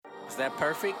that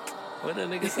perfect? What the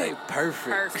nigga say?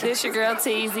 Perfect. This your girl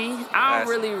Teezy. I don't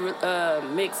really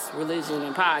mix religion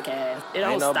and podcast. It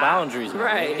don't Ain't no stop. boundaries,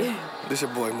 right? Man. This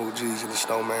your boy Moo G's and the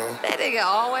Snowman. That nigga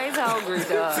always hungry,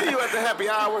 dog. See you at the happy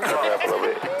hour.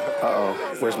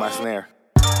 Uh-oh, where's my snare?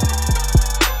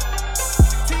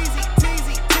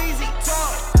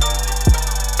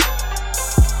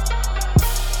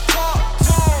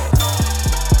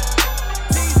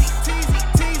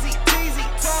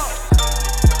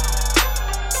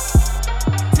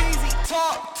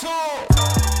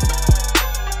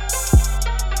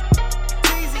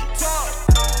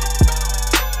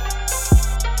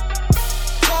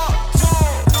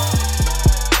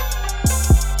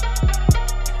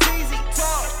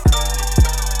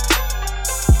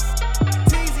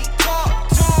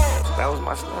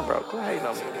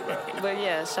 But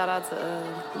yeah, shout out to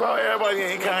Bro, everybody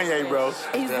ain't Kanye, bro.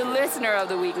 He's the listener of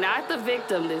the week, not the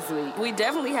victim this week. We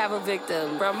definitely have a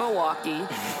victim from Milwaukee.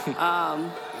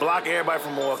 Block everybody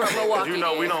from Milwaukee. From Milwaukee. You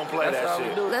know we don't play That's that all shit.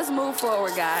 we do. Let's move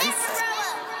forward, guys.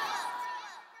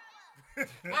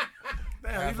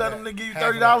 Damn, you let them nigga give you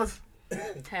 $30?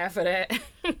 Half of that.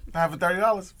 Half of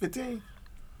 $30? 15?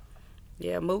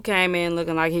 Yeah, Mook came in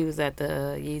looking like he was at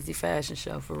the Yeezy fashion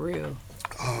show for real.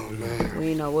 Oh, man. We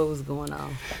didn't know what was going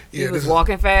on. Yeah, he was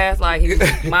walking fast, like he was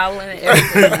modeling and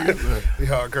everything.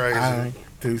 Y'all crazy. Right.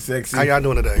 Too sexy. How y'all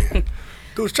doing today?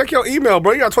 Dudes, check your email,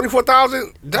 bro. You got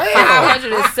 24,000? Damn.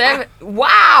 507.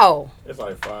 Wow. It's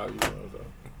like 5 years.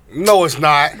 No, it's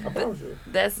not.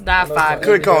 That's not 5.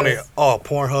 Click on it. Oh,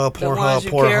 Pornhub, The ones Pornhub,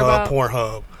 you care Pornhub, about?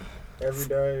 Pornhub. Every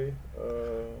day.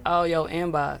 Oh, your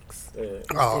inbox.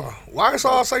 Yeah. Why does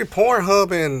all say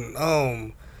Pornhub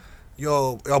and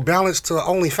your balance to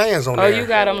OnlyFans on Oh, there? you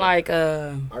got them like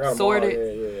I got sorted? them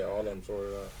all, yeah, all of them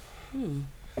sorted out.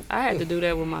 I had to do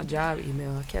that with my job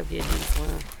email. I kept getting these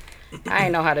ones. I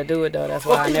didn't know how to do it though. That's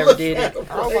why I never did it.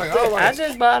 I was like, I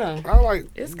just bought them. I was like,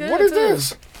 It's good, what is too.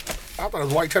 this? I thought it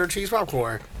was white cheddar cheese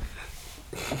popcorn.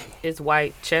 It's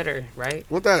white cheddar, right?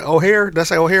 What that? O'Hare? That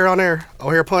say O'Hare on there?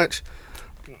 O'Hare Punch?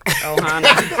 Ohana.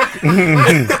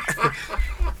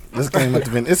 This came at the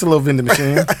vending. It's a little vending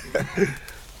machine.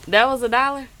 That was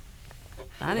 $1?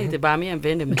 I need to buy me a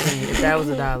vending machine if that was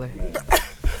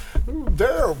 $1.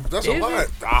 Damn, that's a Is lot. it?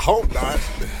 I hope not.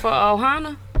 For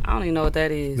Ohana? I don't even know what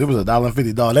that is. It was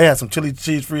 $1.50. Dog, they had some chili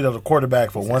cheese Fritos, a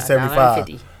quarterback for $1.75.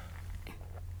 $1.50.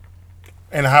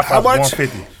 And a hot How pot much? $1.50.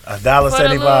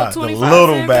 $1.75. The 25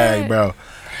 little cent bag, bag? bro.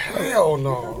 Hell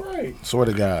no. Swear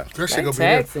to God. That shit They gonna be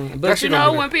there. taxing. That But shit you gonna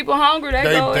know be when people hungry, they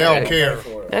go. They don't care.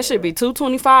 That should be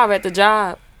 $2.25 at the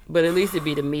job, but at least it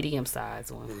be the medium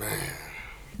sized one. Man.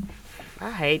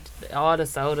 I hate all the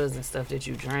sodas and stuff that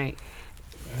you drink.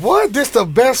 What? This the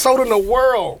best soda in the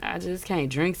world. I just can't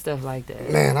drink stuff like that.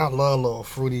 Man, I love little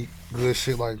fruity good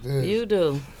shit like this. You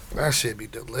do. That shit be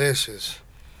delicious.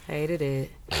 Hated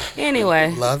it.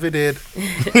 Anyway, Love it.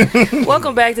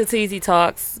 welcome back to TZ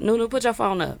Talks. Nunu, put your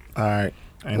phone up. All right.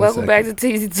 Ain't a Welcome second. back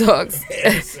to TZ Talks,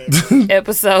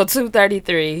 episode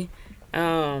 233.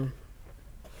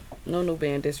 Nunu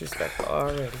being disrespectful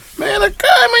already. Man, the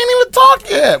guy ain't even talk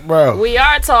yet, bro. We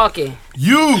are talking.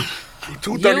 You. You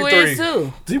 233. is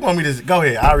too. Do you want me to go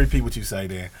ahead? I'll repeat what you say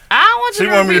then. I don't want you She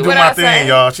to want me to repeat do what my I thing, say.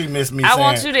 y'all. She missed me I saying.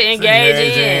 want you to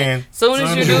engage in. Soon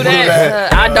as you do that,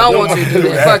 that, I don't want you to do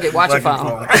that. Fuck it, watch your Fuck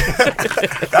phone.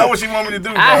 That's what she want me to do,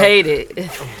 bro. I hate it.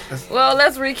 Well,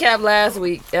 let's recap last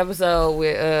week's episode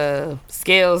with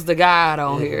Scales the God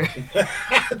on here.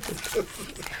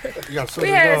 You got We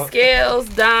had Scales,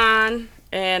 Don,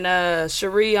 and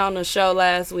Cherie on the show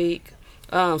last week.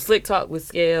 Slick Talk with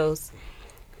Scales.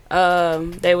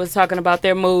 They was talking about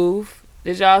their move.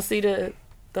 Did y'all see the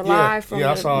live from I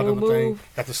the saw new the thing. move?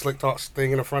 Got the Slick Talk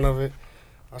thing in the front of it.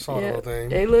 I saw the whole thing.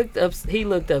 They looked he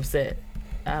looked upset.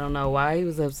 I don't know why he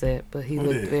was upset, but he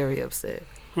looked did? very upset.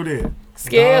 Who did?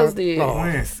 Scales did No.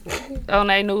 When? on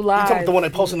their new You talking about live. the one they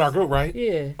posted in our group, right?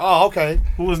 Yeah. Oh, okay.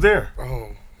 Who was there? Oh,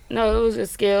 No, it was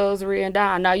just Scales, Rhea, and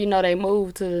Don. Now, you know, they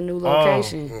moved to the new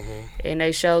location, and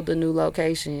they showed the new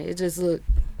location. It just looked,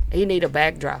 he need a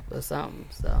backdrop or something,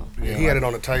 so. yeah, he had it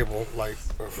on the table, like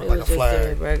for It like was a just a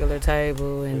flag. regular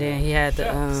table, and then he had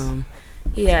the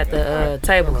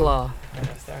tablecloth.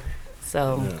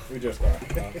 So, We just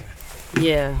started.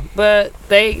 yeah. But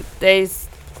they,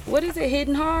 what is it,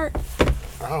 Hidden Heart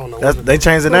I don't know. They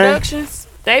changed the name? Productions?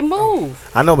 They moved.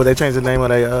 I know, but they changed the name of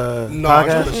their No,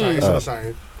 podcast. it's the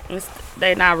same. It's the same.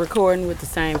 They not recording with the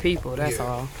same people, that's Yeah.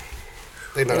 all.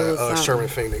 They not It was something. Sherman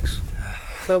Phoenix.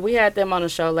 But we had them on the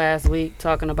show last week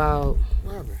talking about,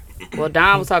 well,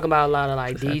 Don was talking about a lot of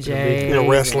like DJs. You know,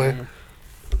 wrestling. and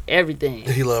everything.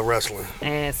 He love wrestling.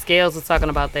 And Scales was talking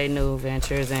about their new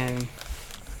ventures, and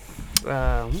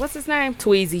what's his name?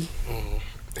 Tweezy.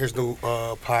 His new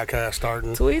podcast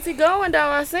starting. Tweezy going though.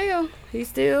 I see him. He's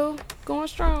still going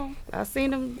strong. I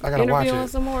seen him I gotta watch interviewing it.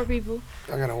 some more people.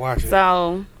 I gotta watch it.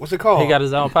 So What's it called? He got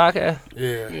his own podcast.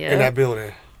 yeah, Yeah. in that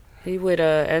building. he with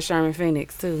at Sherman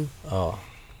Phoenix too. Oh,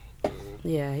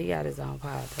 Yeah, he got his own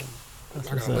podcast.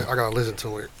 I gotta listen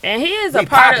to it. And he is He a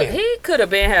part poppin'. of. He could have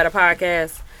been had a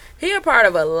podcast. He a part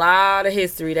of a lot of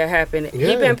history that happened.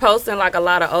 He Yeah. been posting like a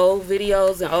lot of old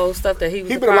videos and old stuff that he was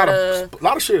He a been a part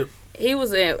lot of. of shit. He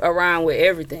was around with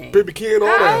everything. Pippi Kid, all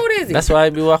How that. old is he? that's why he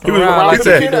be walking He was around around like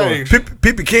like Pippi that. Kid age.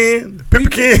 Pippy Ken.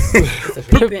 Pippy Ken.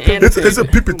 Pippin and It's a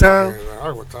Pippy time. I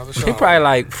was talking to He Sean. probably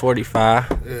like 45.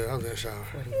 Yeah, I was at Sean.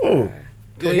 Oh,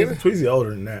 Yeah, he- Tweezy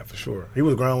older than that for sure. He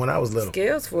was grown when I was little.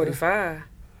 Skills 45.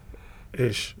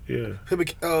 Ish, yeah.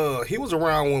 Pippi, he was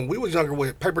around when we was younger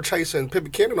with Paper Chase and Pippi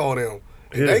Kid and all them.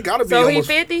 Yeah. They gotta be So he almost.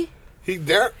 50? He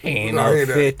there. He ain't No, no he ain't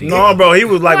there. 50. No, bro, he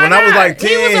was like Why when I was not? like 10,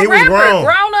 he was a he was rapper, grown.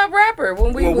 grown-up rapper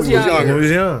when we When was we was young. younger. He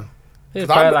was young. He was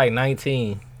I'm- probably like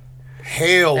 19.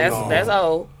 Hell That's no. that's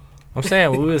old. I'm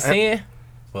saying when we was 10.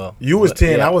 Well, You was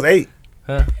 10, yeah. I was 8.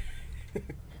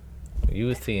 You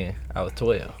was 10. I was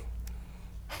 12.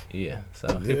 Yeah,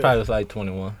 so he Yeah. probably was like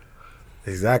 21.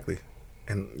 Exactly.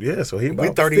 And yeah, so he We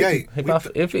about 38. He about,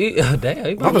 if he, damn, he I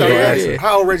about was gonna ask 38. you.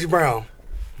 How old Reggie Brown?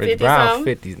 Reggie 50 Brown, something.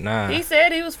 59. He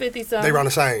said he was 50 something. They around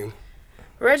the same.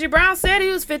 Reggie Brown said he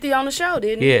was 50 on the show,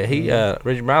 didn't he? Yeah, he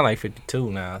Reggie Brown like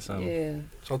 52 now. So Yeah.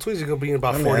 So Tweezy gonna be in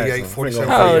about Let me 48, ask him. 47.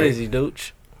 How how old 48. is he,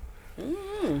 Dooch?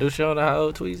 Dooch, you know how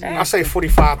old Tweezy I is? say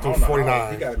 45 I through don't know how-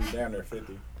 49. He gotta be down there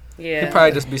 50. Yeah. He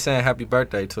probably just be saying happy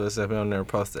birthday to us if he don't never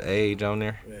post the age on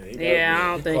there. Yeah, he gotta Yeah, be I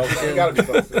don't think close- he he do. gotta be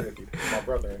close to 50. My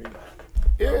brother, my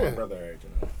Yeah. brother age,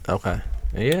 you know. Okay.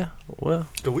 Yeah. Well.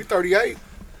 Dude, we 38.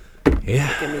 Yeah.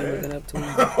 Look at me looking up to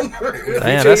him.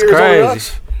 Damn, that's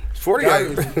crazy.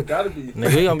 48. Gotta be.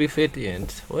 Nigga, we gonna be 50 in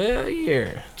 12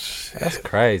 years. That's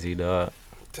crazy, dog.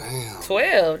 Damn.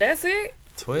 12, that's it?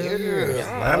 12 years.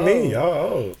 Not me,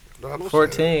 y'all old.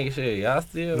 14, shit. Y'all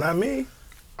still. Not me.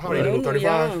 How old are you? Nunu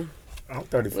 35? young. I'm Look,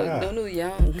 35. Nunu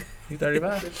young. You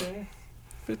 35?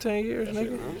 15 years,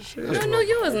 nigga. Shit. Nunu,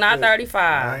 you is not I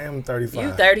 35. am 35.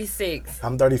 You 36.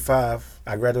 I'm 35.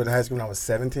 I graduated high school when I was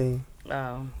 17.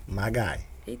 Oh, My guy.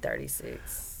 he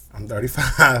 36. I'm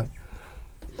 35.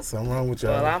 Something wrong with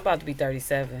y'all. Well, I'm about to be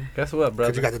 37. Guess what, Because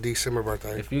brother? you got the December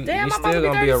birthday. If you, Damn, you I'm about to still be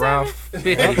gonna be around 50.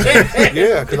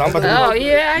 Yeah, because I'm about to Oh,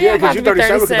 yeah, I Yeah, am about because to you're be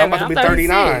 37 because I'm 37. about to be I'm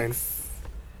 39. 36.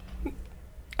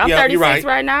 I'm Yeah, 36 you're right.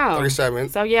 right now. 37.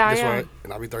 So, yeah, I That's am. right.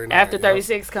 And I'll be 39. After yeah.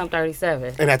 36 come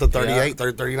 37. And after 38,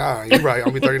 39. You're right.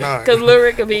 I'll be 39. Because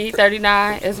Lyric could be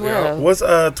 39 as well. What's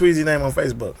Tweezy name on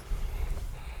Facebook?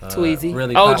 Tweezy.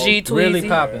 Really OG poppin'. Tweezy. Really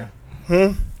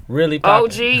popping. Really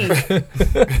popping.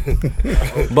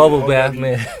 OG. Bubble bath,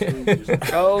 man.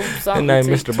 Oh, His something. name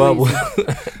to Mr. Bubble.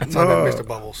 Talking about Mr.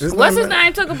 Bubbles. What's his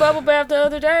name? Took a bubble bath the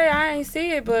other day. I ain't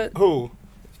see it, but Who?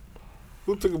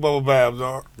 Who took a bubble bath,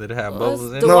 dog? Did it have was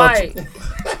bubbles in it? Dwight.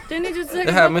 Didn't he just take It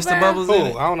a had bubble Mr. bath? Bubbles Who? in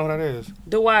it. I don't know who that is.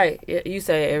 Dwight. Yeah, you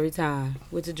say it every time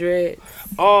with the dread.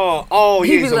 Oh,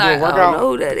 He yeah. be He's a like, little I don't workout. know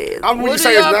who that is. I'm when What you do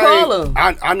say his y'all call name.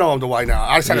 him? I know him Dwight now.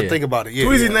 I just had to Yeah. think about it. Yeah.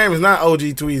 Tweezy's yeah. name is not OG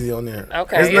Tweezy on there.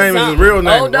 Okay. His it's name is his something. real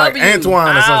name, like OW.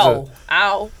 Antoine or something.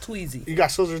 Ow, Tweezy. You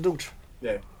got Scissors Dooch.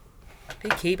 Yeah. He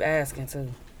keep asking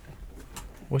too.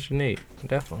 What you need?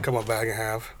 Definitely. Come on, bag and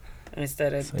half.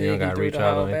 Instead of So you don't digging gotta through reach the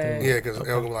out whole or anything? bag. Yeah, because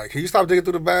Elgin like, can you stop digging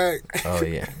through the bag? Oh,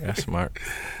 yeah. That's smart.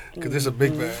 Because this is a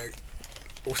big bag.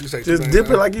 What she say? Just dip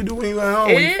it like you do when you at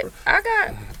home. It? I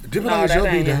got. Dip it No, like it's that your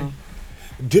ain't B-Day. him.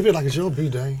 Dip it like it's your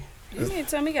B-Day. You didn't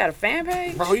tell me you got a fan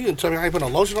page? Bro, you didn't tell me I ain't put no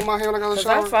lotion on my hair when I got a Because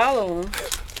I shower. follow him.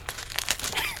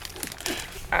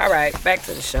 All right, back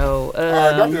to the show. All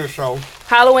right, back to the show.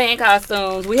 Halloween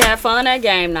costumes. We had fun at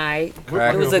game night.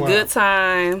 Right. It was a good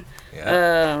time.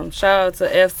 Yeah. Shout out to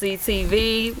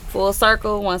FCTV, Full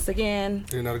Circle once again.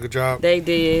 Did another good job. They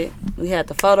did. We had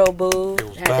the photo booth, It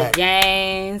was had back. the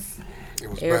games. It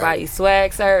was Everybody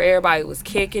swag sir. Everybody was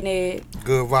kicking it. bad.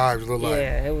 Good vibes, look like.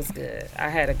 Yeah, it was good. I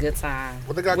had a good time.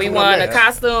 What they got We coming up won a next?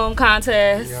 costume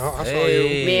contest. Yeah, I saw you.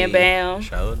 Hey. Me and Bam.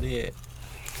 Sure did.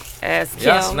 Ask Kim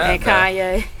Y'all snap, and though.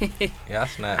 Kanye. Yeah,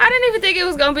 snap. I didn't even think it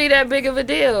was gonna be that big of a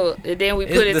deal. And then we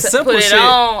It's put the it simple put it shit.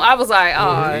 on. I was like,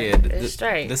 oh, Yeah, it's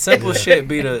straight. The simple shit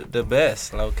be the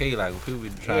best, low key. Like when people be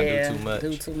trying to do too much.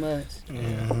 Do too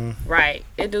much. Right.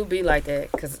 It do be like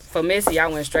that. Cause for Missy, I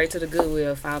went straight to the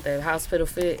Goodwill, found that hospital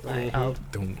fit. Like, oh,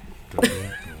 Dum, dum,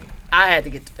 dum. I had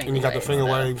to get the finger. And you got the waves, finger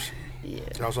though. waves. Yeah.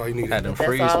 That's all you needed. Had them That's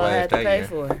freeze all I waves had to that pay year.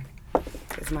 for.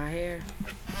 It's my hair.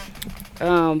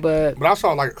 But But I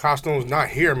saw like costumes not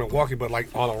here in Milwaukee, but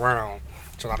like all around.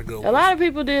 It's a lot of good ones. A lot of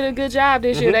people did a good job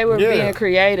this year. They were Yeah. being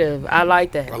creative. I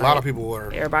like that. A lot of people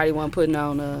were. Everybody wasn't putting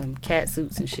on cat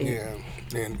suits and shit.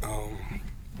 Yeah, and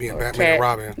being Or Batman and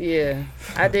Robin. Yeah,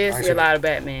 I did see a lot of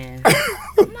Batman.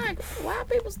 I'm like, why are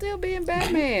people still being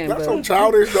Batman? That's But so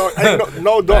childish, dog. Ain't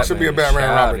no adult should be a Batman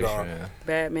and Robin, dog.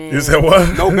 Batman. You said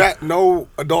what? No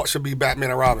adult should be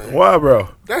Batman and Robin. Why, bro?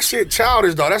 That shit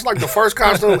childish, dog. That's like the first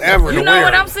costume ever You to know wear.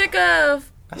 what I'm sick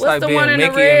of? That's What's like the being one in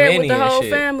Mickey the red and with the Minnie and whole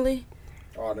shit. family?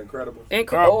 Oh, the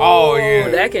Incredibles. Oh, yeah.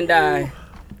 That can die.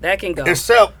 That can go.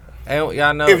 Except And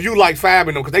y'all know. if you like Fab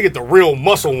in them, because they get the real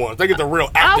muscle ones. They get the real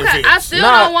active Okay, shit. I still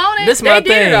Nah, don't want it. this They my did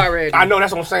thing. it already. I know,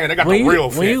 that's what I'm saying. They got when the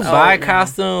real when you fit. buy no.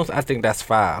 costumes, I think that's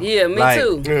foul. Yeah, me Like,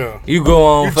 too. Yeah. You go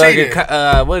on You fucking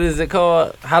cheated. what is it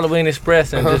called, Halloween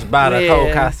Express, and just buy the whole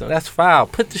Yeah. costume. That's foul.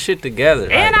 Put the shit together.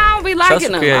 And like, I don't be show liking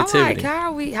some them. I'm like,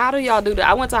 creativity. how do y'all do that?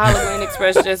 I went to Halloween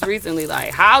Express just recently. Like,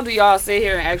 how do y'all sit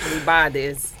here and actually buy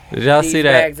this? Did y'all these see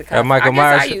bags that of at Michael costumes?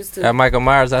 I guess I Myers? used to. At Michael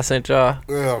Myers, I sent y'all.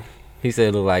 Yeah. He said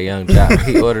it looked like Young Jock.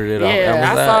 He ordered it off Yeah, I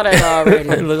Amazon. saw that already.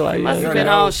 It looked like Must Young have been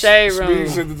Jock. on Shade Speed Room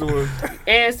sent it to us.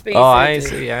 and Speed. Oh, I ain't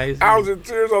Center. see. I ain't see. I was in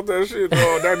tears off that shit,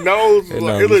 dog. That nose, It like,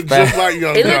 nose it looked was just fat. like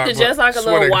Young It Jock, looked bro. just like a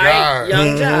Swear little to white God.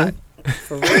 Young Jock.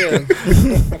 For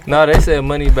real. No, they said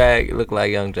Moneybag looked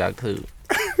like Young Jock too.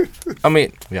 I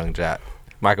mean, Young Jock.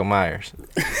 Michael Myers.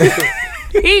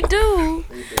 He do.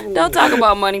 Don't talk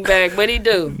about Moneybag, but he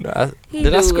do. No, He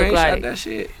did I do look screenshot like- that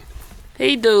shit?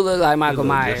 He do look like Michael He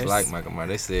look Myers. Just like Michael Myers.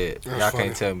 They said That's y'all funny.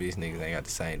 can't tell me these niggas ain't got the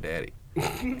same daddy.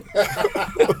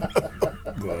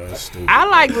 Boy, that's stupid. I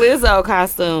like Lizzo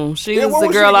costume. She Yeah, was what the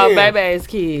was girl she off again? Baby's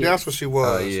Kid. That's what she Oh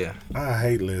was. yeah. I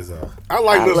hate Lizzo. I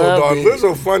like I Lizzo, loved dog. it.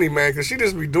 Lizzo funny, man, because she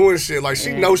just be doing shit. Like,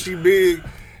 she knows she big,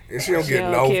 and she don't She get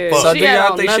don't no care. fuck. So She do had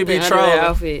y'all on think she be nothing under that trolling?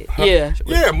 outfit. Yeah.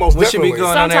 Yeah, most When she definitely. be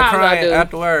going on there Sometimes I crying do.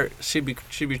 afterward, she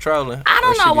be trolling. I or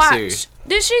don't she know be why. serious?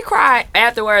 Did she cry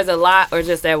afterwards a lot or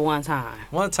just that one time?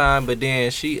 One time, but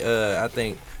then she I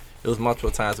think it was multiple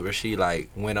times where she like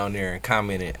went on there and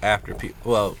commented after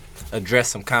people. Well,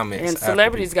 addressed some comments. And after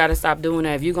celebrities got to stop doing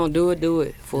that. If you gonna do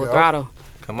it full Yep. throttle.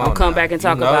 people. Don't come back and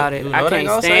talk about it. I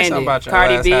can't stand it.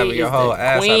 Cardi B is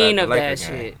the queen of that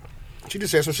shit. She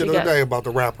just said some shit She the other got- day about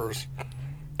the rappers.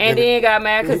 And then got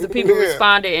mad because the people Yeah,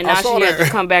 responded, and I now saw she had that.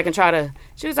 to come back and try to.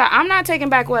 She was like, "I'm not taking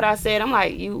back what I said." I'm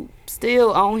like, "You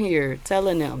still on here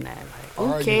telling them that? Like, who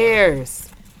Arguing. cares?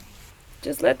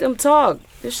 Just let them talk.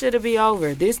 This shit'll be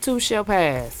over. This too shall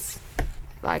pass.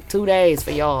 Like 2 days for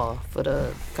y'all for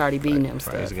the Cardi B and them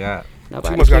Praise stuff. God.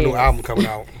 Nobody She must got a new cares. album coming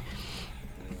out.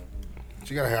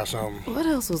 She gotta have something. What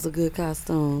else was a good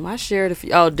costume? I shared a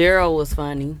few. Oh, Daryl was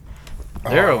funny.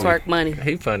 Daryl, Twerk money.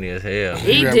 he funny as hell.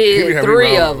 He Yeah, did he had me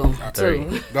 3 wrong. of them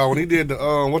too. No, when he did the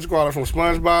what you call it from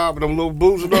SpongeBob and them little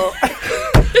boots and all,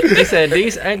 He said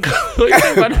these ankles.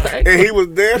 and he was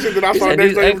dancing. Then I He saw said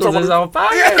next these thing he was ankles talking is about. on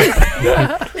fire.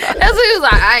 That's what he was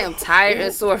like. I am tired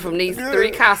and sore from these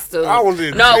 3 costumes. I was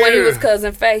in No, when he was tears.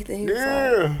 Cousin Faith, and he was like,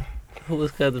 Yeah, Who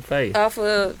was Cousin Faith? off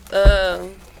of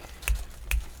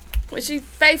when she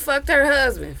fake fucked her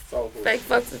husband, fake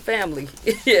fucked the family.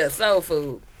 Yeah, soul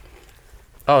food.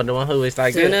 Oh, the one who was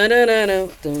like Dun, this. dun, dun, dun,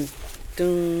 dun,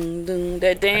 dun, dun, that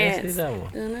I didn't dance. see that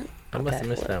one. Dun, dun. I must have Okay,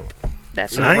 missed that one. That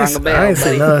shit I rang a ain't bell, seen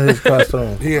buddy. none of his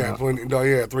costumes. yeah, no,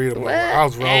 yeah, 3 of them. What? I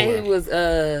was And he rolling.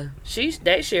 was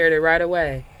they shared it right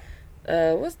away.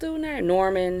 What's the name?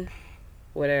 Norman,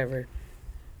 whatever.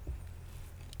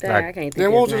 Dang, Like- I can't think. Then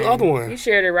of what was his his name. other one? He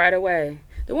shared it right away.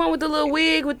 The one with the little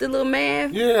wig with the little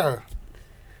man. Yeah,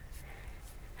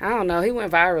 I don't know. He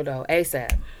went viral though,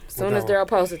 ASAP. As soon as Daryl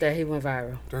posted that, he went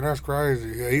viral. then that's crazy.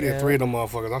 Yeah, he did Yeah. 3 of them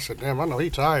motherfuckers. I said, damn, I know he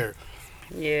tired.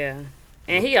 Yeah,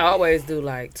 and he always do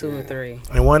like 2 or 3.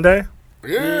 In one day?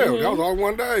 Yeah, Mm-hmm. that was all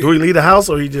one day. Do he leave the house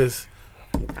or he just?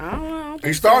 I don't know.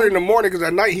 He started in the morning because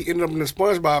at night he ended up in the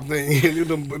SpongeBob thing. He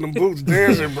ended up in them boots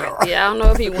dancing, bro. Yeah, I don't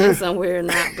know if he went somewhere or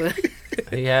not, but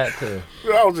He had to.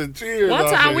 I was in tears. One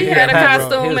I time said, we yeah, had a bro.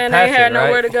 costume He was and they had Patrick,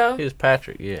 nowhere right? to go. He was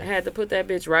Patrick, I yeah. had to put that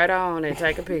bitch right on and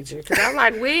take a picture. Cause I'm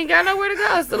like, we ain't got nowhere to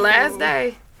go. It's the last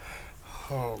day.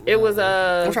 Oh, man. It was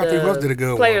I'm trying to think who else did a good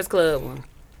the one. Players Club one.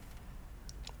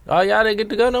 Oh, y'all didn't get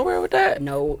to go nowhere with that?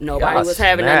 No, nobody Y'all was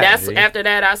having snap, that. That's G. after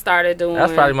that I started doing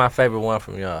That's probably my favorite one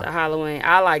from the y'all. Halloween.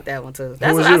 I like that one too.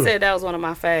 That's was what I you? said. That was one of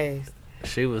my faves.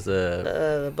 She was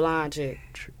The blonde chick.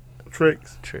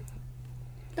 Tricks.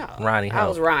 No, Ronnie I Ho.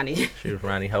 was Ronnie. She was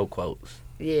Ronnie Ho quotes.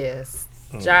 Yes,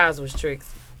 Giles was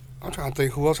Tricks. I'm trying to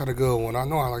think who else had a good one. I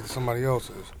know I liked somebody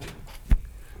else's.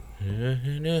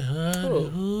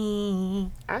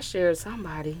 I shared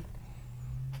somebody.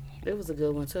 It was a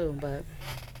good one too, but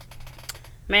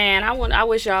man, I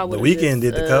wish y'all would. The Weeknd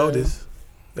did the coldest.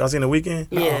 Y'all seen The Weeknd?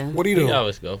 Yeah. What do you do? He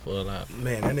always go for a lot.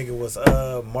 Man, that nigga was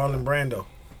Marlon Brando,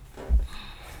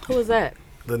 Who was that?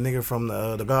 the nigga from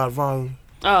the Godfather.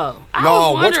 Oh, I No,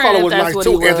 was what's wondering called if was that's nice what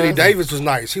too. he Anthony was. Davis was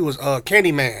nice. He was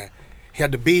Candyman. He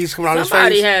had the bees coming out of his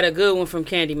Somebody face. had a good one from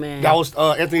Candyman. That was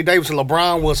Anthony Davis, and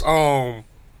LeBron was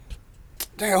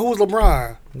damn, who was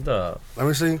LeBron? Dog, Let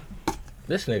me see.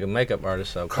 this nigga makeup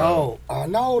artist so cold. Oh,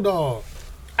 no, dog.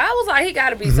 I was like, he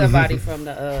got to be somebody from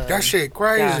the. That shit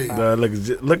crazy. Godfather.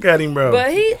 Look at him, bro.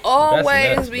 But he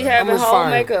always nuts, be bro. having I'm just whole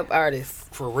fine. makeup artists.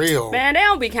 For real. Man, they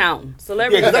don't be counting.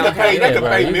 Celebrities Yeah, 'cause don't count. they can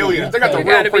pay bro. millions. They got the You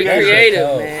real gotta be creator. creative,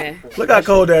 Oh. man. Look how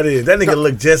cold that is. That nigga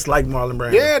look just like Marlon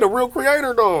Brando. Yeah, the real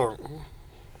creator, dog.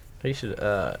 He should.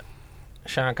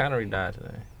 Sean Connery died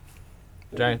today.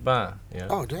 James Bond. Yeah.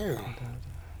 Oh, damn.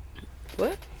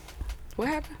 What? What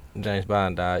happened? James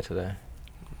Bond died today.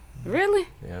 Really?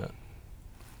 Yeah.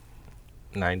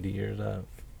 90 years old.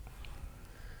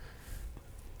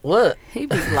 What? He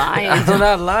be lying. I'm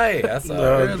not lying. I saw it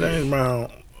earlier. James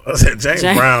Brown. I said James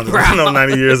James Brown. Brown. No,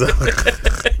 90 years old.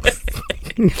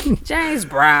 James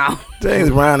Brown. James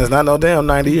Brown is not no damn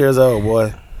 90 years old,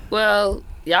 boy. Well,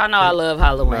 y'all know I love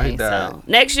Halloween. Right, died. So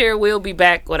next year we'll be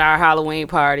back with our Halloween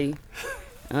party.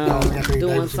 Anthony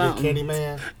Doing Davis, something.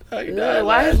 Candyman. Yeah,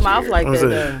 why his mouth like What was that?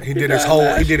 it? though? He did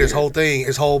his whole thing,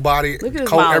 his whole body, Look at his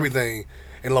coat, mouth. everything.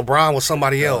 And LeBron was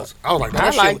somebody else. I was like,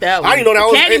 I that like shit. that one. I didn't know that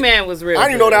was Candyman was real. I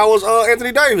didn't know good. that was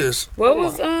Anthony Davis. What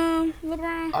was LeBron?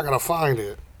 I gotta find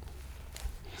it.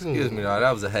 Excuse me, dog.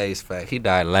 That was a haze fact. He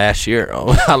died last year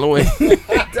on Halloween.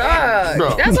 Dog.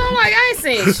 Bro. That's all. I'm like, I ain't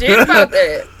seen shit about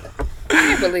that. I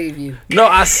can't believe you. No,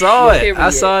 I saw it. I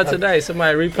Period. saw it today.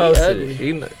 Somebody reposted ugly.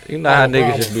 it. You know how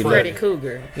niggas just be Freddy looking.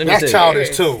 Cougar. Let me That's see.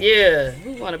 childish too. Yeah,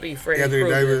 who want to be Freddy Anthony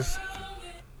Krueger? Davis.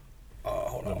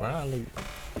 LeBron look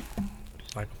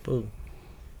like a fool.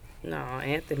 No,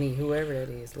 Anthony, whoever that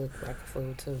is, looks like a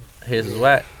fool too. His is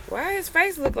whack. Why his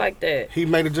face look like that? He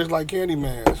made it just like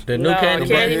Candyman's. The new No, Candyman.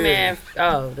 Candyman.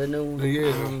 Oh, the new one.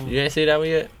 Yeah. You ain't see that one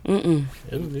yet? Mm-mm.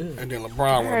 It was good. And then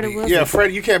LeBron heard it would be. wasn't. Yeah,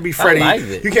 Freddie. You can't be Freddie. liked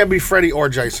it. You can't be Freddie or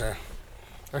Jason.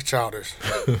 That's childish.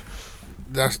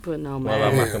 That's Putting on What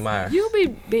about man. Michael Myers? You be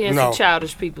being No. some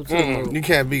childish people too. Lou. you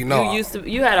can't be no.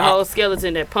 You had a whole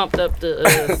skeleton that pumped up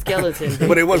the skeleton.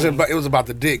 But it wasn't. It was about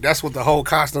the dick. That's what the whole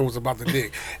costume was about. The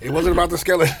dick. It wasn't about the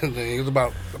skeleton thing. It was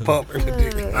about the pump and the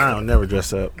dick. I don't never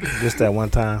dress up. Just that one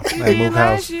time. At did Mook last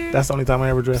House. year. That's the only time I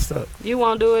ever dressed up. You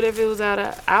won't do it if it was at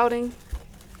a outing.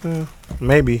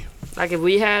 Maybe. Like if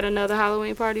we had another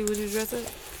Halloween party, would you dress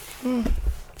up?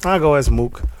 I'll go as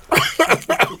Mook.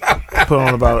 Put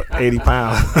on about 80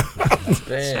 pounds.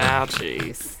 Damn. Child,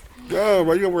 jeez. Yeah,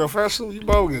 bro, you gonna wear a fat suit? You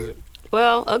bogus.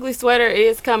 Well, Ugly Sweater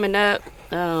is coming up.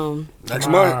 Next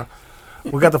month.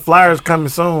 We got the flyers coming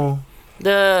soon.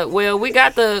 We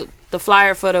got the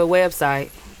flyer for the website.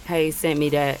 Hey, sent me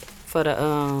that for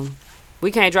the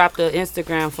we can't drop the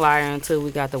Instagram flyer until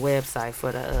we got the website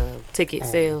for the ticket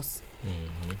sales.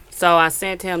 So I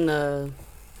sent him the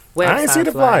website. I didn't see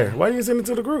the flyer. Why didn't you send it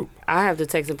to the group? I have to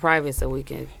text him private so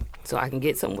I can get Did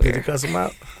you somewhere. cuss them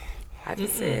out? I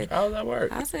just said, How does that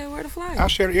work? I said, where the flyer? I'll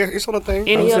share it. Yeah, it's on the thing.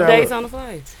 Any I'm updates sorry. on the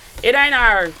flyer? It ain't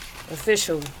our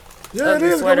official. Yeah, Ugly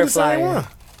it is. sweater Gonna be the same flyer. one.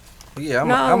 Yeah,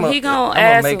 No, he gonna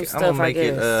add some stuff, I'm gonna I make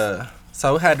it. guess.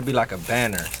 So it had to be like a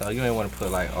banner. So you ain't want to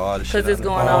put like all the shit. Because it's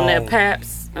on going the on bottom. that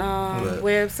PAPS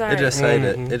website. It just say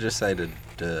that. It just say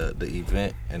the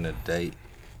event and the date.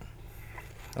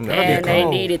 I mean, and they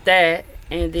cool. needed that.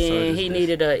 And So then does he this.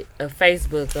 needed a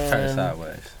Facebook. turn it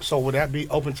sideways. So would that be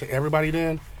open to everybody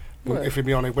then? What? If it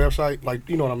be on their website, like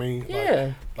you know what I mean?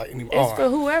 Yeah, Like any. it's for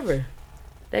whoever.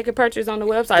 They can purchase on the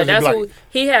website. Does it That's be who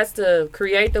he has to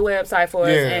create the website for us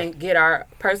Yeah. and get our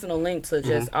personal link to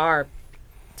just our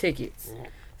tickets.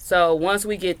 So once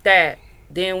we get that,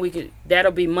 then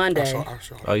that'll be Monday. I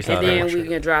saw. Oh, you saw And then that? we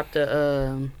can drop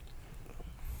the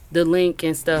link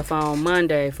and stuff on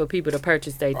Monday for people to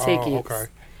purchase their tickets. Oh, okay.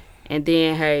 And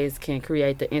then Hayes can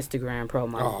create the Instagram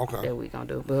promo Oh, okay. that we gonna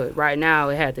do. But right now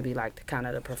it had to be like the kind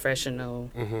of the professional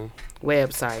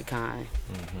website kind.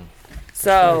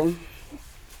 So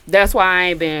that's why I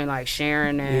ain't been like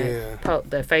sharing that Yeah.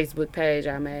 the Facebook page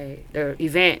I made, the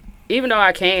event. Even though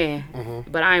I can,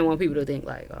 but I ain't want people to think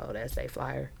like, oh, that's their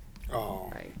flyer.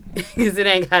 Oh, Like, because it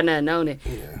ain't got nothing on it.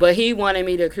 But he wanted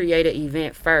me to create an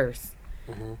event first.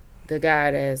 The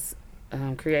guy that's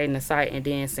creating the site, and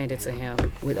then send it to him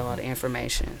with all the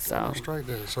information. So straight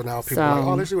there. So now people are like,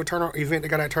 oh, let's do a Turner event. They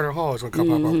got that Turner Hall. It's gonna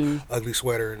come up Ugly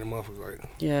Sweater and the motherfuckers like.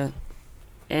 yeah,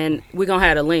 and we're gonna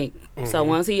have a link. So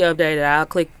once he updated, I'll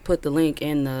put the link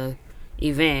in the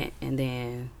event, and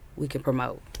then we can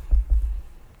promote.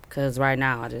 Cause right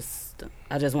now I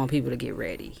just want people to get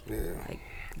ready. Yeah. Like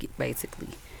basically.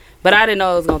 But I didn't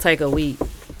know it was gonna take a week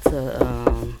to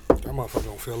That motherfucker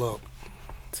gonna fill up.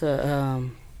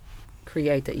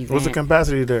 create the event. What's the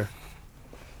capacity there?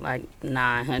 Like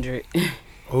 900.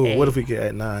 Oh, what if we get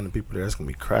at 9 people there? That's gonna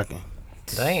be cracking.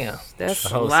 Damn. That's The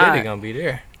a whole lot. city gonna be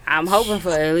there. I'm hoping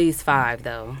for at least 5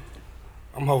 though.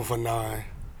 I'm hoping for 9.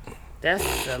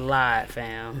 That's a lot,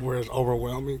 fam. Where it's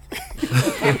overwhelming. Shit,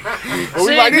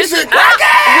 we like this shit. we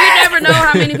never know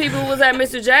how many people was at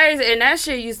Mr. J's, and that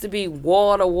shit used to be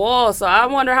wall to wall. So I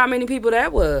wonder how many people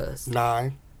that was.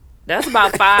 9. That's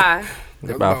about 5.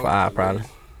 That's About 5 probably.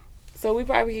 So we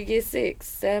probably could get 6,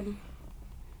 7.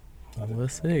 We'll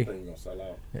see. I think we're gonna sell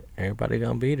out. Everybody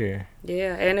gonna be there.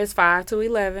 Yeah, and it's 5 to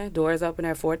 11. Doors open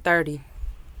at 4:30.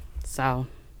 So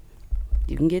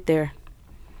you can get there.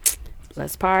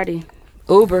 Let's party.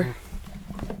 Uber.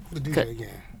 The DJ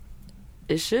again.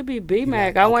 It should be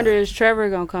B-Mac. I wonder is Trevor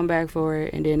gonna come back for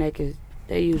it, and then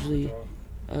they usually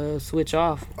switch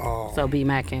off, Oh, so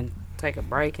B-Mac can take a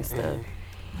break and stuff.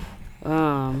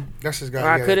 that's his guy. Or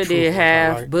I Yeah, could have did Truth,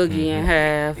 half right? Boogie and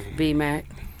half B-Mac.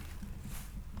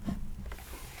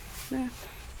 Yeah,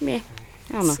 meh.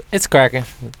 I don't know. It's cracking.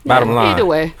 Bottom Yeah, line. Either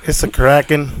way, It's a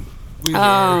cracking. We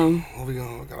Um, we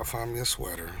gotta find me a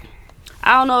sweater.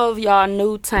 I don't know if y'all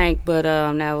knew Tank, but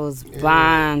that was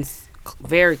Vine's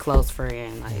very close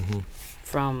friend, like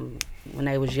from when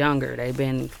they was younger.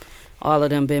 All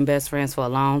of them been best friends for a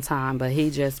long time. But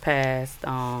he just passed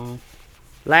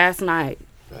last night,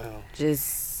 Damn.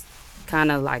 just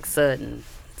kind of like sudden.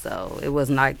 So it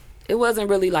wasn't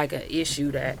really like an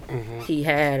issue that he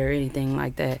had or anything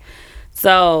like that.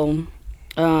 So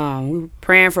we were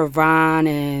praying for Vine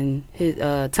and his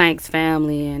Tank's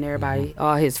family and everybody,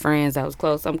 all his friends that was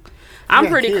close. I'm had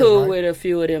pretty kids, cool right? with a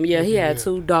few of them. Yeah, he had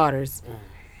 2 daughters.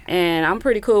 And I'm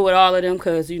pretty cool with all of them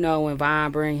because, when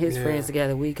Vine bring his friends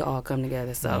together, we could all come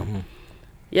together. So,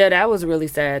 yeah, that was really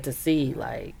sad to see.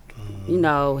 Like,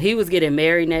 he was getting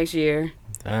married next year.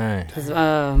 Dang. His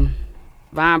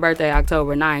Vine birthday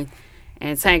October 9th.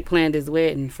 And Tank planned his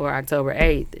wedding for October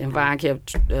 8th. And Vine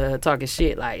kept talking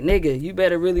shit like, nigga, you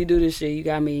better really do this shit. You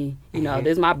got me, this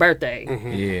is my birthday.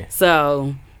 Yeah.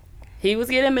 So he was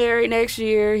getting married next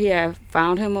year. He had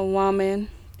found him a woman.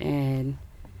 And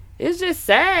it's just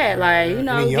sad. Like, And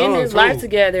getting young, his too. life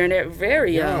together. And they're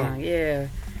very Young. young. Yeah.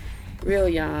 Real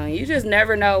young. You just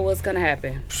never know what's going to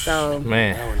happen. So,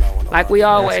 Man. Never know when like we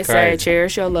always say, crazy.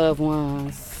 cherish your loved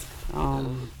ones.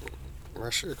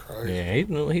 that shit crazy. Yeah,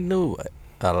 he knew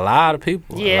a lot of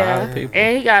people. A lot Yeah, of people.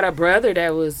 and he got a brother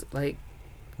that was like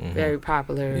Mhm. very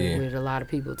popular Yeah. with a lot of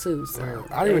people too. So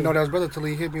I didn't even know that was brother till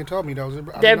he hit me and told me that was his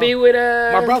brother. that be with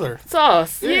my brother.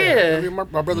 Sauce. Yeah.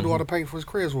 My brother do all the painting for his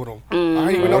cribs with him. Mhm. I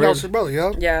didn't even know that was his brother.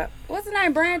 Yup. Yeah. What's his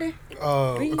name? Brandon.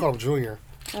 I call him Junior.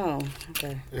 Oh,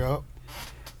 okay. Yup.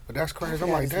 But that's crazy.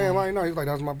 I'm like, damn, I didn't know. He's like,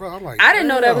 that was my brother. I'm like, I didn't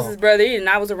know that was damn. his brother either, and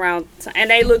I was around, and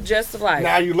they look just alike.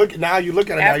 Now you look at it. Now you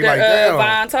After like, damn.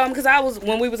 Vine told me, because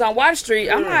when we was on Water Street,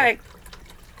 I'm like,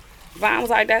 Vine was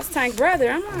like, that's Tank's brother.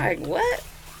 I'm like, what?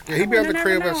 Yeah, he be at the never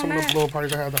crib at known some of that. those little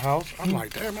parties I had at the house. I'm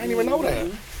like, damn, I didn't even know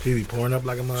that. He be pouring up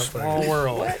like a Small motherfucker.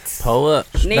 world. What? Pull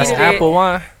up. Needed That's it. apple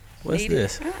wine. What's Needed-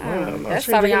 this? That's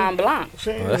she ain't Sauvignon Blanc.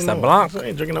 She ain't that's no- the Blanc. She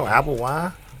ain't drinking no apple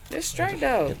wine. It's straight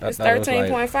though. I It's thought it was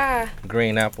like- 13.5.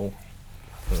 Green apple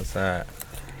on the side.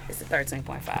 It's a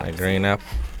 13.5. Like green apple.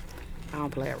 I don't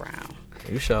play around.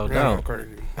 You sure Yeah, don't. crazy.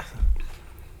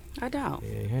 I don't.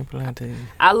 Yeah, you ain't playing to you.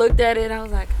 I looked at it and I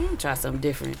was like, I'm gonna try something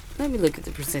different. Let me look at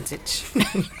the percentage.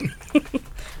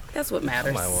 That's what I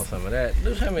matters. might want some of that.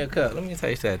 Dude, hand me a cup. Let me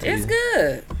taste that to It's you.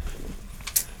 good.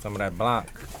 Some of that Blanc.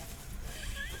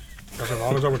 As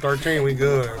long as it's over 13, we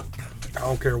good. I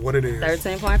don't care what it is.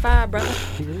 13.5, brother.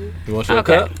 You want your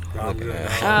Okay. cup? I'm Look good.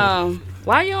 at that.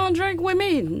 Why you don't drink with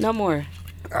me no more?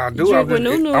 I You do. drink I'm with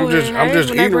Nunu I'm just and Hayes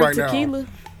when they eating bring right now. tequila.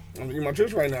 I'm eating my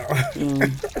juice right now.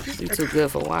 You too good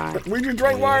for wine. We just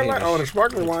drank wine. The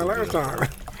sparkling wine last time.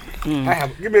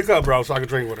 Give me a cup, bro, so I can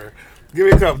drink with her. Give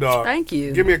me a cup, dog. Thank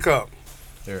you. Give me a cup.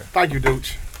 Here. Thank you,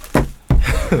 Dooch.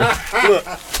 Look,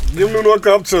 give Nunu a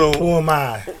cup too. Who am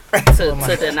I?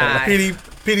 to deny.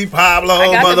 PD Pablo,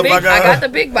 I got motherfucker. the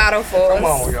big bottle for Come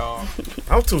us. on, y'all.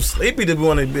 I'm too sleepy to be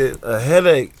on a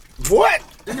headache. What?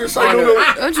 You just say Nunu. Don't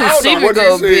you I don't see know me what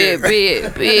go they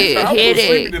said. big I was headache?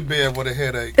 sleeping in bed with a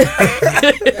headache.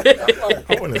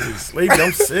 I want to be sleepy.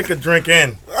 I'm sick of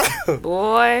drinking.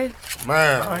 Boy,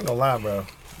 Man. I ain't gonna lie, bro.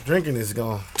 Drinking is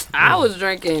gone. I was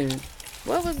drinking.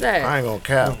 What was that? I ain't gonna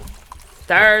cap.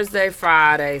 Thursday,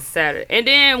 Friday, Saturday. And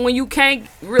then when you can't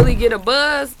really get a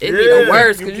buzz, it be Yeah, the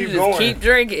worst you because you keep just going. keep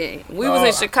drinking. We was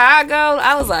in Chicago.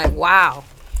 I was like, wow.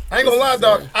 I ain't gonna lie,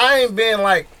 dog. I ain't been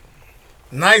like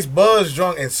Nice buzz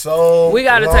drunk and so. We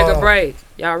gotta take a long. break.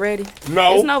 Y'all ready?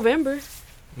 No. It's November.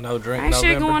 No drink. Ain't shit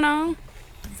November. going on.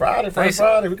 Friday, Thanks.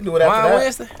 Friday. We can do it after Why that.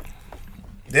 Wednesday?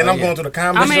 Then Oh, I'm yeah. going to the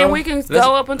comedy I mean, show. we can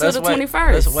go up until the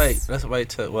 21st. Let's wait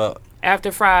till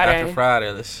After Friday. after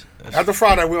Friday. Let's After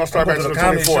Friday, we're gonna start I'm back to going the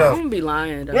to the comedy 24th. I'm gonna be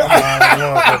lying though. Oh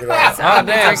damn!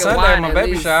 drinking Sunday, wine my at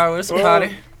baby least. shower. It's a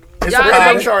party. It's Y'all a drink-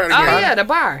 baby shower Oh again. yeah, the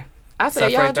bar. I said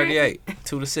Sunday y'all drink. 38,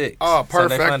 2 to 6. Oh,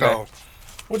 Sunday fun day. perfecto.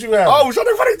 What you have? Oh,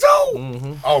 Sunday funny too.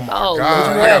 Mm-hmm. Oh my Oh, God!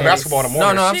 I Lord. got basketball in the No,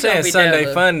 morning. no, I'm She gonna saying be Sunday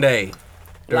there, fun day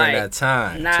during like, that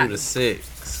time, not- 2 to 6.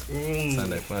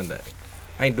 Sunday fun day.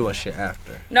 I ain't doing shit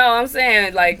after. No, I'm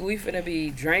saying like we finna be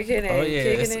drinking and Oh yeah,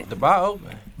 kicking it. the bar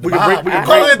open. We can bring. We can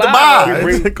Call bring. it the Bar. bar.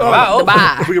 We bring- Call The it- bar The open.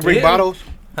 bar. We can bring Yeah. bottles.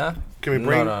 Huh? Can we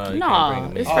bring? No, you No, can't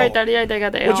bring it's me. Freight 38. They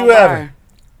got their What own you bar. having?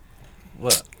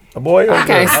 What? A boy? or a I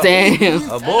can't girl? stand him.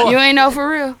 A boy. You ain't know for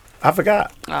real. I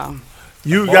forgot. Oh,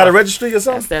 You got a registry or that's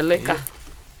something? that liquor.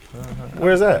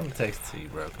 Where's that? I'm text to you,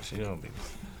 bro, because you don't be.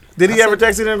 Did he ever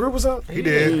text it in a group or something? He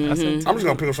did. Mm-hmm. I sent I'm just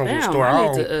gonna pick up something from the Damn, store. I I need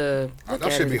don't. to look That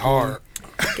at should it be again. hard.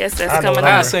 Guess I that's know coming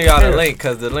that. I'll out. send y'all the link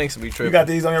because the links be You tripping. got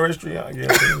these on your registry? Yeah.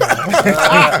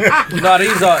 No,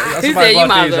 these are. He said you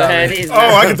might as well have these. Oh,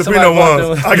 I get the Somebody peanut bought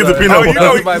ones. them. I get the Oh, peanut you ones.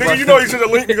 know, Somebody nigga, bought you know you sent the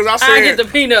link because I I get said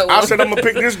the peanut I one. said I'm gonna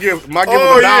pick this gift. My gift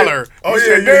Oh, was yeah. $1. Oh, He yeah,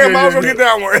 said, yeah, damn, yeah, I was gonna yeah. get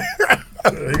that one.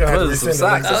 You gotta have to What is it, resend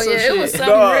some it. socks? Oh yeah, it was something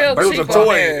Nah, real but it was cheap a on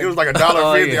toy. there. It was like $1.50.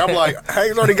 Oh, yeah. I'm like,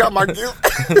 Hayes already got my gift.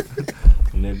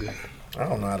 Nigga. I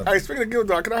don't know how to. Hey, speaking of gift,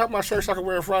 dog, can I have my shirt so I can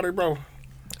wear it Friday, bro?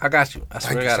 I got you. I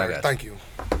swear Thank to you, God, sir. I got you. Thank you.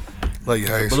 Love you,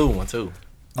 Hayes. Blue one too.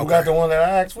 You got the one that I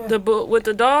asked for? The book with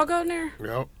the dog on there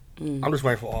Yep. I'm just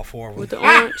waiting for all four of with them. the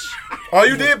orange. Oh,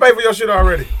 you did pay for your shit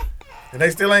already. And they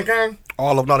still ain't came?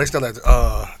 All of them. No, they still at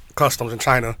customs in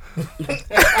China.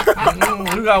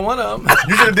 You got one of them.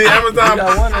 You should have did Amazon.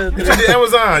 got one of You should have did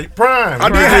Amazon Prime.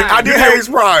 I did Hayes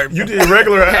Prime. You did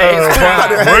regular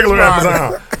Prime. Regular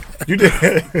Amazon. You did.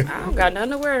 I don't got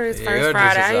nothing to wear this Yeah, first yours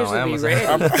Friday. just I is on usually be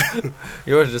Amazon. ready.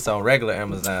 Yours just on regular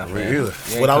Amazon. Man. You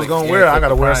ain't What I was click- gonna you wear, ain't I gotta click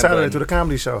the wear Prime Saturday button. to the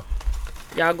comedy show.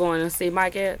 Y'all going to see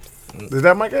Mike Epps? Is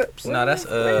that Mike Epps? No, that's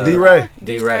D Ray.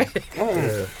 D-Ray.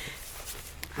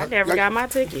 I never got my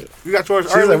ticket. You got yours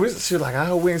She was early? like, she was like, I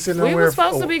hope we ain't sitting We nowhere was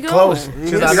supposed to be close. going.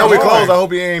 She's like, I Yeah, know we come close. on. I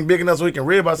hope he ain't big enough so he can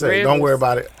rib. I said, Rib don't us. worry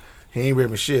about it. He ain't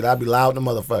ribbing shit. I be loud in the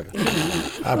motherfucker.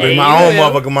 I Yeah, bring you my own will.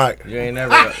 motherfucking mic. You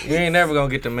ain't never gonna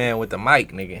get the man with the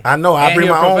mic, nigga. I know. I And bring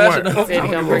he a my own professional. mic. Said he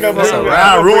gonna bring That's it all back.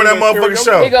 right. I ruin that motherfucking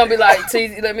show. He gonna be like,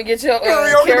 Teasy, let me get your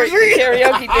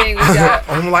karaoke thing we got.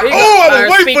 I'm like, We oh, gonna I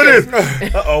was waiting for start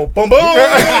this. Uh-oh, boom, boom.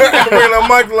 I'm bringing that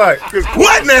mic like,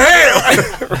 what in the hell?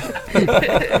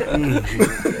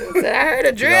 Said, I heard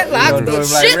a dreadlock, do but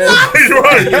it like shit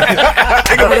Reggie.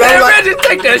 lock. Man, Reggie,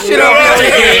 take that shit off your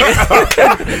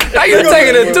head. How you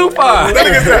taking it too far?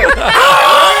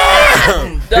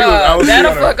 Dog,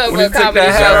 that'll fuck up When a he took comedy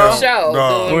that hat show off, for sure.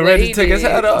 dog. doing When what Reggie he took his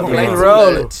did. hat off, he Play was too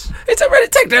rolling. much. He said, Reggie,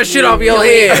 take that shit off your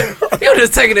head. You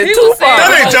just taking it He too was saying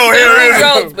far. ain't your hair, silly is it?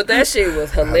 jokes, but that shit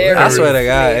was hilarious. I swear to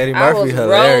God, Eddie I Murphy was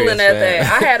hilarious, rolling at man.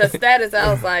 that. I had a status.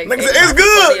 I was like, Nigga said, Eddie it's Murphy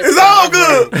good. funny as It's fuck. all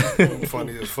good.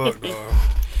 Funny as fuck, dog.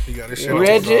 You got this shit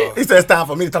Reggie. on, He said, it's time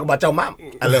for me to talk about your mom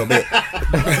a little bit.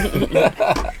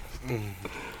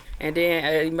 And then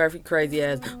Eddie Murphy crazy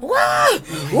ass. Whoa!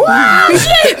 Whoa!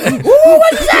 Shit! Whoa!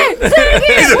 What you say? Say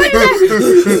it again.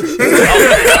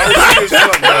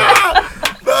 dog.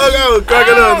 Dog, I was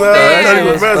cracking up, dog. man. That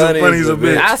nigga was Funny funny as as a a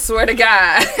bitch. bitch. I swear to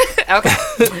God.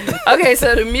 Okay,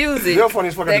 so the music You're funny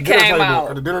as fuck at that the dinner came table. out.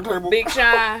 At the dinner table. Big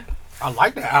Shine, I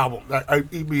like that album. That EP.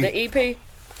 the EP.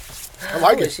 I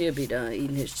like Wish it. he'll be done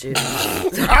eating his chips.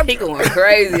 He going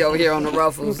crazy over here on the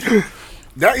ruffles.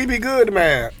 That EP good,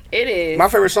 man. It is. My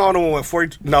favorite song, the one with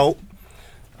 42. No.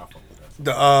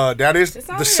 That is It's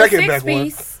the only a second back one.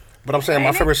 6-piece. But I'm saying my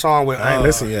Ain't it? favorite song with I ain't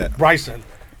listened yet. Bryson.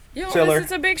 You don't Tiller. listen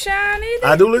to Big Shine either?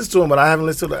 I do listen to him, but I haven't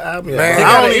listened to the album yet. Man,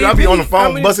 I don't he even. got I be an on the EP. phone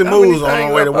How many- busting how many moves on my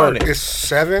things way to up on work. it? It's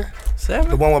 7. The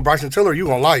 7? one with Bryson Tiller, you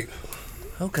gonna like.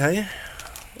 Okay.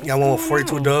 You got one with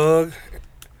 42 Doug.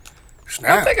 I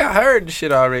Snap. think I heard the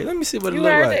shit already. Let me see what it You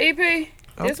look heard like. the EP?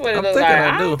 This what it I'm look thinking like.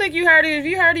 I I don't do. think you heard it. If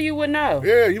you heard it, you would know.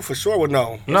 Yeah, you for sure would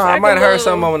know. No, I like might a have heard little-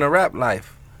 something on the Rap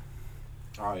Life.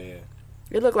 Oh yeah.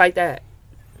 It looked like that.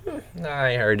 No, I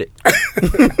ain't heard it.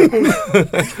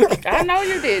 I know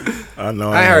you did. I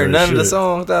know. I ain't heard none of the shit.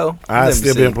 songs though. I Let me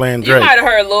still see. been playing You Drake. might have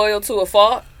heard "Loyal to a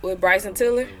Fault" with Bryson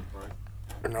Tiller.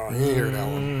 No, he didn't hear that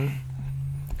one.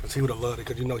 Because he would have loved it,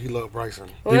 because you know he loved Bryson.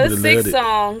 Well, He it's would've 6 loved it.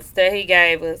 songs that he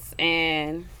gave us,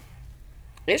 and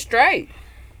it's straight.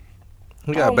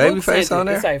 You got Oh, Mook Babyface sent on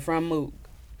it. there? It say from Mook.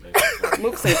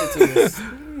 Mook sent it to us.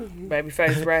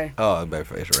 Babyface Ray. Oh,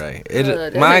 Babyface Ray. It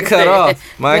That mine nigga cut said,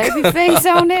 off. Mine cut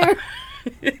Babyface on there.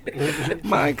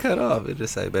 Mine cut off. It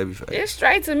just say Babyface. It's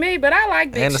straight to me, but I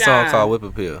like Big And the Sean. song called Whip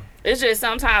Appeal. It's just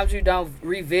sometimes you don't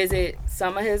revisit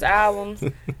some of his albums.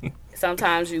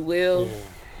 Sometimes you will.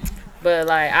 But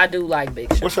like I do like Big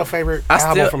Sean. What's your favorite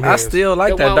album from his? I still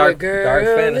like The that one dark with Girl dark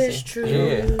Is fantasy. True.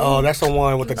 Yeah. Oh, that's the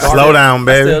one with the dark. Slow down, I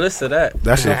baby. still listen to that.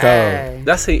 That shit cold. Hey.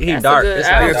 That's he That's a dark. good It's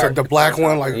album. like It's dark. the black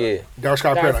one, like Yeah. Dark Sky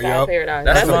Dark Paradise. Sky Yup. Paradise.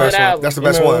 That's That's the a best good one. album. That's the You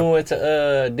best remember when we one. went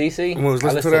to DC? When we was I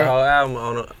listening listened to to the that? whole album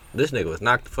on a, this nigga was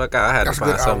knocked the fuck out. I had That's to a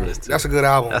good find something album. to listen to. That's a good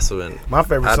album. That's when My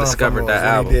favorite I song discovered from that was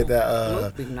when album. he did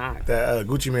Must be not. that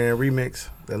Gucci Man remix,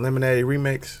 the Lemonade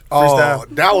remix. Oh,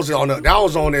 Freestyle. that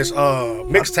was on this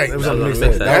mixtape. It was on the That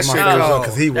mixtape. shit That was my favorite cold. song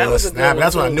because he That was was a good snapping. one,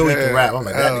 That's when I too. knew he could Yeah. rap. I'm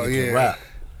like, that Oh, nigga yeah. can rap.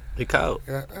 he cold.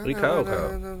 He cold.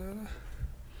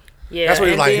 Yeah, That's what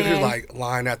he and like. He then- was like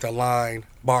line after line,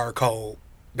 barcode.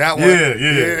 That one.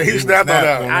 Yeah. He snapped on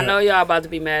that. I know y'all about to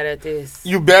be mad at this.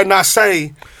 You better not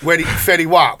say Fetty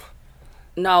Wap.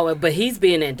 No, but he's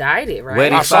being indicted, right?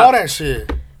 Where I Fetty saw Wap. that shit.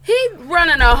 He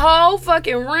running a whole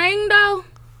fucking ring though.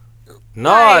 No,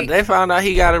 Like- they found out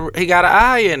he got an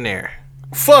eye in there.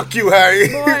 Fuck you, Harry.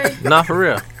 Boy, Not for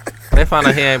real. They found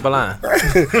out he ain't blind.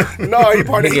 No, he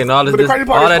probably He getting all this but the crazy dis-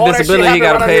 part all is that disability, shit he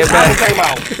gotta happened pay right it after this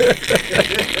album came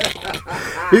out.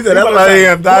 He said that's about to why say- he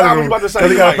I indicted was him about to say,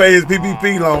 because he got like- to pay his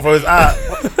PPP loan for his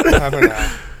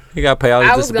eye. He got to pay all his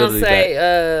I was gonna disability back.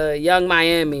 say, Young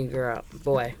Miami girl.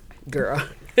 Boy.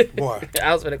 Boy,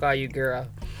 I was gonna call you girl.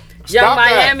 Stop Young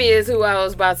that. Miami is who I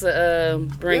was about to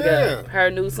bring Yeah. up. Her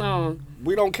new song.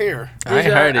 we don't care. I ain't Did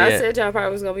y'all- heard it I yet. said y'all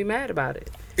probably was gonna be mad about it.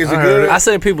 Is it I heard good? it. I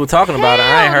seen people talking about it.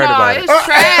 I ain't heard Hell about no, it. It's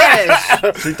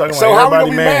trash. She talking So about how we everybody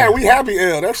gonna be man. mad? We happy,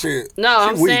 that shit. No,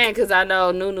 I'm She weak. saying because I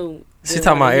know Nunu. She didn't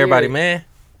talking about wanna hear everybody, it. man.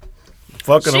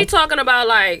 Fucking She him. talking about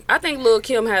like I think Lil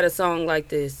Kim had a song like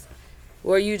this,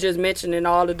 where you just mentioning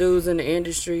all the dudes in the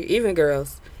industry, even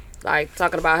girls, like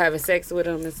talking about having sex with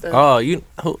them and stuff.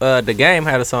 Oh, the game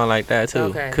had a song like that too.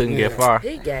 Okay. Couldn't get far.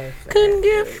 He gay. Couldn't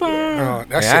get far. That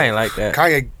Yeah, shit, I ain't like that.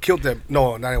 Kanye killed that.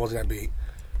 No, that wasn't that beat.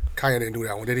 Kanye didn't do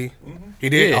that one, did he? He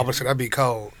did. Yeah. Obviously, that beat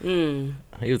cold. Mm.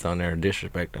 He was on there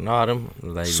disrespecting all them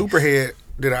ladies. Superhead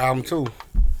did an album too.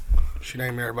 She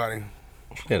named everybody.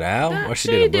 She did an album or she,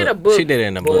 She did a book? She did it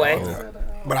in a boy. book.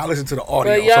 But I listened to the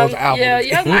audio, But so young, it's an album. yeah,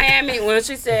 Young Miami, when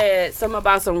she said something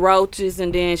about some roaches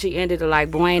and then she ended it like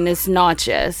Buenas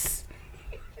noches.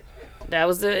 That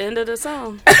was the end of the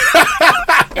song.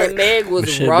 And Meg was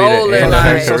Should be the rolling end of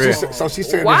her like, career. So she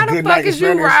said, why this the good fuck night is in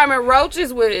you Spanish. rhyming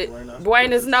roaches with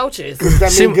Buenas noches?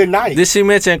 That She- mean good night. Did she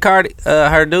mention Cardi,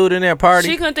 her dude in that party?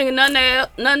 She couldn't think of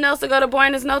nothing else to go to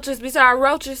Buenas noches besides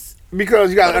roaches. Because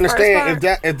you gotta For the first understand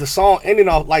part. if the song ended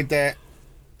off like that,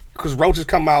 because roaches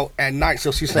come out at night,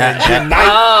 so she said That- good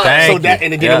night. Thank So that you.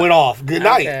 and then Yeah. it went off. Good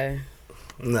night. Okay.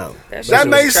 No. That, shit That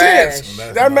was made trash. sense.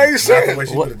 That made sense.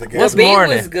 What's The beat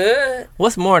morning? was good.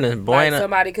 What's morning? Like Buena.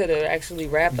 somebody could have actually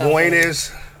rapped off of it.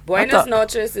 Buenos. Buenas I thought-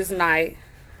 noches is night.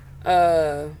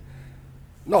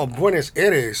 No, Buenos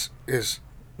Aires is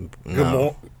good No.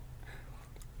 morning.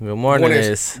 Good morning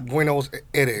is Buenos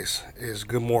Aires is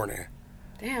good morning.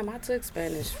 Damn, I took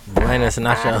Spanish Buenos 5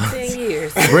 nachos. 10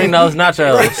 years. Bring those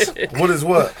nachos. What is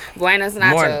what? Buenas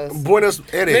nachos. Buenos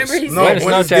Aires. Remember he No, said Buenos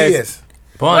Buenos Dias. Dias.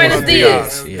 Buenos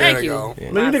Dias. Yeah. Thank There you. you go.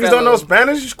 Yeah. Man, you My niggas don't know fellow-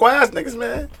 Spanish? You squash niggas,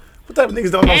 man. What type of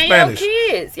niggas don't know And Spanish? your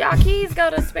kids. Y'all kids go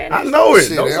to Spanish. I know it.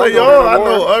 Shit, Don't they say don't y'all. know I no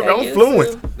know. more. I'm used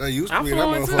fluent. to. They used to I'm be that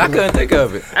fluent, too. I motherfucker. couldn't think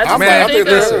of it. I just I'm couldn't like, think I of think it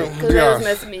because yeah. that was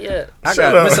messing me up. I Shut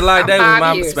got up. Mr. Lade was 5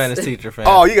 my years. Spanish teacher, fam.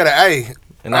 Oh, you got an A.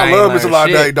 And I ain't love learned Mr.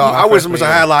 Lade, shit dog. my I wish freshman Mr.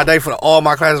 year. Had Lade for all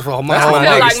my classes for my That's whole my I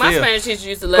feel nigga like my still. Spanish teacher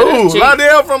used to let us Ooh, cheat.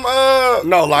 Lydell from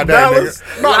No, Lade, Dallas.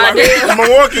 nigga. Not Lydell.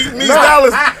 Milwaukee meets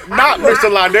Dallas. Not Mr.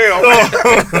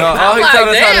 Lydell. No, all he like, told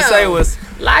us how to damn. say was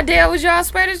Lydell was y'all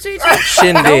Spanish teacher? No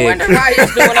shindig. wonder why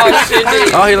he's doing all this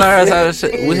shit. All he learned how to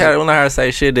say, we learned how to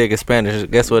say shindig in Spanish.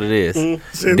 Guess what it is?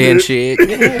 Shindig. Den shit.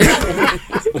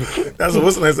 That's what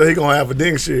Whistler said. He gonna have a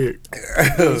ding shit.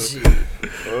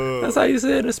 That's how you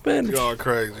say it in Spanish. Y'all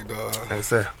crazy, dog.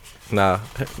 That's it. Nah,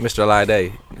 Mr.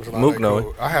 Lade. Mook know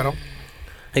it. I had him.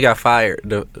 He got fired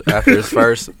after his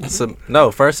first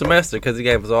semester because he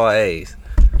gave us all A's.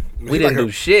 We didn't do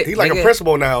shit. He's like a nigga.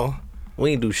 principal now.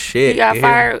 We didn't do shit. He got Yeah.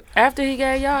 fired after he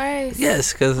gave y'all A's?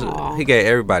 Yes, because Aw. he gave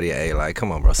everybody an A. Like,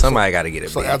 come on, bro. Somebody got to get it.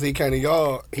 So big. after he came to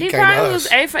y'all, he He came to probably us.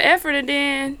 was A for effort and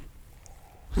then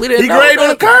We didn't He know graded on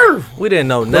the nothing. curve. We didn't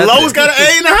know The nothing. lowest got an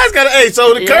A and the highest got an A.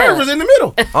 So the Yeah. curve was in the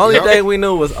middle. Only thing we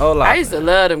knew was Ola. I used to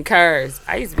love them curves.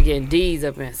 I used to be getting D's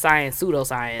up in science,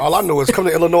 pseudoscience. All I knew is come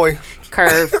to Illinois.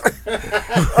 Curve.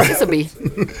 This will be.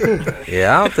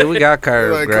 Yeah, I don't think we got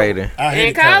curve Like, grading.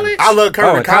 In college? I love Oh,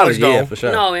 curve in in college, though. yeah, for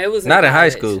sure. No, it was Not in high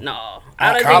college. school. No.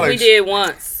 I don't college. think we did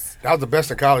once. That was the best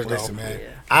in college, though. Listen, man.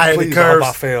 I had the Please, I hope I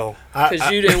curves. fail.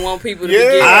 Because you didn't want people to Yeah. be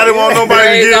getting I didn't want nobody to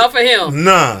grades get off of him.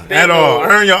 none Big at all. boy.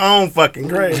 Earn your own fucking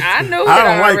grade. I knew I it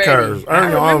don't like already. curves. Earn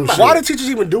your own remember. shit. Why did teachers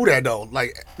even do that, though?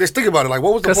 Like, let's think about it. Like,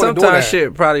 what was the Because point of doing sometimes that?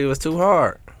 shit probably was too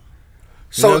hard. You know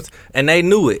So, what I'm- and they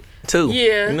knew it too.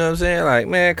 Yeah. You know what I'm saying? Like,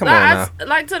 man, come Like, on now.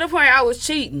 like to the point I was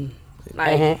cheating.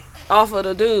 Like, off of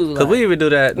the dude. Cause Like, we even do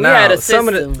that we now. had a Some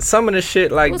of the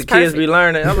shit like It was the kids be perfect.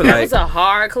 learning. I be it like, was a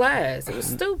hard class. It was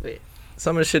stupid.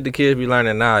 some of the shit the kids be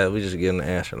learning now, we just getting the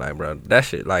answer. Like, bro, that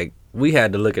shit, like, we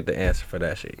had to look at the answer for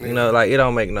that shit. You know, like, it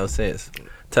don't make no sense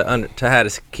to have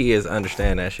the kids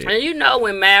understand that shit. And you know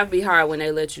when math be hard when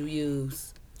they let you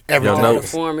use everything. Your all the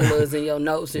notes. formulas and your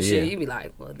notes and shit. Yeah. You be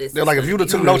like, well, this They're is like, if you would have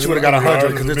took you notes, you would have got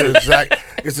 100 because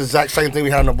it's the exact same thing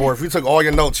we had on the board. If you took all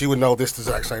your notes, you would know this the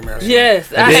exact same answer.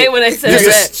 Yes, I then- hate when they say This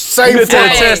that. is same You form.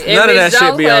 take test, in none of Miss that shit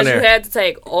Jones be on class, there. You had to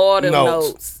take all the Notes.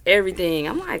 notes, everything.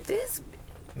 I'm like, this.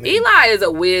 Eli is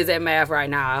a whiz at math right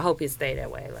now. I hope he stay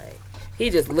that way. Like, he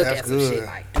just look That's at some good. shit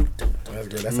like, doo, doo. That's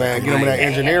good. That's Man, get them in that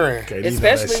engineering. Okay, these know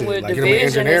that Especially shit. with Like, get 'em in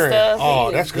division and engineering. stuff. Oh,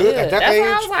 he that's is good. At that That's why I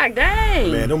age? was like,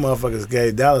 dang. Man, them motherfuckers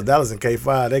gave Dallas in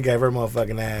K5. They gave her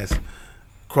motherfucking ass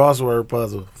crossword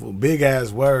puzzle for big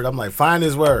ass word. I'm like, find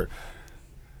this word,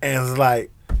 and it's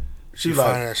like, she You like,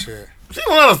 find that shit. she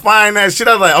don't let us find that shit.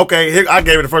 I was like, okay, here, I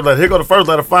gave her the first letter. Here go the first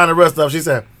letter. Find the rest of it. She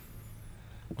said,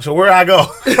 so where I go?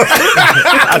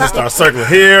 I just start circling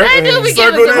here. They do be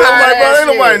circle giving some there. I'm hard like, bro, ass ain't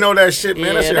nobody shit. know that shit, man.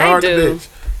 Yeah, that shit they hard do. to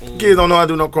bitch. Kids don't know how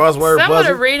to do no crossword Some of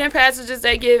puzzle. the reading passages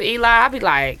they give Eli, I be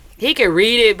like, he can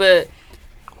read it, but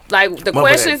like the Motherfucker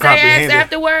questions they comprehend ask it.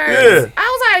 afterwards, Yeah.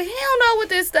 I was like, he don't know what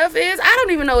this stuff is. I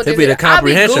don't even know what It'd this be is. the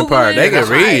comprehension part. They can That's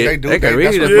right. read They it. do. They can That's read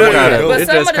what the they fuck do. out of But it.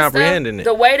 It's some just of the comprehending stuff, it.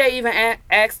 the way they even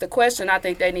ask the question, I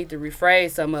think they need to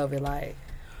rephrase some of it. Like,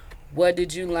 what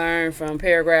did you learn from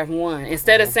paragraph 1?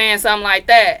 Instead of saying something like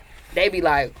that, they be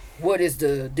like, what is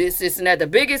this, and that, the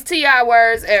biggest TI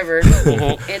words ever. And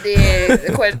then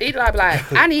the question, Eli be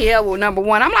like, I need help with number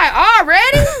 1. I'm like,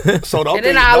 already? So And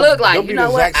then I look like, you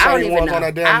know what? I don't even know. on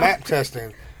that damn I- map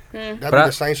testing. That'd be But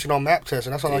the same shit on map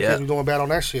testing. That's all our Yeah. kids be doing bad on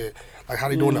that shit. Like how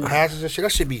they doing the passes and shit.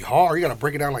 That shit be hard. You gotta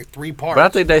break it down like 3 parts. But I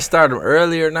think they start them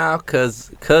earlier now because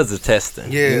of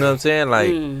testing. Yeah. You know what I'm saying?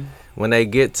 Like when they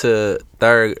get to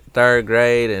third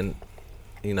grade and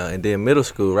and then middle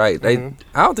school, right? I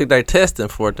don't think they're testing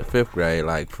 4th to 5th grade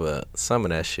like for some of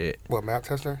that shit. What, map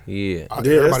testing? Yeah. I think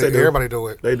Yeah, yes, they do. everybody do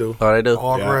it. They do. Oh, they do.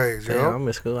 All Yeah. grades, Damn, yo. I'm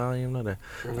in school. I don't even know that.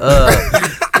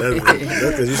 That's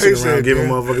because you sit around said, giving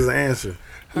damn. motmotherfuckers an answer.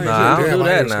 No, I don't Damn, do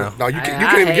that ain't now. in school. No, you I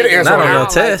can't even get an hate answer. Not on I no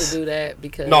don't test. like to do that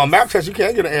because No, map test you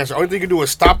can't get an answer. Only thing you can do is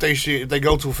stop their shit if they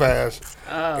go too fast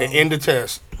and end the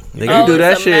test. Nigga, you do it's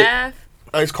that a shit. math?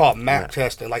 It's called map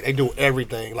testing. Like they do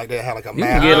everything. Like they have like a You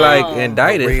map. can get like Oh.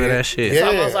 indicted for Read it. that shit. Yeah. It's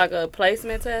almost like a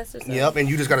placement test or something. Yep, and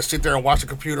you just gotta sit there and watch the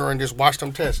computer and just watch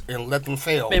them tests and let them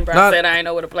fail. Remember, Not- I said I didn't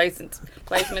know what a placement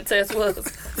test was.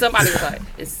 Somebody was like,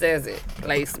 "It says it,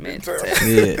 placement test."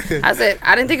 Yeah. I said,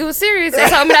 "I didn't think it was serious." They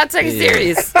told me not to take it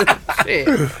serious. Shit.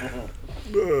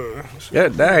 Yeah,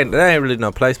 that ain't really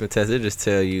no placement test. It just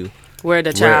tell you Where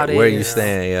the child where is. you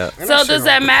stand. Yeah. And So shit does don't-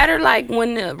 that matter? Like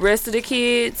when the rest of the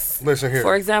kids, Listen here.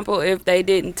 for example, if they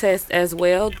didn't test as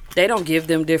well, they don't give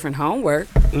them different homework.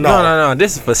 No.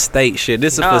 This is for state shit.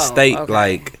 This is Oh, for state okay.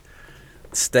 like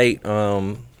state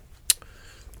Income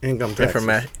tax.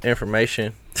 information.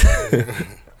 Information.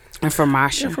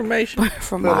 Information.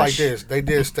 Feel like this. They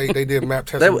did map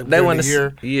testing They during want the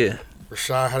year. to. Yeah.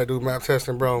 Rashad had to do map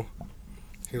testing, bro.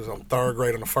 He was on 3rd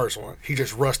grade on the first one. He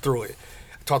just rushed through it.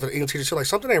 I talked to the English teacher. She was like,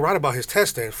 something ain't right about his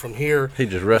testing from here. He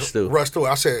just rushed through. Rushed through it.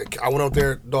 I said, I went up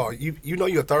there, dog. You know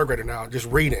you're a 3rd grader now. Just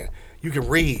reading. You can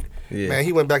read. Yeah. Man,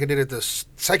 he went back and did it the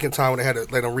second time when they had to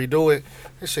let him redo it.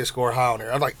 This shit scored high on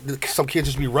there. I was like, some kids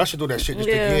just be rushing through that shit just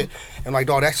Yeah. to get. And like,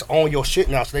 dog, that's on your shit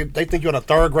now. So they think you're on a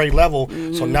 3rd grade level.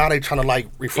 So now they trying to like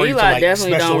refer you to Eli like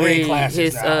definitely special don't ed read classes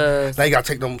his, now. They got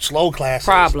to take them slow classes.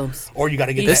 Problems. Or you got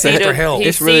to get He that see extra the, help. he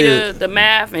It's see really- the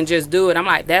math and just do it. I'm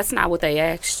like, that's not what they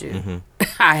asked you.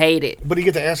 I hate it. But he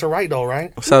get the answer right though,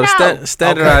 right? So the No.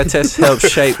 standardized tests help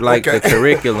shape like Okay. the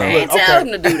curriculum. I ain't Okay. tell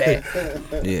him to do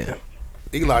that. Yeah.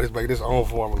 Eli just making his own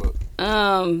formula.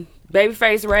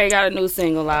 Babyface Ray got a new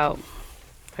single out.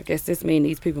 I guess this means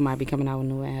these people might be coming out with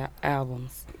new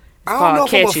albums. I don't know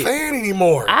if I'm Catch a It. fan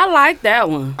anymore. I like that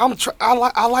one.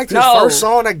 I liked his No. first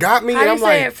song that got me. How and you I'm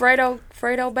say like, it?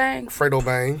 Fredo Bang? Fredo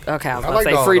Bang. Okay, I was I going like to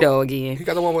say dog. Frito again. He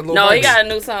got the one with Lil No, Baby. he got a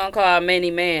new song called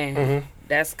Many Man.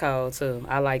 That's cold too.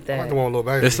 I like I that. like the one with Lil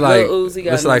Baby. It's like Lil Uzi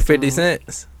got it's a like new 50 song.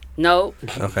 cents. Nope.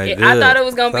 Okay, Yeah, good. I thought it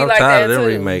was gonna be I'm like tired that of them too.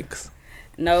 remakes.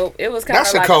 Nope. It was kind That's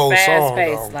of a like cold a fast song,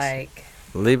 pace. though. Like,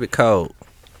 Leave it cold.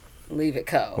 Leave it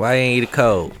cold. Why you ain't eat it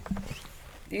cold?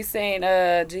 You seen G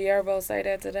Herbo say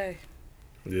that today?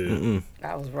 Yeah. Mm-mm.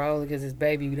 I was rolling because his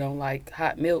baby don't like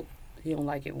hot milk. He don't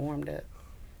like it warmed up.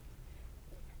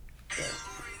 Yeah.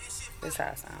 That's how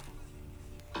it sounds.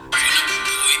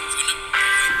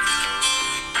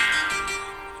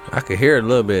 I could hear it a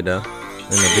little bit though in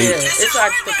the Yeah, beat. it's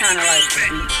like the kind of like the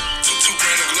beat.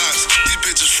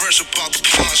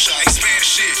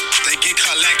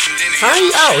 How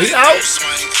he out? He out?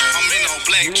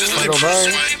 Fredo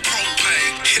Bang.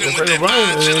 Fredo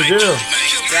Bang is in jail.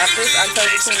 Drop this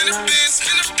October 29th.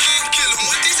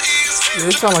 Yeah,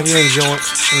 it sound like he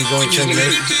enjoying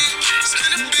termination.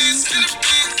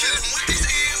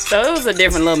 So it was a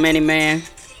different little mini man.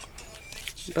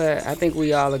 But I think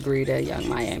we all agree that Young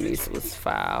Miami's was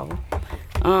foul.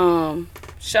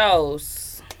 Shows.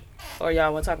 Or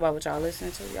y'all want to talk about what y'all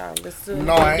listening to? Y'all listen to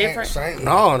No, I ain't. different?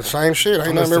 No, the same shit. Ain't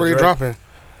I'm nothing really listening to dropping.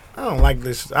 I don't like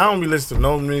this. I don't be listening to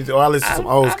no music, or I listen to some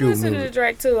old school I listen to music.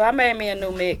 Drake too. I made me a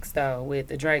new mix though with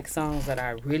the Drake songs that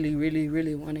I really, really,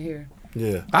 really want to hear.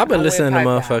 Yeah. I've been I went listening to Pipe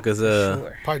Down, motherfuckers. for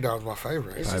sure. Pipe Down's my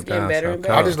favorite. It's Pipe just getting Down better so and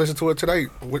cold. I better. just listened to it today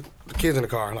with the kids in the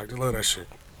car. Like, they love that shit.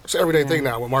 It's an everyday thing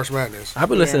now with March Madness. I've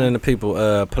been listening to people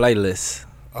playlists.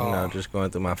 You Oh. know, just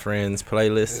going through my friends'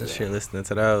 playlists and shit, listening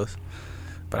to those.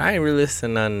 But I ain't really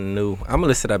listening to nothing new. I'm gonna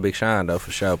listen to that Big Sean though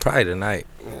for sure. Probably tonight,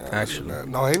 actually.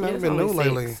 No, he ain't never It's been new only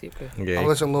lately. 6. Yeah, I'm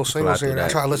listening to little fly singles through here. I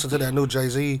that. tried to listen to that new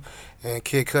Jay-Z and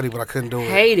Kid Cudi, but I couldn't do it.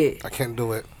 Hate it. I can't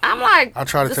do it. I'm like, I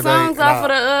tried it the today, songs and off of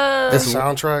the The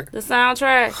soundtrack. the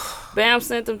soundtrack. Bam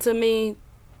sent them to me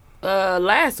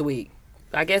last week.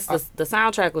 I guess the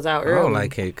soundtrack was out I early. don't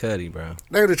like Kid Cudi, bro.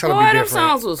 They were just trying Boy, to be them different.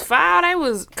 songs was foul. They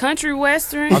was country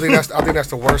western. I think that's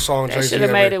the worst song They Jay-Z should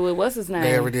have made it ever, with what's his they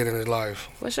ever name? did in his life.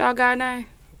 What's y'all guy name?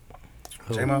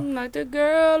 J-Mo? Like the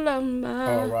girl of my.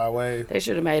 Oh, Rod Wave. They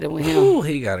should have made it with him. Ooh,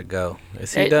 he gotta go.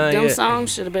 Is he done Them yet?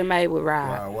 songs should have been made with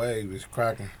Rod. Rod Wave is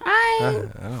cracking. I I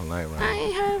ain't, don't like I Rod.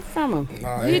 ain't heard from him.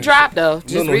 Nah, He ain't- dropped though,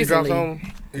 just No, he dropped recently. on.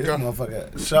 He This dropped.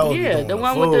 motherfucker show. Yeah, the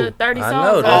one with the 30 I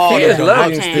songs. know, on the it. kids I love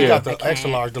him can't. still. He got I the can't. extra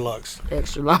large deluxe.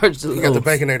 Extra large deluxe. He got the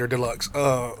Baconator deluxe.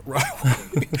 Right.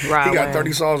 He Rod got Wave.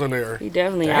 30 songs on there. He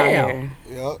definitely out Damn. here.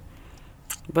 Yep.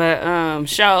 But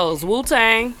shows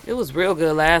Wu-Tang, it was real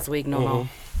good last week. No more.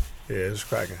 Yeah, it's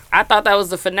cracking. I thought that was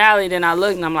the finale. Then I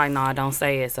looked and I'm like, no, don't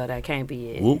say it. So that can't be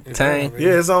it. Whoop Tang.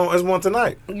 Yeah, it's on. It's one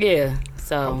tonight. Yeah. I'm going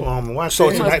So home and watch So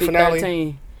it. it tonight must be finale?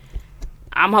 13.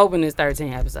 I'm hoping it's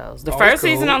 13 episodes. The Oh, first that's cool.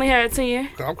 season only had 10.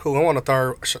 I'm cool. I'm on the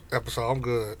third episode. I'm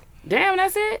good. Damn,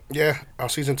 that's it. Yeah, on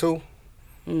season 2.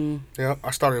 Mm. Yeah,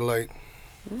 I started late.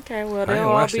 Okay, well I they'll ain't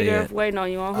all watched be it there yet. waiting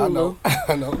on you on I Hulu. know.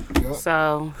 I know. Yep.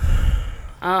 So,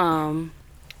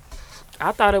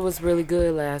 I thought it was really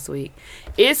good last week.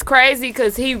 It's crazy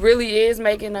because he really is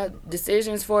making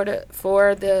decisions for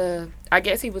the. I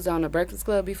guess he was on the Breakfast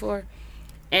Club before,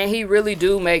 and he really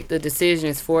do make the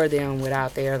decisions for them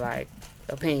without their like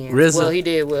opinions. RZA. Well, he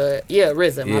did with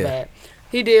RZA. My Yeah. bad.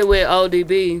 He did with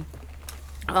ODB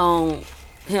on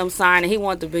him signing. He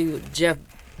wanted to be with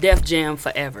Def Jam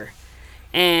forever,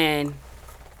 and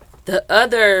the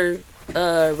other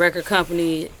record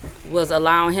company was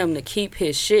allowing him to keep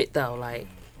his shit though, like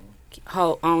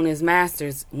own his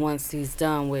masters once he's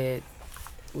done with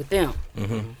them.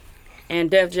 Mm-hmm. And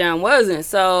Def Jam wasn't.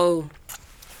 So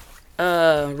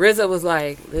RZA was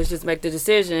like, let's just make the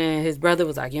decision. His brother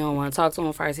was like, you don't want to talk to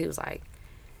him first. He was like,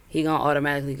 he gonna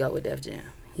automatically go with Def Jam.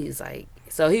 He's like,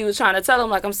 so he was trying to tell him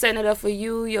like, I'm setting it up for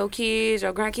you, your kids,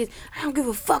 your grandkids. I don't give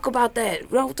a fuck about that.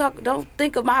 Don't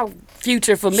think of my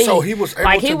future for me. So he was able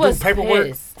Like, to he do was paperwork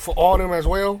pissed. for all them as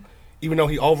well, even though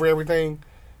he over everything.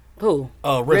 Who?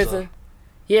 RZA.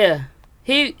 Yeah.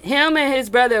 Him and his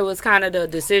brother was kind of the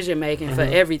decision making for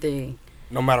everything.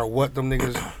 No matter what them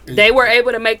niggas. They were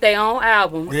able to make their own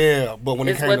album. Yeah, but when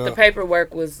it It's came what to the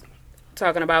paperwork was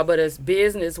talking about. But as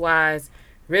business wise,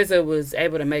 RZA was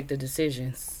able to make the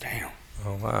decisions. damn.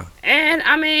 Oh wow. And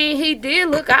I mean, he did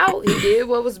look out. He did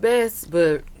what was best.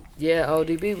 But yeah,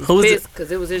 ODB was Who's pissed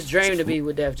because it was his dream to be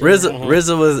with Def Jam.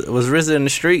 RZA was RZA in the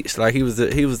streets. Like he was the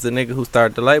nigga who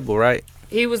started the label, right?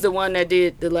 He was the one that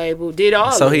did the label, did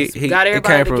all So of he- this. he- got it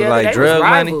everybody came from, together. like, They drug was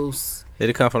money? rivals. Did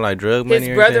it come from like drug money? His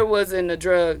or brother anything? was in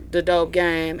the dope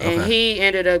game, and Okay. he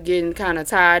ended up getting kind of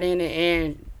tied in it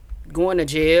and going to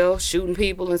jail, shooting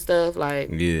people and stuff. Like,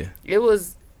 Yeah. it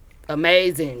was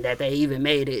amazing that they even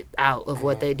made it out of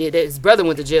what they did. His brother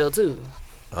went to jail too.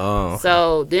 Oh.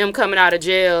 So them coming out of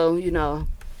jail, you know,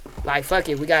 like, fuck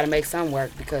it, we got to make some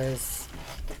work because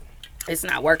it's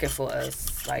not working for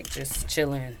us. Like, just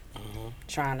chilling,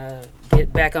 trying to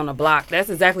get back on the block. That's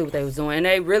exactly what they was doing. And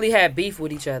they really had beef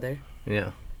with each other.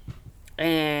 Yeah.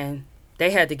 And they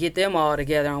had to get them all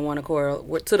together on one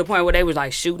accord to the point where they was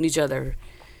like shooting each other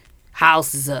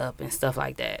houses up and stuff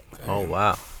like that. Oh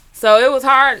wow. So it was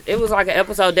hard. It was like an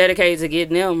episode dedicated to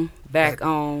getting them back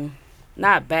on,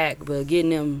 not back, but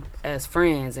getting them as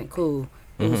friends and cool.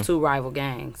 It was two rival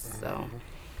gangs, so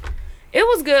it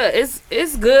was good.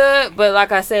 It's good, but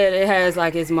like I said, it has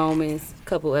like its moments.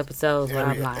 Couple episodes where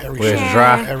I'm like, Where it's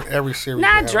dry. Every series.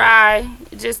 not dry.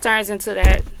 It just turns into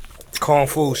that. Kung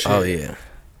Fu shit. Oh yeah.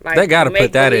 Like, They gotta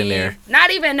put that in make-believe. there.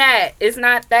 Not even that. It's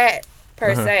not that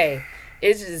per se.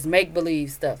 It's just make believe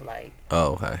stuff like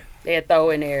Oh okay. they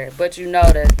throw in there, but you know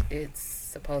that it's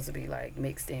supposed to be like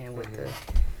mixed in with the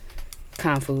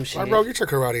kung fu shit. Like, bro, get your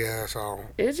karate ass on.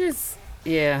 It just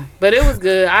but it was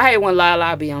good. I hate when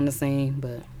Lala be on the scene,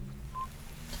 but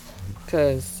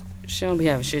cause she don't be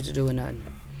having shit to do with nothing.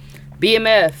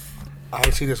 BMF, I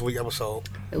ain't see this week episode.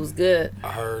 it was good.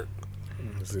 I heard.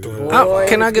 Boy,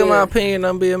 Can it I was give my good. opinion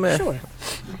on BMF? Sure. You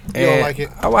don't And like it?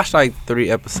 I watched like 3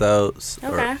 episodes,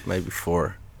 Okay. or maybe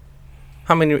 4.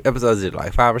 How many episodes is it?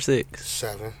 Like 5 or 6?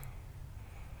 7.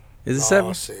 Is it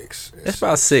 7? 6. It's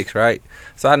about 6, right?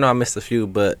 So I know I missed a few,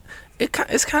 but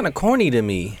it's kind of corny to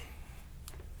me.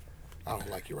 I don't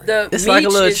like you right The It's like a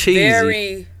Meech little is cheesy.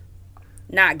 very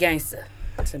not gangster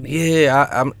to me.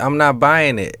 Yeah, I'm not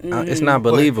buying it. It's not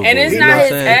believable. And it's you know not what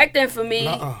I'm his saying? acting for me.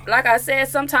 Nuh-uh. Like I said,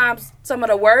 sometimes some of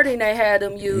the wording they had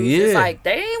them use, it's Yeah. like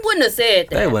they wouldn't have said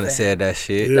that. They wouldn't have said that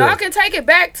shit. Yeah. Y'all can take it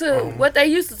back to what they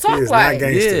used to talk It's not like.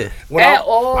 gangster. Yeah. When At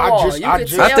all. I You could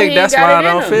just, tell I think he that's ain't got why I it in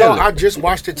don't him. feel no, it. I just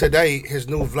watched it today. His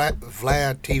new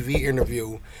Vlad TV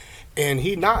interview, and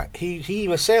he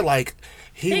even said like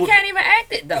He would- can't even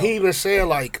act it though. He even said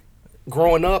like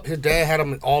growing up, his dad had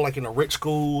him all like in the rich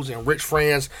schools and rich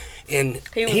friends, and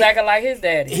He was acting like his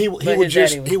daddy. he but was his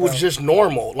just daddy he was broke. just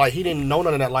normal. Like he didn't know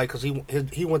none of that. Like because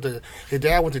his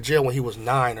dad went to jail when he was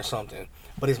 9 or something.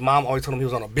 But his mom always told him he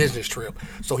was on a business trip,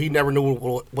 so he never knew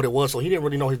what it was. So he didn't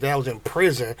really know his dad was in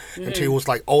prison until he was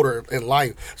like older in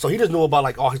life. So he just knew about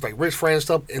like all his like rich friends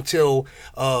stuff until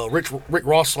Rick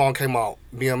Ross song came out,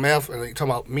 BMF, and he talking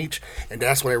about Meech, and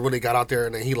that's when it really got out there.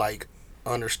 And then he like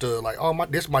understood like, oh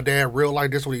this my dad real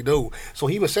life, this what he do. So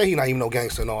he even said he not even no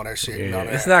gangster and all that shit. You know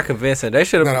It's that. not convincing. They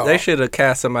should have No. they should have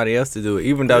cast somebody else to do it,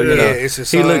 even though you Yeah, know it's his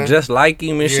he son. looked just like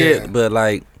him and Yeah. shit. But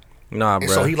like, nah, And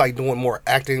bro. so he like doing more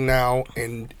acting now,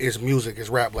 and his music,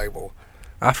 his rap label.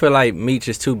 I feel like Meech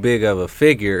is too big of a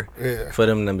figure Yeah. for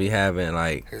them to be having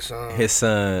like His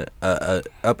son. a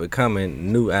up and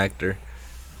coming new actor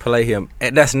play him.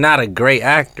 And that's not a great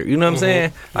actor. You know what I'm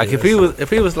saying? Like if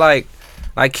he was like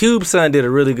Cube's son did a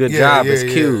really good job as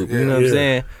Cube. You know what I'm Yeah.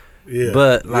 saying? Yeah.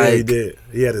 But Yeah, like he did.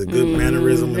 He had a good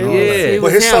mannerism and all Yeah. that. He But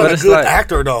was his him. son But a it's good like-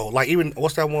 actor though. Like even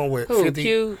what's that one with Who? 50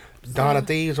 Q? Donna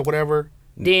Thieves or whatever?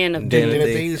 Den of Den of Donna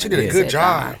Thieves. Thieves. She did a Yeah. good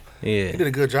job. yeah. He did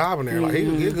a good job in there. Like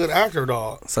he's a good actor,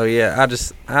 dog. So yeah,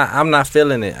 I'm not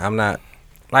feeling it. I'm not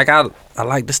like I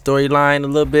like the storyline a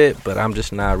little bit, but I'm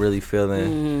just not really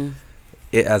feeling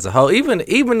it as a whole.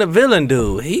 Even the villain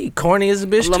dude, he corny as a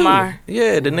bitch Lamar. too.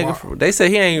 Yeah, the nigga. They say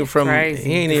he ain't even from. Crazy.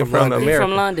 He ain't He even from from London. He America.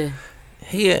 from London.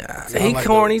 He like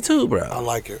corny too, I bro.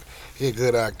 like it. He a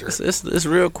good actor. It's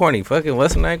real corny. Fucking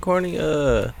what's her name? Corny.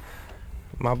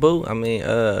 My boo. I mean,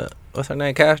 what's her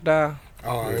name? Cash Doll.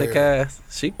 Oh Thick yeah. ass.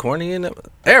 She corny in it.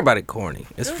 Everybody corny.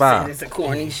 It's foul. It's a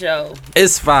corny show.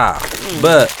 It's foul.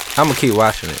 But I'm gonna keep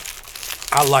watching it.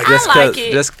 I like I it. Just like cause.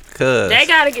 it. Just cause. They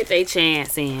gotta get their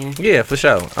chance in. Yeah, for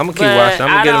sure. I'm gonna keep But watching. I'm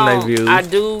gonna get them I their views. I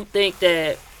do think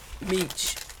that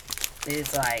Meech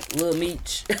is like Lil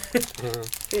Meech.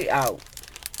 He out.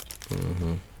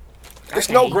 It's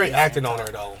no great acting on there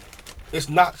though. It's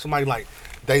not somebody like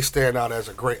they stand out as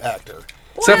a great actor.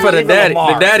 Except for the even daddy.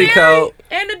 Lamar. The daddy code.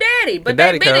 And the daddy, but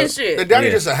daddy they been in code. shit. The daddy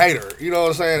Yeah. just a hater. You know what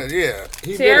I'm saying? Yeah.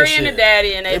 He been in Terry shit. and the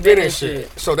daddy, and they They been in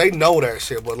shit. So they know that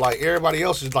shit, but like everybody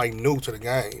else is like new to the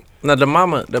game. No, the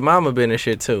mama been in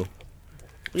shit too.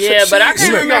 Yeah, but I She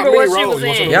can't got remember many what she roles. was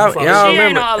in. Y'all She remember?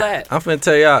 ain't all that. I'm finna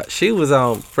tell y'all, she was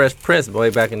on Fresh Prince way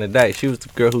back in the day. She was the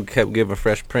girl who kept giving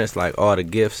Fresh Prince like all the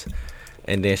gifts,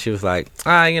 and then she was like,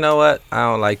 you know what? I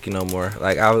don't like you no more.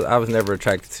 Like I was never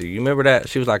attracted to you. You remember that?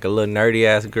 She was like a little nerdy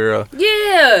ass girl.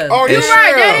 Yeah. Oh, You're yeah.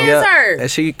 right. That is Yeah, her.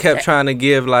 and she kept trying to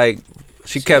give like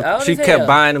she kept old as kept hell.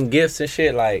 buying them gifts and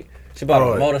shit. Like she bought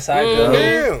Oh, a motorcycle,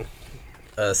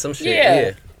 Yeah. some shit. Yeah.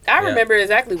 Yeah. I Yeah. remember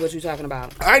exactly what you're talking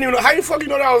about. I didn't even know how you fucking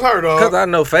know that was her, Cause dog. I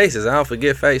know faces. I don't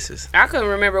forget faces. I couldn't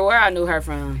remember where I knew her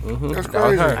from. That's That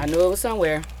was crazy. her. I knew it was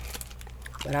somewhere,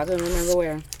 but I couldn't remember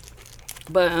where.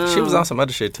 But She was on some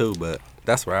other shit too, but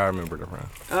that's where I remember her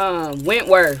from.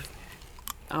 Wentworth.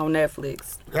 on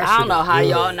Netflix. That I shit don't know is how good.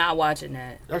 y'all not watching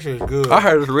that. That shit is good. I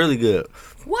heard it's really good.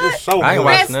 What? It's so I ain't good.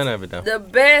 watched Best- none of it though. The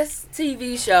best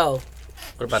TV show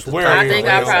What about the Swear top I Yeah, think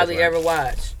yeah, I yeah. probably ever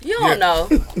watched. You don't Yeah. know.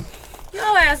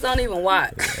 Your ass don't even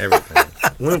watch. Everything.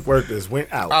 Wentworth is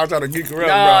went out. I was trying to geek around, No,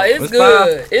 bro. it's It's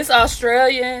good. It's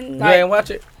Australian. You Like, ain't watch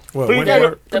it? What, Who you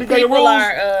Wentworth? the Any people kangaroos?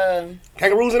 are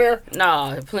Kangaroos in there?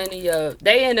 no, plenty of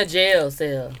they in a jail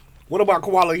cell. What about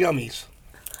koala yummies?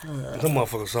 Them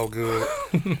motherfuckers so good.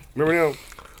 Remember them?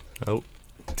 Nope.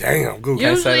 Damn, good.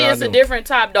 Can't say Usually that I it's a do. different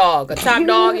top dog. A top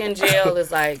dog in jail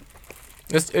is like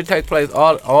It takes place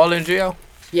all in jail.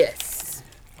 yes.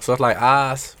 So it's like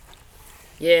Oz.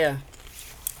 Yeah.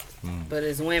 Hmm. But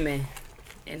it's women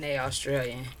and they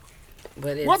Australian.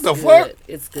 But it's What the good. fuck?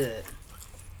 It's good.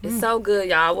 It's so good,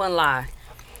 y'all. I wouldn't lie.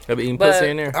 They be eating But- pussy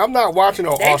in there. I'm not watching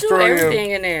an They do Australian,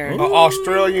 everything in there.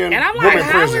 Australian And I'm woman like,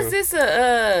 how prison. is this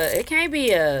a it can't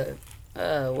be a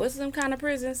what's some kind of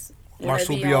prisons? When they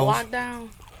be on Marsupials. lockdown?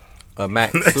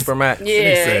 Max, Super Max. Yeah, He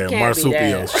it said can't be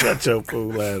marsupial. that. Shut your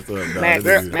fool ass up, dog. Max-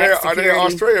 This is- Max- Are they security.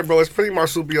 Australian, bro? It's pretty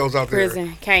marsupials out there.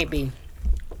 Prison can't be.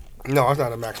 No, it's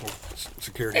not a maximum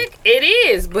security. It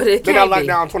is, but it They can't got locked be.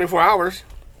 down 24 hours.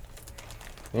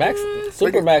 Max,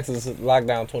 Super Max is locked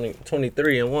down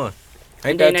 23 and 1. Ain't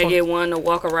And then that they 20? get one to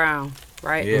walk around,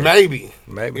 right? Yeah. Maybe.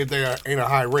 Maybe. If they are in a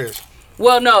high risk.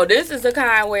 Well, no, this is the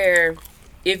kind where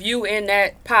if you in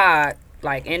that pod,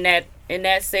 like in that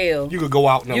cell, You could go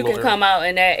out in a you little can come out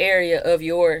in that area of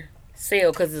your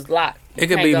cell because it's locked. You It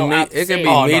could can't be go me- out the it could be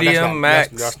cell. Oh, no, that's medium, not- max.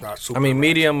 that's not super I mean, max.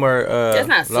 medium or That's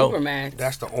not low. super max.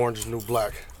 That's the orange is new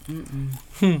black.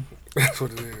 That's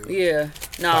what it is. Yeah,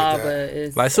 no, Like that. but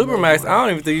it's Like Super Max, I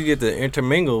don't even think you get to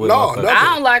intermingle with No, motherfuckers. no. I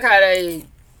don't like how they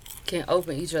can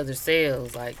open each other's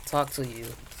cells, like talk to you,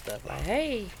 stuff like,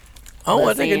 hey. I don't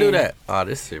want they can do Listen. that. Oh,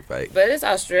 this shit fake. But it's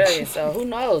Australia, so who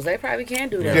knows? They probably can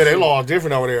do that. Yeah, they shit. law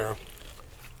different over there.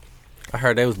 I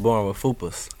heard they was born with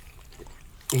fupas.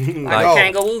 Like No.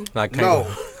 kangaroo. Like No,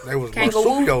 kangaroo. they was Kangaroo?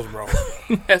 marsupials, bro.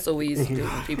 That's what we used to do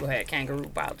when people had kangaroo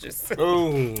pouches.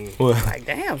 Ooh. Well, Like,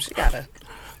 damn, she got a.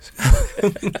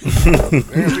 Damn,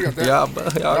 she got that.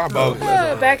 y'all Y'all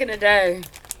bogus. Back in the day.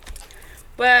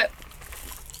 But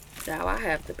now I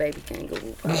have the baby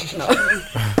kangaroo pouch. No.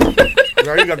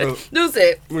 Now you got the, Deuce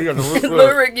it. you got the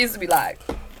Lil Rick used to be like.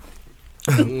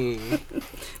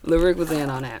 Lil Rick was in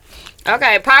on that.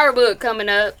 Okay, Power Book coming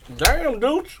up. Damn,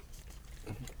 dude.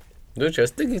 Dude, your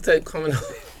sticky tape coming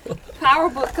up. Power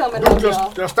Book coming up, y'all.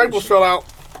 Just, the staples fell out.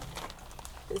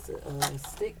 It's a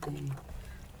stick thing.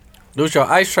 Dude, your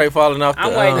ice tray falling off the.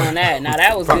 I'm waiting on that. Now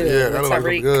that was good. Yeah, that with looks like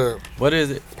Tariq. good. What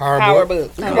is it? Power Book. Book.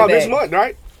 It's coming about this back. month,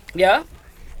 right? Yeah.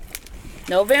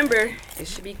 November. It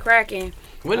should be cracking.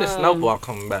 When is Snowfall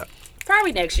coming back?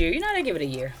 Probably next year. You know they give it a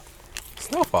year.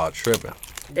 Snowfall tripping.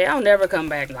 They don't never come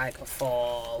back like a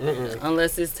fall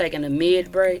unless it's taking a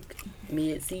mid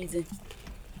season.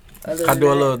 I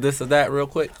do a little this or that real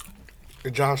quick.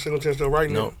 Is John Singleton still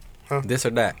writing No. it? Huh? This or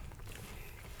that.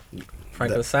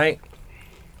 Franklin Saint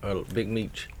or Big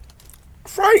Meech.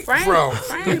 Frank, Frank, bro.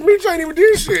 Frank. Meech ain't even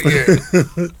did shit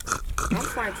yet. I'm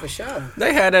Frank for sure.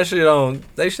 They had that shit on.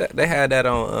 They had that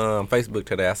on Facebook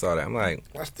today. I saw that. I'm like,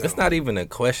 That's it's dumb. not even a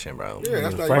question, bro. Yeah,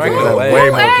 that's not Franklin even had Wait. way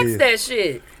Who more asked kids. that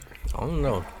shit? I don't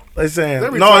know. They saying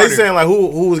They're no. They retarded. saying like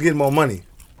who was getting more money?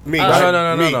 Meech.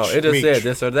 No. Meech, It just Meech. said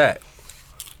this or that.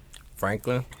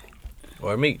 Franklin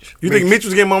or Meech. You think Mitch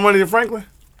was getting more money than Franklin?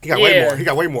 He got way Yeah. more. He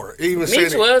got way more. He even Meech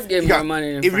said it. was getting He got- more money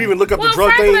than If you Frank. even look up Well, the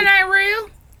drug Franklin thing, ain't real.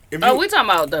 if Oh, you, we talking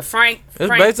about the Frank. It's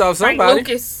Frank, based off Frank somebody.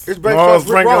 Lucas, it's based No, off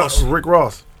Rick Ross. Rick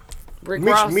Ross. Rick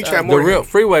Meech- Ross. Meech had The more. real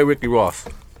freeway Ricky Ross.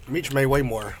 Meech made way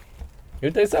more.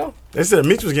 You think so? They said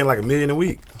Mitch was getting like $1 million a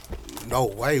week. No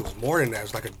way. It was more than that. It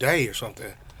was like a day or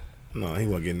something. No, he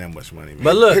wasn't getting that much money. Man.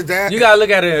 But look, His dad- you gotta look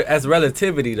at it as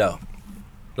relativity though.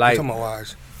 Like Come on,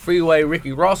 wise. Freeway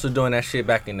Ricky Ross was doing that shit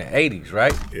back in the 80s,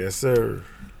 right? Yes, sir.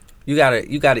 You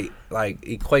gotta like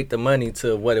equate the money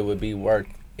to what it would be worth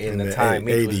in the time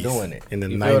he was 80s, doing it. in the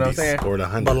You feel what I'm 90s saying? or the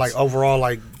 100s. But like overall,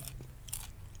 like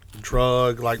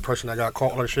drug, like person that got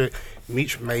caught or shit,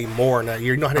 Meech made more in that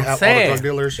year. You know how they I'm have all the saying drug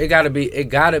dealers? it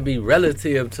gotta be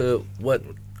relative to what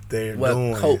they're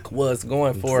doing Coke was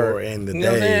going for in the you know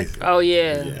what I'm saying? days. Oh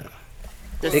yeah. Yeah.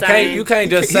 The It same. can't, you can't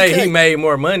just He say he can't- made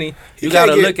more money. He You can't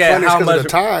gotta get look at punished how 'cause much of the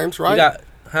times, right? You got,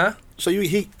 huh? So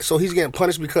he's getting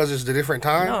punished because it's the different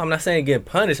time. No, I'm not saying get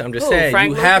punished. I'm just Who, saying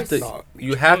Frank you have Lucas? to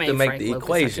you have I to mean, make Frank the Lucas. I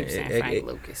equation. keep saying It- Frank it-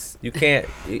 Lucas. you can't.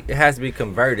 It has to be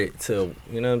converted to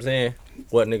you know what I'm saying.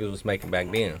 What niggas was making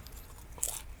back then.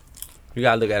 You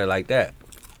gotta look at it like that.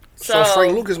 So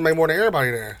Frank Lucas made more than everybody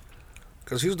there,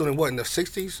 because he was doing what in the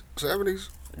 60s, 70s.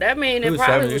 That mean He it was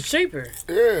probably 70. was cheaper.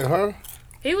 Yeah, huh?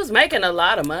 He was making a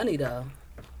lot of money though.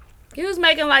 He was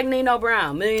making like Nino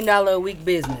Brown, $1 million a week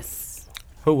business.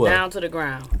 Who was? Down to the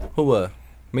ground. Who was?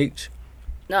 Meech?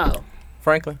 No.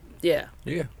 Franklin? Yeah.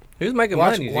 Yeah. He was making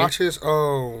Watch, money. watch his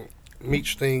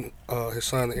Meech thing, his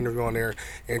son, the interview on there,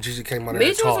 and Jeezy came on there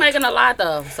Meech and was talked. making a lot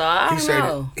though, so I He don't said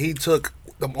know. he took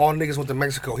them all niggas went to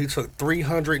Mexico. He took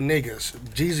 300 niggas.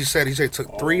 Jeezy said he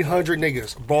took 300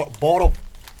 niggas, bought a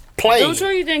plane. Who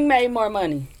you think made more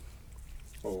money?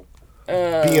 Oh,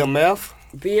 BMF.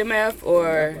 BMF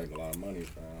or like a lot of money,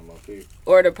 fam. Okay.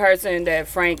 or the person that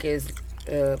Frank is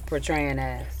portraying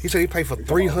as? He said he paid for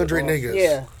 300 niggas.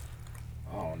 Yeah.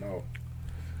 I don't know.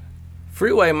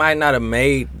 Freeway might not have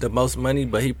made the most money,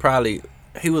 but he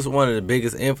was one of the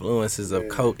biggest influences of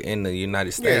coke in the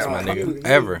United States, Yeah, my He nigga, was-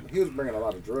 ever. He was bringing a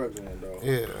lot of drugs in, though.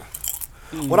 Yeah.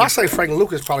 Well, I say Frank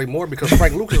Lucas probably more because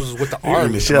Frank Lucas was with the Eating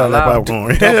army. the shit out of that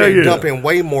popcorn. Hell Dumping, yeah. dumping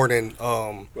way more than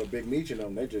But Big Meech and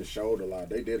them, they just showed a lot.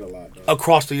 They did a lot, though.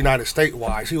 across the United States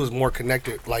wise. He was more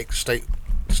connected, like state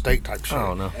type shit. I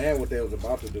don't know. And what they was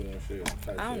about to do and shit.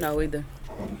 I don't know either.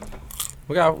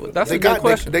 That's They a good got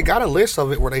question. they got a list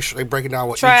of it where they break it down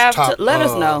what Trav, each top let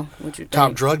us know what you think.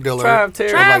 top drug dealer. Trav,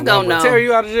 Terry, Trav like don't number. know. Terry,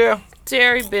 you out of jail?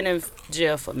 Terry been in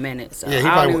jail for a minute, so Yeah, he I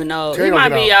probably don't even won't- know. Terry He don't might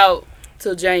get be out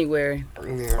till January.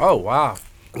 Yeah. Oh, wow.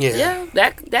 Yeah. Yeah,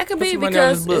 that could be some money on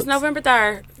his because books. it's November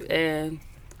 3rd, and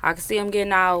I can see him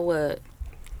getting out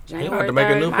He January have to make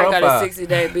a 3rd. new Might got profile. a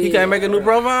 60-day bid. He can't make a new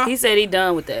profile? He said he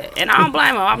done with that, and I don't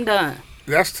blame him. I'm done.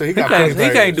 That's he He got can't, plenty he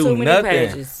can't pages. do Too many nothing.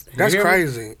 pages. That's You hear me?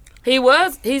 crazy.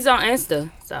 He's on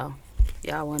Insta, so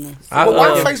y'all wanna. But why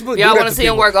Uh, Facebook? Y'all want want to see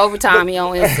him work overtime? He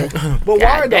on Insta. But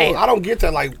why Goddamn. though? I don't get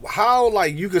that. Like how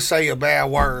like you could say a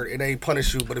bad word and they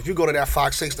punish you, but if you go to that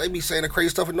Fox 6, they be saying the crazy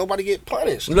stuff and nobody get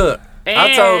punished. Look, And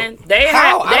I told they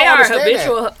How? I they don't are understand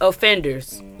habitual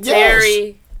offenders. Yes.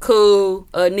 Terry, Cool,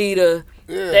 Anita.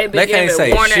 Yeah. They've been They can't giving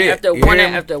say warning shit, after you warning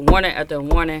hear me? after warning after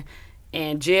warning,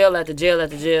 and jail after jail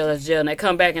after jail after jail, and they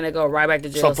come back and they go right back to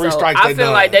jail. So 3 strikes, I they feel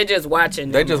done. like they just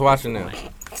watching. they them. just watching them.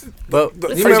 But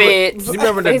It's you remember, feds. you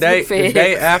remember the Facebook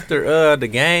day feds. after the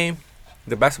game,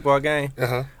 the basketball game?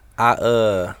 Uh-huh.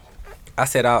 I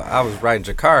said I was writing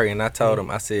Jakari and I told him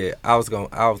I said I was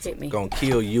Hit me. gonna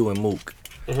kill you and Mook.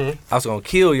 I was gonna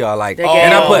kill y'all like They and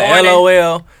gave I you put a warning?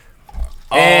 LOL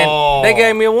and they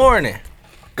gave me a warning.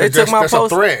 They took my that's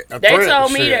post, a threat. A They threat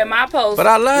told me shit. that my post. but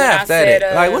I when laughed I at said,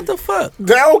 it. Like what the fuck?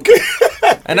 They don't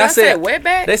care. And I I said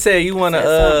wetback. they said you wanna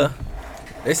Said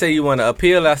they say you wanna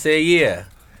appeal. I said yeah.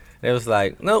 They was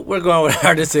like, nope, we're going with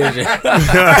our decision. What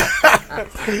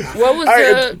was I-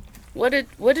 the what did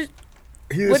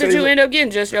He didn't what say did you that- end up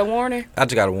getting? Just your warning? I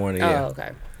just got a warning. Yeah. Oh,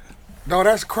 okay. No,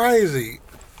 that's crazy.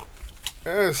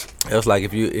 Yes. It was like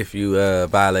if you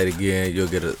violate again, you'll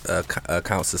get a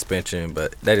account suspension,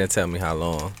 but they didn't tell me how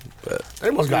long. But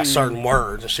They must got certain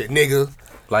words and shit. Nigga.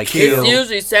 like Kill. It's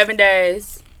usually 7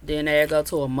 days. Then they go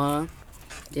to a month.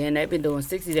 Then they've been doing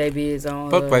 60-day bids on.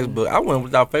 fuck Facebook. I went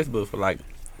without Facebook for like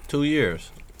 2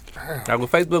 years. Like when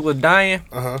Facebook was dying,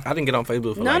 Uh-huh. I didn't get on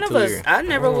Facebook for None like of 2 us. years. I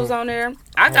never was on there.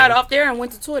 I got off there and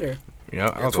went to Twitter. You know,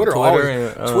 I was Twitter on Twitter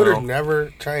always, and Twitter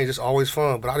never changed. It's always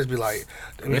fun, but I just be like,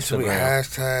 there's too many Instagram.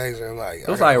 hashtags and like. it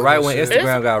was like right when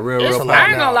Instagram got real It's, a real lot I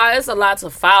ain't now. gonna lie, it's a lot to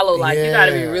follow. Like you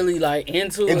gotta be Yeah. really like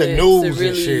into in it the to news really,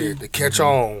 and shit to catch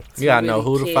on. You gotta know really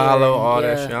who to care, follow, all yeah.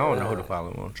 that shit. I don't know who to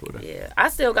follow on Twitter. Yeah, I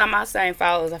still got my same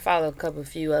followers. I follow a couple,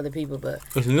 few other people, but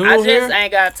Is Nunu I just here?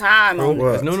 ain't got time on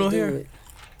What? it. Is Nunu to do here? it.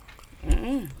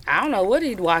 I don't know what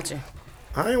he's watching.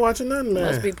 I ain't watching nothing, man.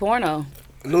 Must be porno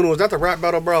Nunu, was that the rap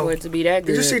battle, bro? for it to be that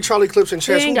good. Did you see Charlie Clips and He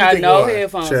Chess? Who ain't you got think no won?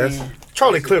 headphones Chess. in.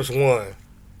 Charlie Clips won.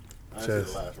 I didn't see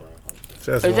Chess. the last round.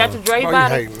 Chess Is that the won. Drake Oh, you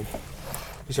battle? hating.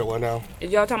 You said what now?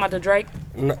 Is y'all talking about the Drake?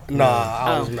 Nah,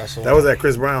 I was Oh. messing. That was at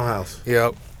Chris Brown house.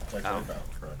 Yep. Like, Oh.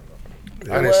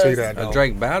 I didn't see that. A Though.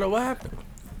 Drake battle? What happened?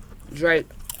 Drake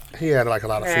He had like a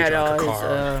lot of had features all like a his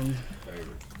car.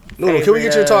 Nunu, can we get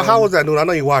you to favorite, talk? How was that, Nunu? I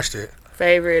know you watched it.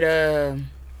 favorite.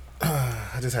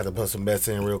 I just had to put some bets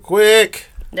in real quick.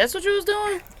 That's what you was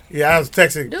doing. Yeah, I was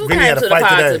texting. Dude Vinny came had to a the fight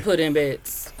pod today. to put in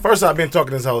bets. First, I've been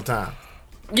talking this whole time.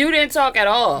 You didn't talk at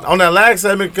all. On that lag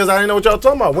segment, because I didn't know what y'all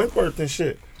talking about. Wentworth and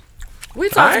shit. We I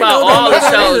talked ain't about know that all the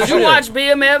much shows. either. You watch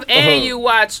BMF and you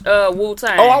watch Wu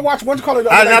Tang. Oh, I watched what you call it.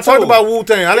 I did not talk about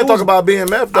Wu-Tang. I didn't talk about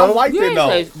BMF, I though. liked You it ain't though.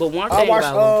 say but one I thing watched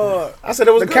about Wu Tang. I said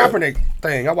it was the good. Kaepernick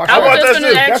thing. I watched. I all was that. just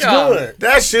gonna ask That's y'all. good.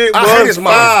 That shit I hate was his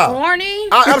mom. fire. Corny.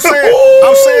 I'm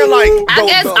saying like. I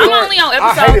guess I'm only on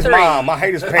I hate episode his 3. mom. I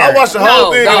hate his parents. I watched the No,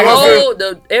 whole thing. the and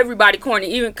I whole everybody corny.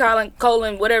 Even Colin,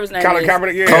 whatever his name Colin is.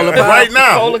 Kaepernick. Yeah. Colin Powell. right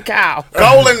now. Colin Cow.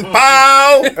 Colin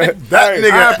Powell. That I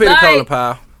nigga. pity Like- Colin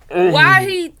Powell. Why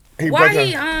he? Why break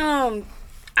he?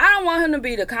 I don't want him to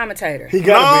be the commentator. He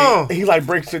gotta be. He like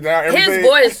breaks it down. Everything. His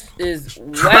voice is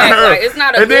whack. Like, it's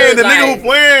not a And then good, the nigga who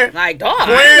playing, like, dog,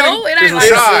 I know. It ain't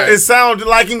like Rashad. it sounded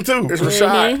like him too. It's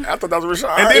Rashad. I thought that was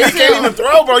Rashad. And then he can't even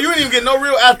throw, bro. You ain't even get no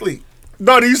real athlete.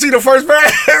 No, do you see the first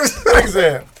pass? Like I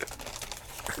said,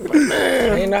 He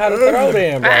ain't know how to throw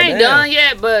them, bro. I ain't Damn. done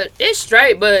yet, but it's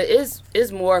straight. But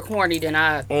it's more corny than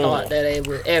I thought that it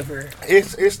would ever.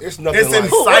 It's nothing It's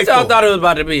like. What y'all insightful. thought it was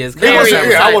about to be? It's Very crazy.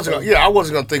 insightful. I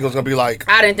wasn't gonna think it was gonna be like.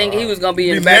 I didn't think he was gonna be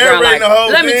in Be the background. Like, narrating the whole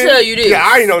let me thing? tell you this. Yeah,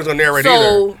 I didn't know it was gonna narrate either.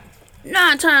 So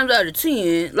 9 times out of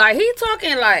 10, like he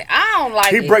talking like I don't like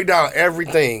He it. break down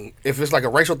everything. If it's like a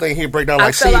racial thing, he break down I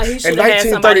like, feel see, like he in shoulda had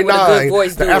somebody with a good 1939,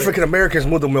 voice the do it. African Americans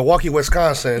moved to Milwaukee,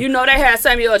 Wisconsin. You know they had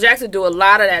Samuel L. Jackson do a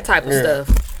lot of that type of stuff.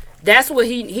 That's what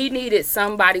he needed,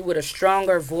 somebody with a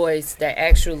stronger voice that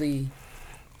actually.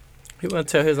 He want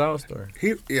to tell his own story.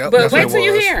 But But wait till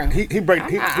you hear him. He I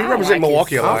don't represent like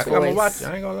Milwaukee his a lot. voice. I'm gonna watch it.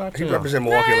 I ain't gonna lie to He you. represent No,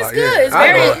 Milwaukee a it's lot. good. Yeah. It's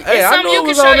very. know. Hey, It's I something knew you it can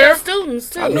was show on your there. students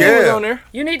too. I knew Yeah. it was on there.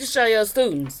 You need to show your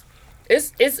students.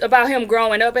 It's about him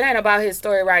growing up. It ain't about his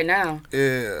story right now.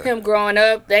 Yeah. Him growing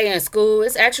up, they in school.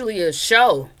 It's actually a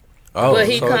show. Oh, But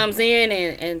he so- comes in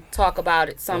and talk about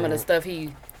it. Some of the stuff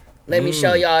he. Let me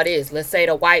show y'all this. Let's say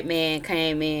the white man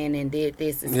came in and did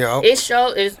this. Yeah.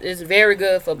 It's very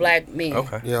good for black men.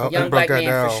 Okay. Yeah, Young broke black that men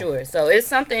down. for sure. So it's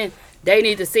something they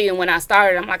need to see. And when I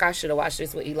started, I'm like, I should have watched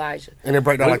this with Elijah. And they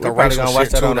break down We, like we the probably racial gonna watch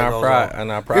shit that too. on that our goes pride. on.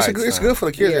 On our pride. It's good for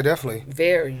the kids. Yeah, definitely.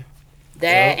 Very.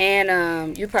 That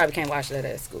and you probably can't watch that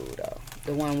at school though.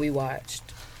 The one we watched.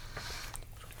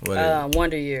 What is it?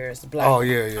 Wonder Years. Black. Oh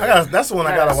yeah. that's the one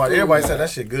I gotta watch. Everybody said that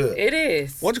shit good. It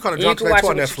is. What you call it? And Drop can today watch too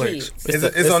on it with your Netflix. kids. Is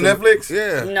it? it's on the- Netflix?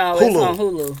 Yeah. No, Hulu. it's on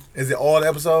Hulu. Is it all the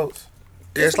episodes?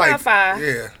 Yeah, It's about 5.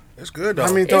 Yeah, it's good though. How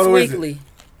many It's total is it? weekly.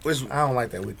 It's- I don't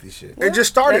like that weekly shit. it just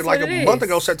started That's like what a it month is.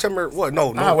 ago, September. What?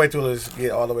 No. I'll wait till it's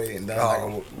get all the way and done. I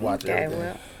can watch Okay, everything.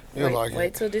 well. You like wait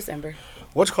it. till December.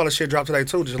 What you call the shit dropped today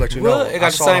too? Just to let you What? know. It got I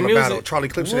the saw same on the music? battle. Charlie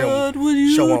Clips What them would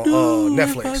you show on do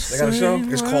Netflix. They got a show?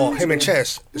 It's called Him and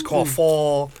Chess. It's called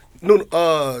Fall. No,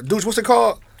 dudes, what's it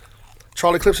called?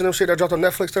 Charlie Clips and them shit that dropped on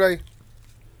Netflix today.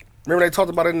 Remember they talked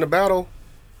about it in the battle?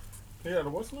 Yeah,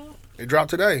 what's now? It dropped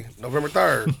today, November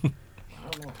 3rd.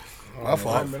 I don't know. My I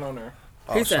fault. haven't been on there.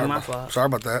 He said sorry my about- fault. Sorry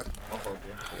about that.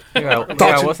 You got,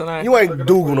 Thought what's the name? You ain't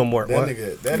Dougal no more. That What?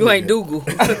 nigga, You ain't Dougal.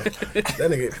 That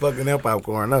nigga fucking that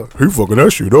popcorn up. He fucking that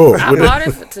shit up. I bought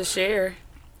it to share.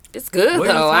 It's good What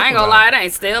you though. I ain't talking gonna lie, it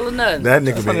ain't stale or nothing. That nigga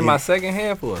That's only been my second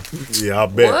handful. Yeah, I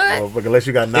bet. What? Motherfucker, unless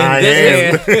you got 9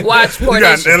 this hands. Watch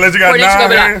Portage. unless you got Portage gonna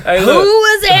be 9 like, Hey, who look.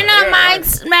 was in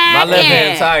the mic My left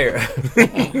hand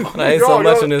smacking? tired. I ate so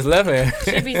much in this left hand.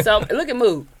 She be so. Look at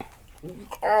Moo.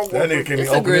 That nigga can't It's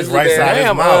even a open his grizzly right bear. side of his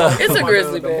Damn, mouth. It's a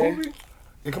grizzly the bear. movie?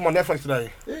 It come on Netflix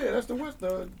today. Yeah, that's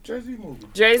the Jay-Z movie.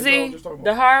 Jay-Z? Just talking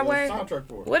The about Hard the Way? soundtrack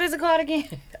for it. What is it called again?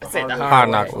 I said the Hard hard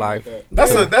way. Knock Life.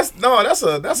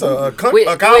 That's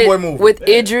a cowboy movie. With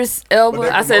Idris Elba. But they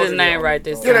I said his promoted name it. right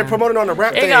this Yeah, they time. promoted on the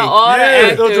rap They thing. got all the Yeah,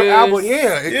 actors. album.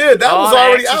 Yeah. Yeah, that All was the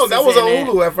already out. That was actresses on in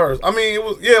Hulu at first. I mean, it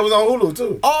was on Hulu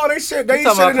too. Oh, they said they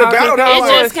talking said in the about battle. Concrete That It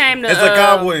was just came to. It's the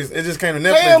Cowboys. It just came to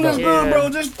Netflix. damn, that's though. good, Yeah. bro.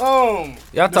 Just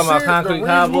Y'all talking about Concrete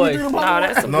Cowboy? No,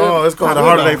 that's a No, good. it's called The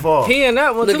Harder They Fall. He in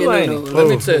that one Look too, at ain't Lulu. he? Let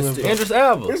me test it. Idris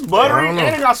Elba. It's buttery, and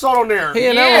it got salt on there. He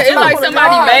in Yeah, that it's one like too.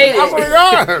 somebody made I swear to it.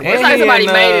 God. And It's like he somebody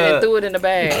in, made it and threw it in the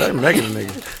bag. They making the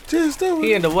nigga. Just do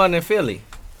He it. in the one in Philly.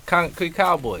 Concrete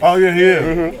Cowboy. Oh yeah.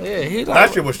 Yeah, he That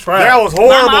like shit was trash. That was My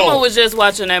mama horrible. was just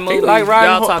watching that movie. like riding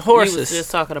Y'all talk, horses. We was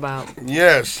just talking about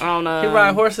Yes. on he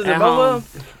ride horses at in both home.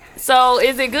 of them. So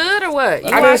is it good or what? You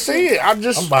I didn't watch see it. I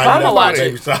just I'm buying I'ma that watch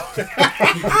baby it. sauce.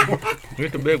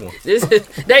 Get the big one. This is,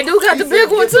 they do got the big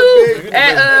one too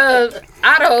at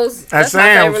Otto's. That's my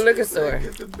Sam's. favorite liquor store.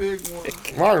 It's the big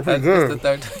one. Wow, pretty That's good.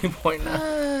 the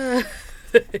 13.9.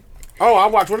 Oh, I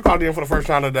watched what called in for the first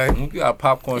time today. You got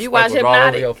popcorn You watch sprinkled all over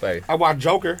Hypnotic? your face. I watched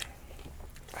Joker.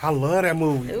 I love that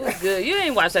movie. It was good. You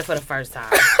ain't watched that for the first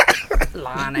time.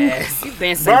 Lying ass. You been Bro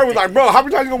was saying. like, bro, how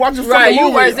many times you gonna watch this Right, fucking you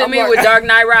movie? worse than I'm me like- with Dark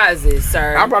Knight Rises,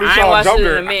 sir. I probably ain't saw watched Joker.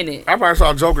 it in a minute. I probably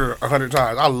saw Joker 100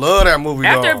 times. I love that movie,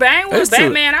 After though. Bang was It's too-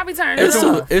 Batman, I be turning It's it too,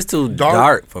 off. it's too Dark.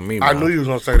 dark for me, bro. I knew you was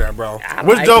gonna say that, bro. I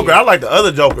Which like Joker? it. I like the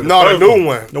other Joker. No, the first new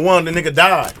one. The one the nigga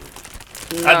died.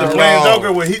 No. After playing No.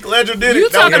 Joker when Heath Ledger did it. You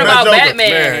that was talking the best about Joker. Batman?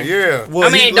 Man, yeah. Was I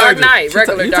mean, Heath Dark Ledger. Knight,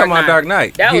 regular you Dark talking about Knight. Dark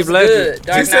Knight. That Heath was Ledger. good.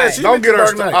 Dark She said Knight. she Don't went get to her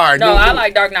Dark started. Knight. All right, No, new I dude.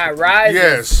 like Dark Knight Rises.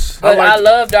 Yes. But I like-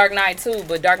 love Dark Knight too,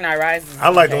 but Dark Knight Rises. I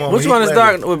like the okay. one. Which with one Heath is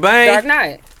Ledger. dark with Bang? Dark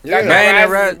Knight. Yeah. Dark Bang Knight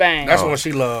and Rises Red- is Bang. That's the one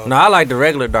she loved. No, I like the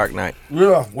regular Dark Knight.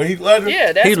 Yeah, with Heath Ledger.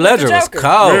 Yeah, that's Heath with the Ledger was Joker.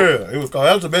 cold. Yeah, it was called.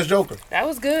 That was the best Joker. That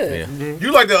was good. Yeah.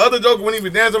 You like the other Joker when he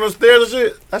was dancing on the stairs and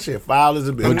shit? That shit foul as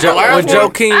a bitch. With, The last with one? Joe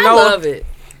King I Noah. love it.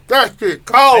 That shit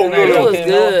cold, It little. was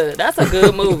good. That's a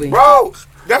good movie. Bro,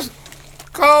 that's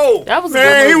cold. That was a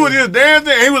Man, good he movie. was just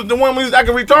dancing. He was the one when he was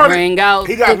acting retarded. Bring out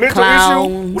He got the mental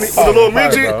clowns. issue with the little Bro,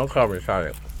 midget. don't call me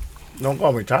retarded. Don't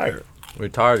call me tired.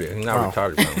 Retarded. He's not Oh.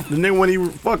 retarded, bro. The nigga when he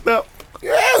fucked up.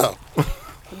 Yeah.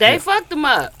 They fucked him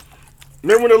up.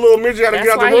 Remember when the little midget had to That's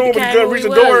get out the why he room and he became couldn't who reach he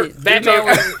the door? was. Batman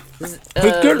was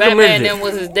killed the Batman midget. then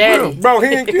was his daddy. Bro, he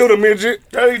ain't killed a midget.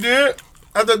 Yeah, he did.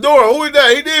 At the door. Who is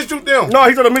that? He did shoot them. No,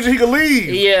 he told the midget he could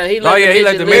leave. Yeah, he Oh, let yeah, he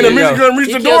let the And the midget midget go. couldn't reach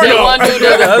He the killed door that though. one dude The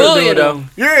that was other bullying dude, though. him.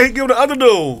 Yeah, he killed the other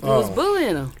dude. He was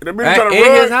bullying him. And the midget tried to In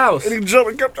run. his house. And he jumped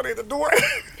and kept trying to hit the door.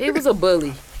 He was a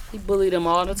bully. He bullied him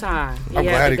all the time. I'm had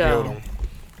glad to he go. killed him.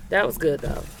 That was good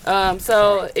though.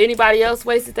 So anybody else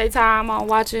wasted their time on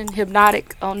watching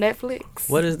Hypnotic on Netflix?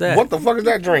 What is that? What the fuck is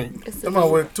that drink? It's a Come on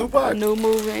new, with a Tupac. new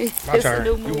movie. My It's turn. a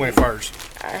new You movie. went first.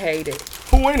 I hate it.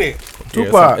 Who in it? Yeah,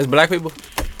 Tupac. it's black people.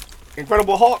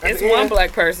 Incredible Hulk. At It's the one end.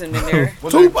 black person in there.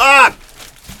 Tupac.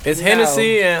 It's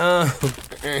Hennessy and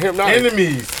And Hypnotic.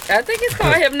 Enemies. I think it's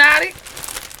called Hypnotic.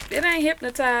 It ain't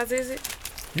hypnotized, is it?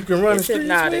 You can run It's the streets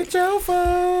Hypnotic. with your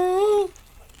phone.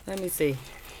 Let me see.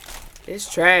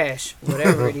 It's trash,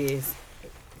 whatever it is.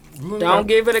 Don't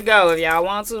give it a go. If y'all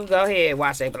want to, go ahead.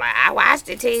 Watch it. Be like, I watched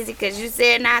it, Teasy, because you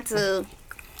said not to.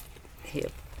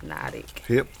 Hypnotic.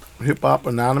 Hip Hop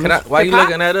Anonymous. can I, while you Hip-hop?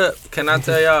 looking that up, can I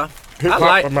tell y'all? Hip-hop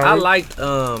I Anonymous. liked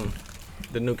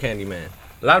the new Candyman.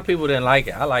 A lot of people didn't like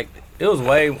it. I liked it. It was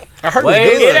way I heard way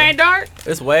it was It good. ain't dark.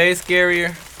 it's way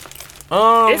scarier.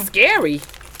 It's scary.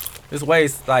 It's way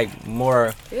like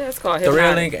more Yeah, it's called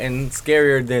thrilling Hypnotic. and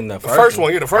scarier than the The first, first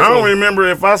one, yeah, the first I don't one. remember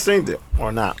if I synced it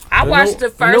or not. I The watched new- the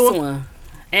first new- one,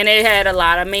 and it had a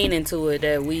lot of meaning to it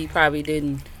that we probably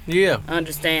didn't Yeah,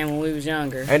 understand when we was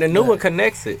younger. and the new one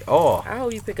connects it all. I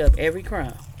hope you pick up every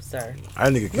crumb, sir. That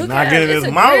nigga Look cannot at get it. in It's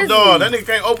his a mouth, grizzly. dog. That nigga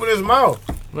can't open his mouth.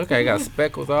 Look, I got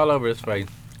speckles all over his face.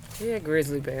 Yeah,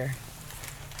 grizzly bear.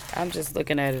 I'm just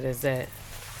looking at it as that.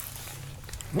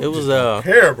 It was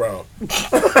Hair, bro.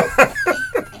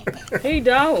 He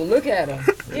don't. Look at him.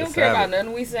 He don't care about savage.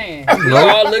 nothing we saying. We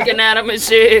all looking at him and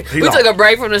shit. He We like- took a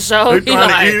break from the show. he He trying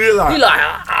to like, eat it like- he like,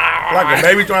 ah. Like a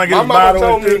baby trying to My get his mama bottle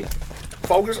told and me, shit.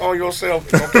 focus on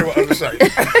yourself and don't care what others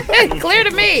say. Clear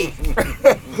to me.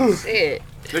 Shit.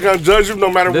 They're gonna judge you no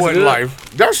matter This what in good?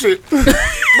 life. That shit. Bro,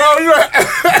 you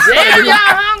Damn, y'all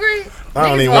hungry? I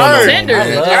don't Niggas even want want Hey. no tenders I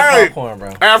and love just- Hey. popcorn,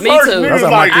 bro. at Me first, too. niggas That's how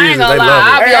my like, I ain't gonna They lie. love it.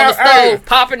 I'll be on the Hey, stove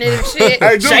popping it and shit,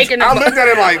 hey, dude, shaking I the looked at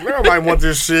it like, man, I might want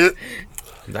this shit.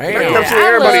 Damn. I Yeah. kept seeing I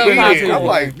everybody love eating it. popcorn. I'm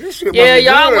like, this shit Yeah, must be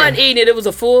y'all good. wasn't eating it. It was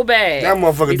a full bag. That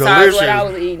motherfucker Besides what I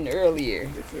delicious. was eating earlier.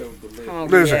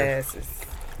 Hungry Listen. asses.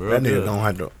 That nigga gonna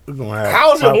have to. We gonna have.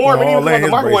 How is it warm? It popcorn ain't all even in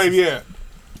come out the his microwave braces.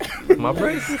 yet. My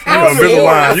braces. You got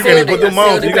Invisalign. You can't even put them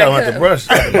on. You gotta have to brush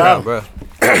at the Nah, bottom. bro.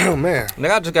 Oh, man.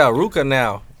 Nigga, I just got Ruka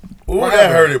now. Ooh, that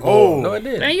hurt it, Oh. No, boy. it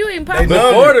didn't. Man, you eating They popcorn?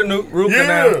 numb Before it. the new Ruka Yeah.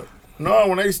 now. No,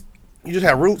 when they You just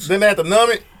have roots. then they have to numb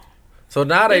it. So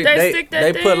now Did they stick that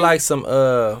they thing? put like some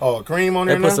Oh, cream on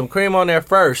they there put now. some cream on there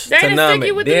first They to didn't numb stick it.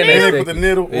 you with the Then Then they they stick put the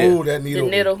needle. Yeah. Ooh, that The needle.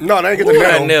 needle. No, they ain't get the Ooh,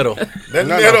 that needle. needle. That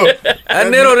No, no. needle. That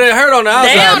needle didn't hurt on the outside.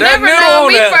 They don't that never needle know on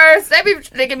me that. first. They be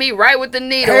sticking me right with the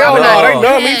needle. Hell I'm no, like, they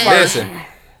numb me man. first.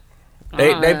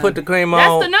 Listen, they put the cream That's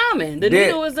on. the numbing. The Then-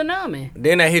 needle is the numbing.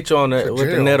 Then they hit you on the with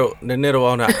jail. the needle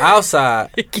on the outside.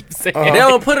 Keep saying They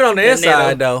don't put it on the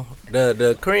inside needle. though.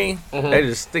 The cream, they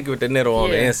just stick it with the needle on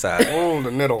the Yeah. inside. Oh, the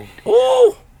needle.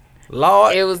 Ooh,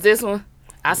 Lord. It was this one.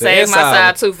 I saved my inside side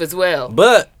one. tooth as well.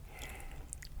 But,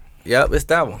 yep, it's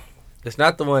that one. It's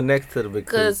not the one next to the big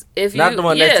Because tooth. if you, Not the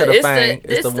one next to the fang.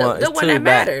 It's the one. The It's one two that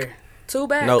back. matter. Two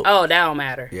back. Nope. Oh, that don't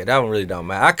matter. Yeah, that one really don't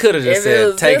matter. I could have just If it said,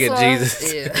 was "Take this it, one,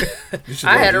 Jesus." Yeah.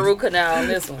 I had a root canal on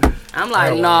this one. I'm like,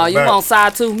 don't no, want you it back. won't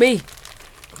side tooth me.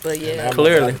 But yeah, That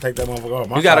Clearly. motherfucker take that motherfucker off.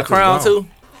 My You got a side crown gone. too.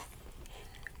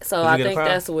 so Did you I get a think crown?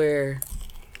 that's where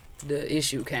the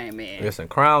issue came in. Listen,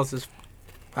 crowns is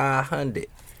 500.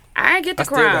 I ain't get the I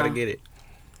still gotta crown. get it.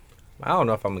 I don't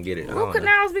know if I'm gonna get it. I Root don't know.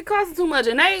 canals be costing too much,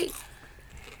 and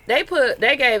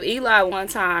they gave Eli one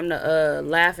time the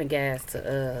laughing gas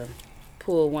to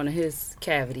pull one of his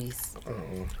cavities.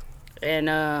 And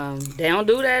they don't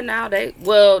do that now. They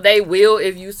will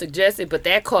if you suggest it, but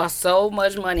that costs so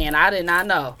much money, and I did not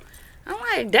know. I'm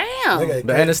like, They damn. got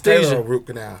The anesthesia. Taylor root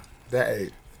canal. That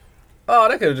age. Oh,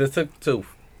 they could have just took two.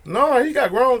 No, he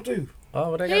got grown too. Oh,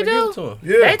 well, they He gotta give do. it to him.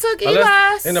 Yeah. They took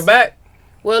Unless- Eli's in the back.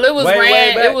 Well, it was Way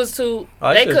ran. back. It was too.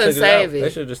 Oh, they should've couldn't took save out. it. They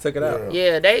should just took it out.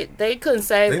 Yeah, they couldn't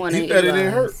save They- one he of said it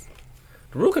didn't hurt. Eli's.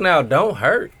 The root canal don't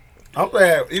hurt. I'm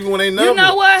glad even when they numb You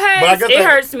know it. what, But I Hayes? guess It they-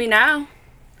 hurts me now.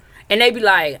 and they be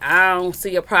like, I don't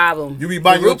see a problem. You be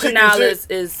biting the your root cheek canal and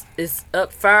is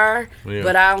up far, Yeah.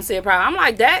 but I don't see a problem. I'm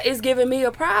like, that is giving me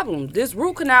a problem. This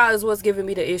root canal is what's giving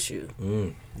me the issue.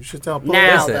 You should tell Paul.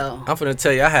 Now, Listen, though. I'm finna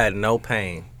tell you, I had no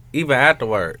pain. Even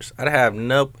afterwards. I'd have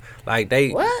no, like,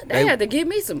 they... What? They had to give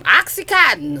me some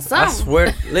Oxycontin or I something.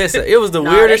 swear, listen, it was the Nah,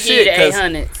 weirdest they give shit, you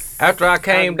the because 800s. after I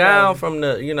came I'm down done. from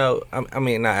the, you know, I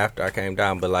mean, not after I came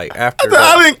down, but, like, after...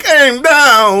 I didn't came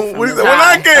down. When the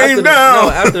I top. came after down.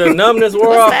 No, after the numbness wore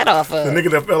What's off, that off of? The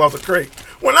nigga that fell off the crate.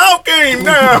 When I came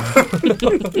down.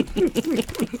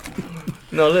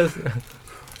 no, listen.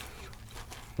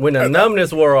 When the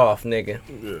numbness wore off, nigga,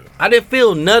 I didn't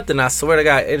feel nothing. I swear to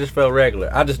God, it just felt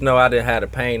regular. I just know I didn't have the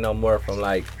pain no more from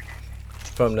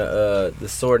the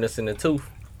soreness in the tooth.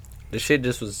 The shit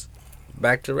just was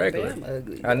back to regular. Damn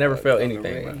ugly. I never felt dog.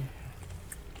 anything,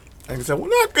 bro. Nigga said, when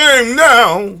I came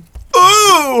down.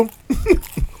 Ooh.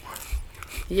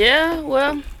 Yeah,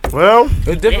 well, Well,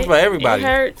 It's different for everybody. It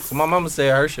hurts. So my mama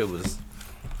said her shit was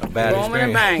a bad Booming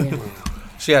and experience. banging.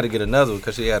 She had to get another one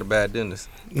because she had a bad dentist.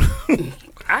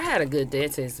 I had a good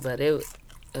dentist, but it was,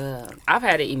 I've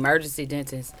had an emergency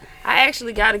dentist. I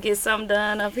actually got to get something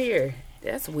done up here.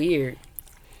 That's weird.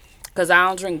 Because I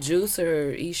don't drink juice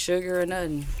or eat sugar or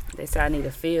nothing. They said I need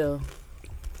a fill.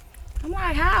 I'm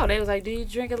like, how? They was like, do you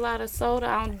drink a lot of soda?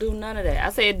 I don't do none of that. I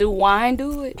said, do wine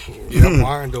do it? Yeah,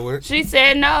 wine do it. She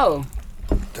said no.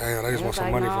 Damn, they just I want was some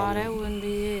like, money no, from that you. wouldn't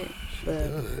be it.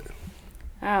 But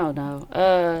I don't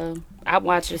know. I'm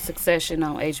watching Succession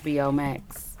on HBO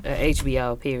Max.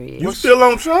 HBO, period. you still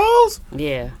on shows?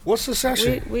 Yeah. What's the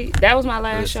session? We that was my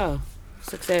last show.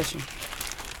 Succession.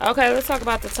 Okay, let's talk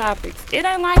about the topics. It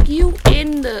ain't like you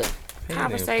in the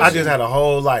conversation. I just had a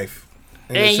whole life.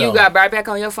 in the and show. you got right back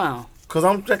on your phone. Cause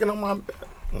I'm checking on my.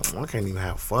 I can't even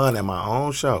have fun at my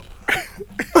own show.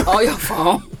 On your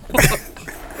phone.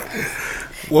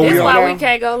 What That's we why on we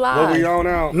can't go live. What we on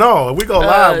now? No, if we go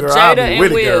live, girl, I'll Jada be and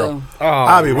with it, Will. girl. Oh,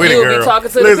 I'll be with it, You'll girl. be talking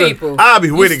to Listen, the people. I'll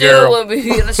be with you it, still girl. will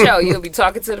be in the show. You'll be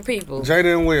talking to the people.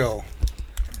 Jada and Will.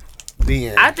 The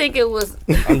end. I think it was.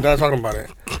 I'm done talking about it.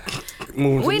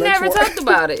 Moving to We the next never one. talked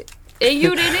about it, and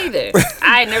you didn't either.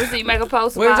 I ain't never seen you make a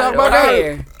post We ain't about it. talk about or that.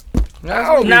 here.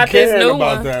 I don't Not be this caring new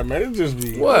about one. that, man. It just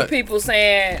be What? People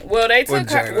saying, well, they took With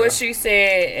Jada. what she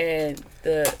said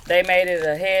and they made it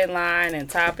a headline and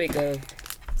topic of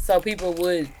so people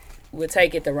would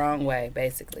take it the wrong way,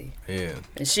 basically. Yeah.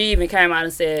 And she even came out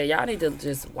and said, y'all need to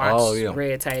just watch Oh, yeah.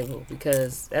 Red Table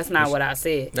because that's not what I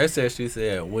said. They said she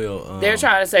said Will. They're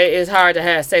trying to say it's hard to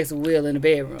have sex with Will in the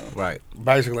bedroom. Right.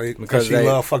 basically Because she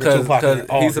love fucking Tupac. and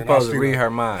all, he's and I supposed to see read that.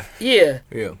 her mind. Yeah.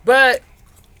 Yeah. But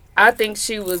I think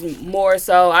she was more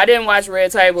so. I didn't watch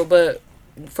Red Table, but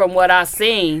from what I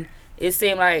seen, it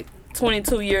seemed like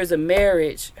 22 years of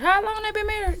marriage. How long they been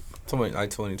married? Like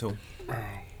 22.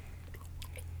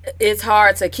 It's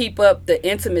hard to keep up the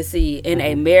intimacy in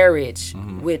a marriage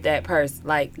with that person.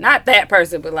 Like, not that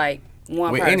person, but like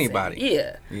one With person. anybody.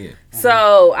 Yeah. Yeah.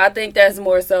 So I think that's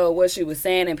more so what she was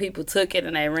saying, and people took it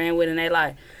and they ran with it and they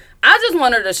like, I just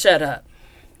want her to shut up.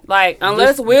 Like,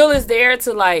 unless Will is there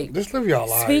to like Just live y'all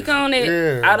lives. speak on it,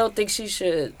 Yeah. I don't think she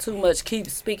should too much keep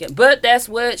speaking. But that's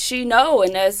what she know,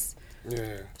 and that's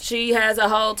Yeah. she has a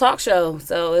whole talk show.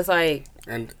 So it's like,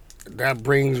 And that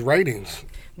brings ratings.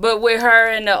 but with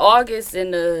her in the August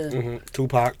and the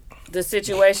Tupac. the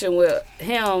situation with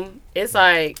him, it's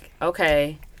like,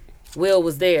 okay, Will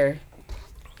was there.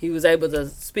 He was able to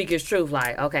speak his truth.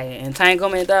 Like, okay,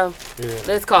 entanglement though,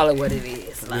 let's call it what it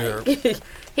is. Like,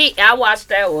 I watched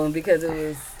that one because it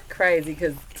was crazy.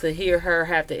 Because to hear her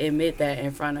have to admit that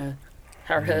in front of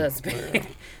her husband,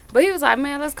 but he was like,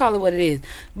 man, let's call it what it is.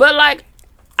 But like,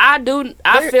 I feel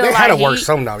They like had to work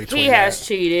something out between he that. has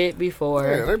cheated before.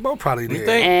 Yeah, they both probably did.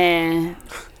 think- And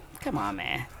come on,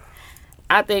 man.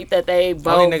 I think that they both.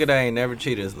 Only nigga that ain't never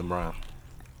cheated is LeBron.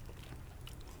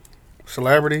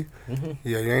 Celebrity?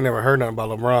 Yeah, you ain't never heard nothing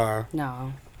about LeBron.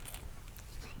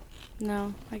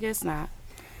 No, I guess not.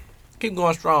 Keep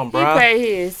going strong, He bro. pay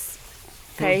his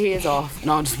off.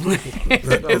 No, I'm just playing.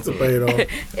 It's a paid off.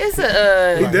 It's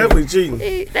a He definitely cheating.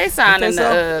 they signing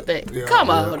the thing. Yeah, Come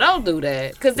on, don't do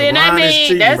that. Cause then that LeBron is mean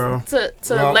cheating, that's bro.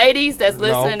 to No. ladies that's No.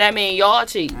 listening. That mean y'all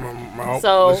cheat. No,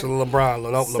 So- listen to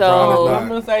LeBron. No, so- LeBron I'm is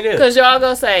gonna not. say this. Cause y'all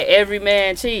gonna say every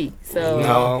man cheat. So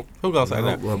No, Who gonna say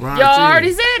that? LeBron y'all cheating.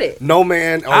 already said it. no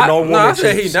man or no woman No, I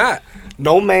said cheats. he not.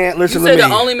 No man, You listen said to me.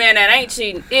 the only man that ain't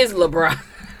cheating is LeBron.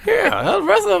 Yeah, the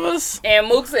rest of us. And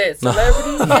Mook said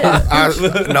celebrities. Yeah.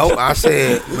 I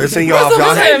said, listen, y'all. If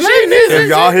y'all, said, man, if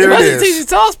y'all hear this,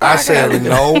 Toss I said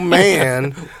no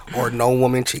man or no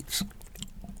woman cheats.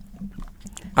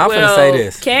 I'm finna say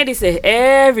this. Candy said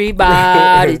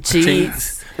everybody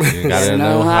cheats. You gotta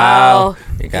know how.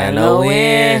 You gotta know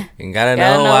when. You gotta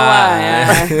know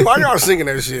why. Why y'all singing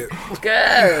that shit?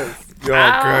 Cause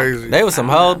Y'all crazy. They was some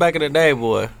hoes back in the day,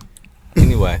 boy.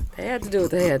 Anyway, they had to do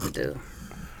what they had to do.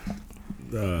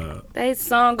 They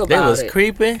sung about they was it.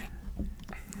 creeping.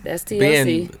 That's TLC.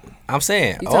 Being, I'm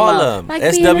saying You talking all about, of them. like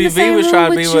being in the same SWV was room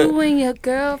trying to be you with. and your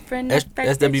girlfriend.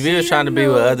 SWV was trying to be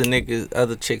with other niggas,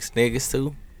 other chicks, niggas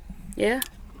too. Yeah,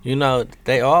 You know,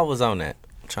 they all was on that,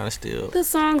 trying to steal. the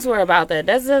songs were about that.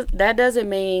 That doesn't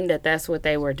mean that that's what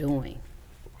they were doing.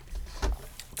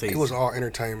 It was all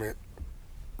entertainment.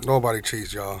 Nobody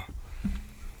cheats, y'all.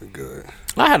 We good.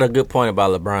 I had a good point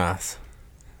about LeBron's.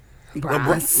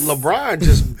 LeBron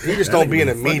just don't be in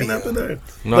the media.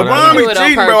 No, LeBron Do be it on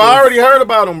cheating, bro. purpose. I already heard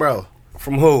about him, bro.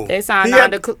 From who? They signed He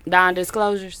had-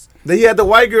 non-disclosures. Then he had the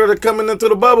white girl that coming into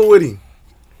the bubble with him.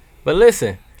 But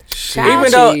listen, Child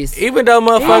even cheese. though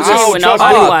motherfuckers, I don't trust oh,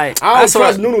 Blue White. I don't That's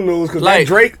trust what- Nunu News because like- that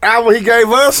Drake album he gave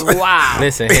us, Wow.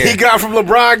 listen he here, got from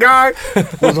LeBron guy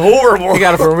was horrible. he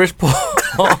got it from Rich Paul.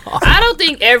 I don't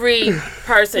think every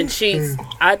person cheats.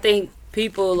 I think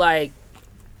people like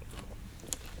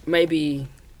maybe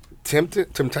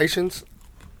Temptations.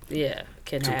 can happen.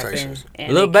 Temptations.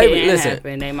 And Lil it Baby, can listen.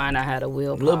 happen. They might not have a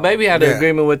will. Lil Baby had an Yeah.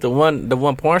 agreement with the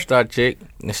one porn star chick,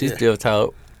 and she still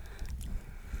told.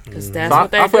 Because that's So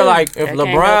what they I feel do. like if They can't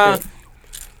help it.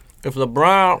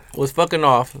 LeBron was fucking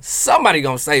off, somebody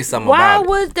gonna say something Why about it.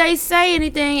 would they say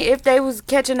anything if they was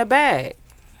catching a bag?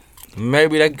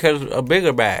 Maybe they could catch a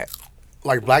bigger bag.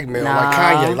 Like blackmail, Nah. like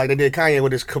Kanye, like they did Kanye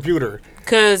with his computer.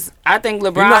 Because I think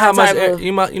LeBron You know how much type of,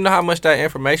 you know how much that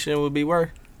information would be worth.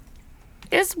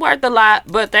 it's worth a lot,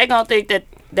 but they gonna think that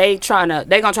they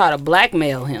gonna try to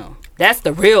blackmail him. That's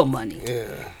the real money. Yeah.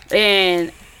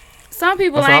 And some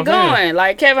people That's ain't what I'm saying. going.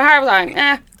 Like Kevin Hart was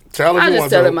like, Tell him I'll you just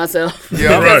want tell to. it myself. Yeah,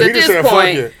 Because right. He at just this said, fuck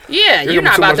point, it. yeah, Give you're him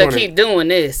not too about much to money. keep doing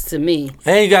this to me.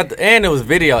 And you got and it was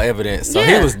video evidence, so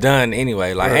Yeah. he was done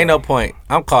anyway. Like ain't no point.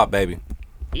 I'm caught, baby.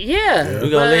 Yeah, We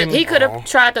gonna leave but him? he could have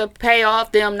tried to pay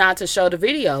off them not to show the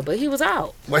video, but he was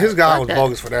out. But his guy Fuck was that.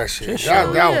 bogus for that shit. Sure.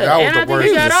 That Yeah, was and the I think worst.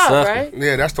 he got He was a off, sucker. right?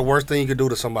 Yeah, that's the worst thing you could do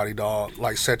to somebody, dog.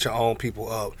 Like set your own people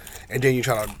up, and then you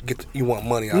try to you want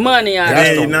money out. Money out of of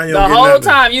it. it. Yeah, now you The don't get whole nothing.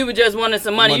 time you were just wanting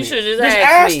some money. You should just Just ask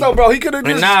ask me. though, bro. He could have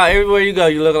And just. now everywhere you go,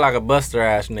 you look like a buster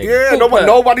ass nigga. Yeah, Poopa.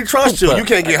 nobody trusts you. Poopa. You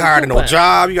can't get hired in no Poopa.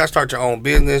 job. You gotta start your own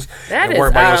business That and is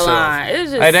work by out of yourself. line.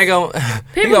 It's just Hey, they gon'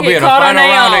 he people gonna be get in the caught on final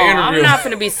their round of own. interview. I'm not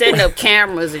finna be setting up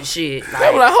cameras and shit. They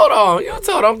Like, were like, hold on, you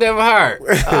told I'm Kevin Hart.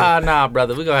 Nah,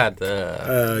 brother, we gonna have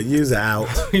to Use out.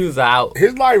 use out.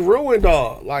 His life ruined,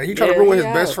 dog. Like he tried Yeah, to ruin he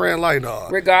his best out. friend life,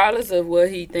 dog. regardless of what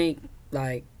he think,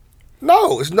 like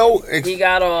No, it's no. he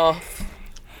got off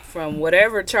from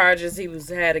whatever charges he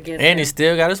had against And him. he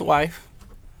still got his wife.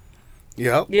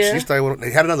 Yep. Yeah. She stayed with.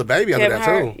 They had another baby after Kevin that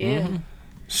Hart, too. yeah.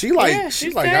 She like, Yeah, she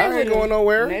she like, stayed I with ain't him. going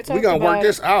nowhere. And they We talked gonna work about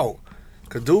this out.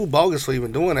 Cause dude bogus for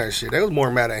even doing that shit. They was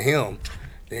more mad at him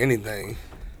than anything.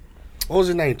 What was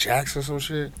his name? Jackson or some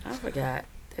shit. I forgot.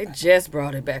 They just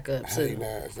brought it back up Hey, too.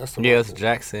 Nas, that's the Yes, one.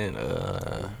 Jackson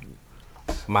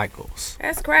Michaels.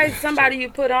 That's crazy. Somebody you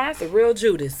put on, that's a real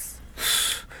Judas.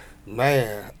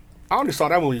 Man, I only saw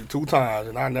that movie 2 times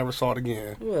and I never saw it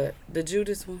again. What? The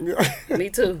Judas one? Me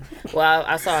too. Well,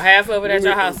 I saw half of it at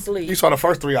your house You sleep. saw the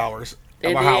first 3 hours at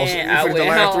And my house. You then I finished the went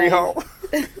last 3 home.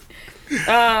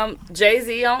 home.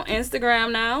 Jay-Z on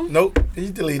Instagram now. Nope.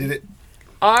 He deleted it.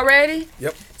 Already?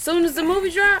 Yep. Soon as the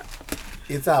movie dropped,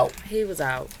 It's out. he was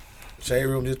out. Shade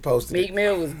Room just posted Meek it.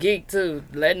 Mill was geek too,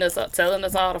 telling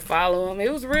us all to follow him.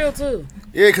 It was real too.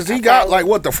 Yeah, because he got like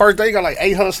what the first day he got like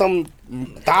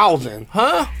 800-something.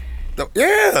 Huh?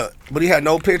 Yeah, but he had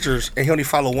no pictures and he only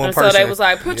followed one And person. so they was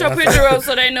like, put your picture up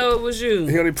so they know it was he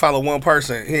you. only followed one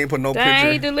person. He ain't put no Dang,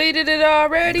 he picture. deleted it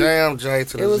already. Damn, Jay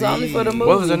to the It was Z. only for the movie.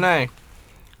 What was her name?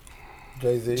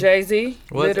 Jay-Z. Jay-Z.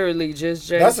 Was it? Literally just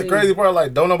Jay-Z. That's the crazy part.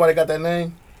 Like, don't nobody got that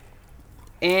name?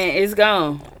 And it's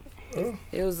gone.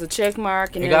 It was a check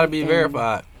mark and It gotta be everything.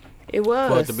 verified It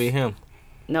was. for it to be him.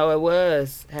 No, it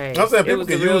was. Hey, I'm saying it people was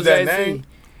can the real use that Jay-Z. name.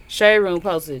 Shade Room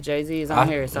posted Jay-Z is on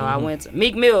here, so I went to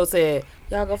Meek Mill said,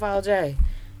 "Y'all go follow Jay."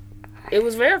 It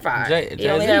was verified. He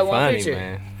only Jay-Z had one funny, picture.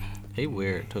 man. He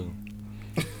weird too.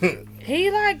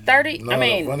 He like 30. No, I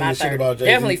mean, the not funniest 30. shit about Jay-Z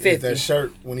Definitely is 50. that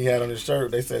shirt. When he had on his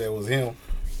shirt, they said it was him.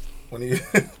 When he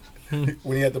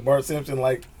when he had the Bart Simpson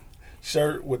like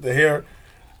shirt with the hair,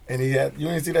 and he had, you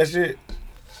ain't see that shit?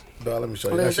 No, let me show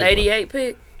you. Well, That it's shit 88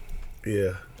 pick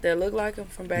Yeah, that looked like him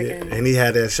from back yeah, in. and he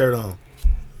had that shirt on.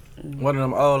 One of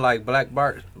them old like black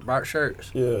Bart shirts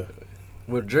Yeah,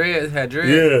 with dreads. Had dreads.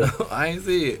 Yeah. I ain't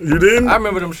see it. you didn't? I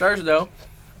remember them shirts though.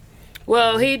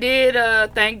 Well, he did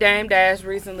thank Dame Dash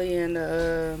recently in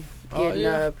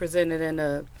getting presented in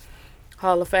the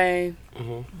Hall of Fame.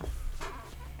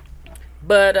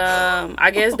 But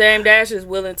I guess Dame Dash is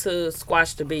willing to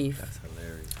squash the beef. That's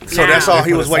hilarious. So that's all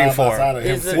he was waiting for.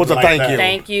 Is it- Was a thank you.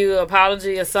 Thank you,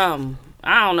 apology, or something.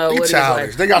 I don't know He what childish. it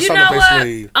is. They got you something know up their what?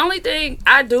 sleeve. Only thing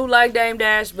I do like Dame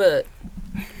Dash, but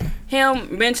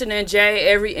him mentioning Jay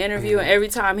every interview and every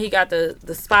time he got the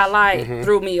spotlight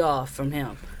threw me off from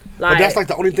him. But that's like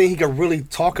the only thing he can really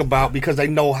talk about because they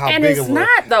know how and big it's of a...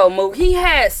 not though, Mook. He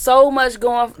had so much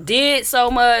going, did so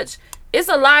much. It's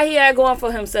a lot he had going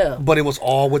for himself. But it was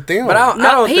all with them. But I No,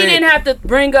 don't he think, didn't have to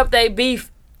bring up their beef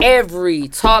every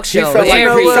talk show. felt like-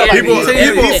 every, you know what? every- People- every-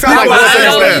 people every- felt like I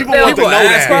that. know he People felt want to know like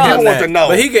that. that. People want to know.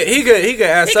 But he could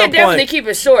at He some can definitely point. keep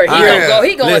it short. He Yeah.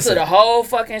 gonna go Listen. into the whole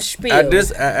fucking spiel.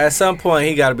 At some point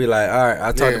he got to be like, all right,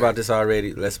 I talked Yeah. about this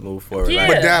already. Let's move forward. Yeah.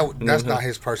 Like, But that's not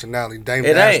his personality. Dame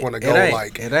It Dash ain't. want to It go ain't.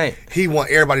 like... It ain't. He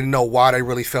want everybody to know why they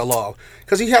really fell off.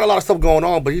 Because he had a lot of stuff going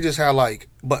on, but he just had like...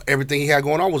 But everything he had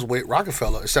going on was with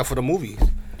Rockefeller, except for the movies.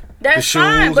 That's shoes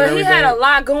fine, and but he had a everything.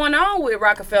 lot going on with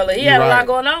Rockefeller. He You're had a lot right.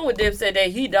 going on with Dipset that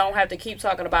he don't have to keep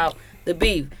talking about the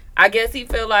beef. I guess he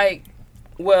feel like,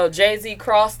 well, Jay-Z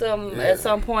crossed him at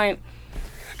some point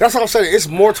That's what I'm saying. It's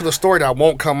more to the story that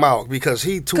won't come out because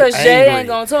he too because angry. Jay ain't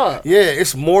gonna talk. Yeah,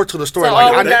 it's more to the story. So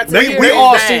like all we got to hear we is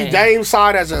all Dame. see Dame's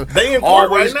side as a They in court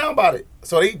always. right now about it.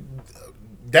 So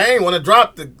Dame want to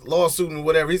drop the lawsuit and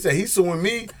whatever. He said he's suing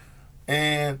me,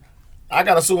 and I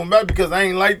gotta sue him back because I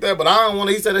ain't like that. But I don't want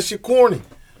to. He said that shit corny.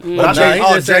 But I Nah, think,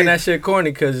 he just saying that shit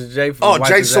corny because Jay. Oh, wiped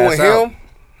Jay his suing ass out. him.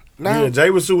 No, yeah, Jay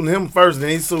was suing him first, then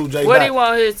he sued Jay What do back. you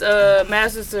want his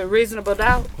masters to reasonable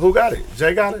doubt? Who got it?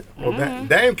 Jay got it. Well,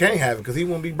 Dame can't have it because he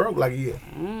won't be broke like he is.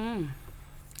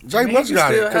 Jay he must can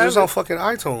got it still because it's have on it. fucking He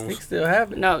iTunes. can still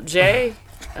have it. No, Jay.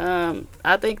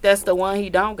 I think that's the one he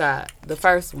don't got. The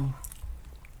first one.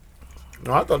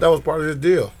 No, I thought that was part of his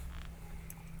deal.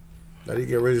 That he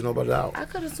get reasonable doubt. I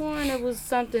could have sworn it was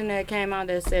something that came out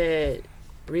that said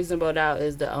reasonable doubt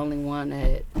is the only one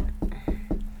that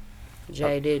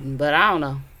Jay didn't. But I don't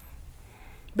know.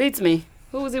 Beats me.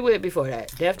 Who was he with before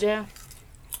that? Def Jam?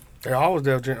 They always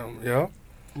Def Jam. Yeah.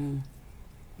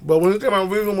 But when it came out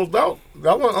reasonable doubt,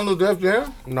 that wasn't under Def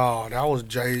Jam. No, that was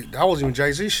Jay. That wasn't even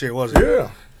Jay Z shit, was it?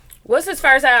 Yeah. What's his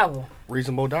first album?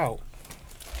 Reasonable Doubt.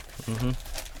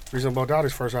 Reasonable Doubt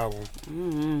is first album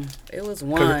It was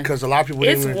one. because a lot of people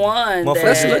It's didn't. one. Motherfuckers-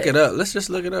 Let's that- look it up. Let's just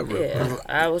look it up, real quick. Yeah,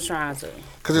 I was trying to.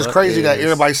 Because it's What crazy that is-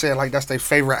 everybody said like that's their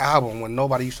favorite album when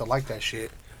nobody used to like that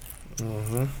shit.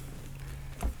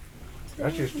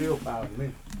 That shit still bothering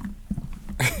me.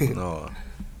 No.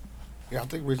 Yeah, I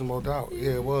think Reasonable Doubt.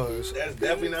 Yeah, it was. That's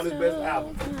definitely not his best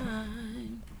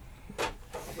album.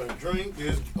 I'm gonna drink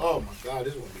this. Oh my god,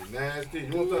 this one be nasty.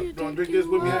 You want to drink this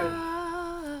with me?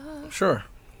 Sure.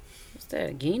 What's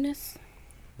that? Guinness?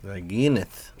 Like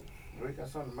Guinness. We got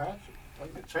something to match it.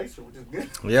 Like the chaser, which is good.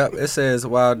 Yep, it says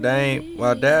while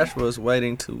Dash was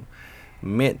waiting to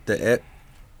mint the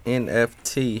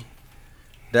NFT,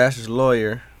 Dash's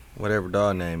lawyer, whatever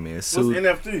dog name is, What's sued.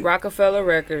 NFT? Rockefeller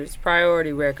Records,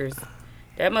 Priority Records.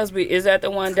 That must be. Is that the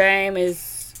one Dame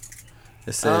is?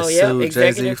 It says Oh, yep, sued Jay-Z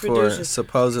executive for producer.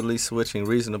 supposedly switching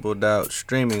Reasonable Doubt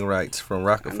streaming rights from I knew it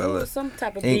Rockefeller was some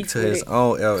type of Inc. beef to with his it.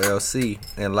 own LLC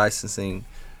and licensing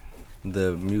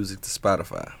the music to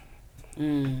Spotify.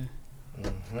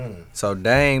 So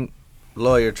Dame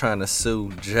lawyer trying to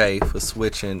sue Jay for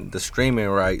switching the streaming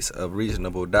rights of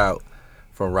Reasonable Doubt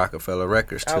from Rockefeller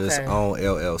Records to his Okay. own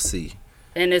LLC.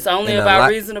 And it's only In the about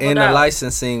li- reasonable in doubt. the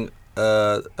licensing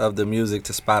of the music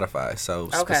to Spotify. So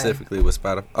Okay. specifically with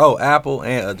Spotify. Oh, Apple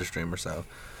and other streamers. So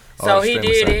all So the he streaming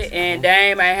did sites. it, and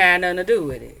Dame ain't had nothing to do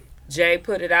with it. Jay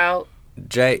put it out.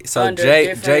 Jay under Jay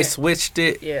different- switched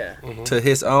it Yeah. to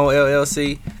his own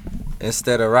LLC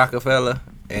instead of Rockefeller,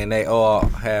 and they all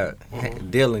had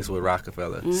dealings with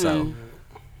Rockefeller. So,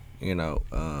 you know,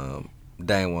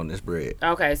 Dame won this bread.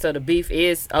 Okay, so the beef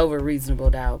is over reasonable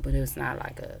doubt, but it's not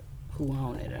like a who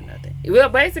own it or nothing. Well,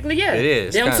 basically, yeah. It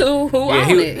is. Them kinda. two who Yeah,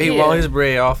 own it. he won his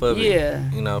bread off of it. Yeah.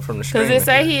 You know, from the Because streaming. it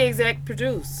say he exec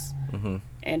produce. Mm-hmm.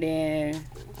 And then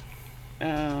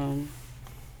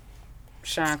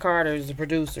Sean Carter is the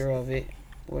producer of it.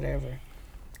 Whatever.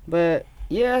 But,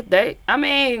 yeah,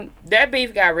 that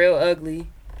beef got real ugly.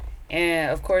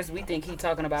 And, of course, we think he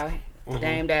talking about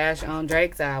Dame Dash on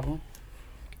Drake's album.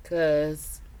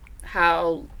 Because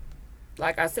how,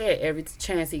 like I said, every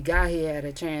chance he got, he had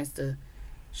a chance to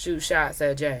shoot shots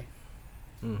at Jay.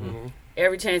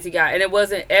 Every chance he got. And it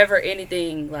wasn't ever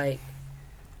anything like,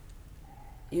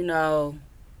 you know,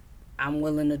 I'm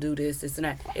willing to do this and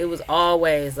that. It was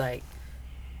always like,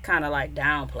 kind of like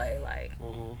downplay, like,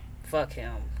 fuck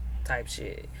him type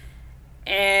shit.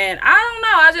 And I don't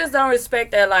know. I just don't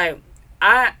respect that. Like,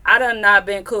 I done not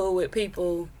been cool with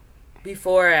people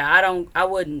before. I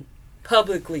wouldn't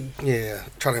publicly. Yeah,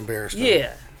 trying to embarrass them.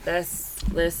 Yeah,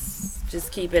 let's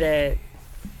just keep it at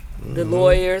the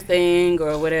lawyer thing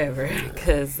or whatever,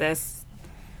 because that's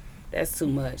too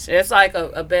much. It's like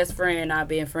a best friend not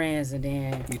being friends, and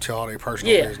then You tell all their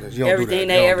personal business. You don't everything do that.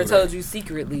 they You don't ever do told that. you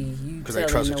secretly, you Because tell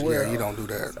they trust in the you. Yeah, world. you don't do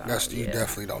that. So, You yeah.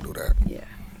 definitely don't do that. Yeah.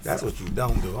 That's what you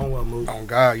don't do. On what move? On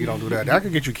God, you don't do that. That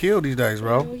could get you killed these days,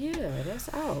 bro. Oh yeah,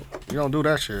 that's out. You don't do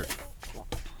that shit.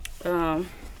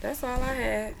 That's all I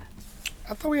had.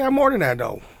 I thought we had more than that,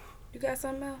 though. You got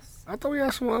something else? I thought we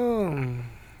had some,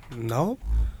 no.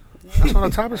 That's all the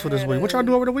topics for this week. What y'all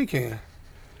do over the weekend?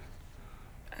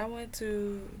 I went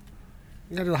to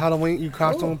You got the Halloween, you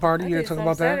costume party? You didn't talk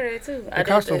about that? Saturday too. The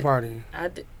costume party.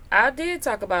 I did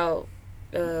talk about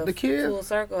The kids? Full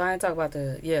Circle. I didn't talk about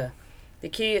the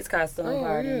kids costume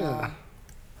party. yeah. No.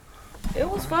 It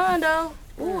was fun though.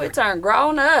 Ooh, it turned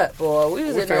grown up, boy. We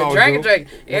was What in they there always drinking.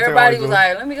 they Everybody always was do?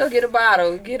 like, "Let me go get a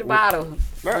bottle. Get a bottle."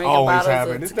 That Drinking always bottles of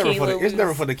happens. It's tequila.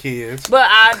 never for the kids. But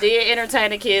I did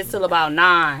entertain the kids till about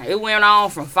 9. It went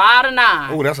on from 5 to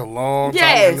 9. Oh, that's a long time.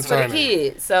 Yes, for the entertaining.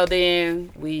 kids. So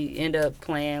then we end up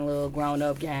playing little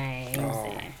grown-up games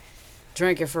and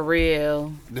drinking for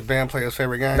real. The band player's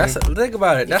favorite game. Think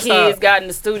about it. The That's kids how. got in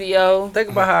the studio. Think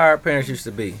about how our parents used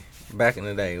to be back in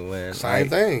the day when. Same like,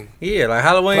 thing. Yeah, like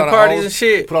Halloween Put on parties old- and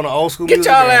shit. Put on the old school Get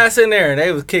music. y'all and- ass in there, and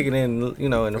they was kicking in, in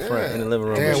the front, Yeah. in the living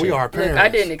room. and Damn, we shit. are Look, parents. I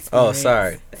didn't experience. Oh,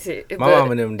 sorry. it, My but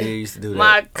mom and them did used to do that.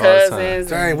 my all the time. cousins,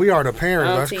 Dang, we are the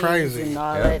parents. That's aunties crazy. and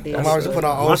all Yeah. that. did My mom used to stuff. put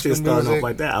on My old school shit starting music. off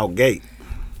like that out gate.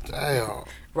 Damn.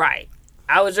 Right.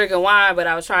 I was drinking wine, but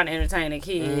I was trying to entertain the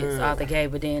kids out the gate.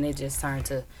 But then it just turned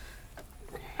to,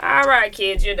 all right,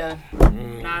 kids, you're done.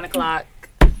 9 o'clock,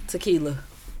 tequila.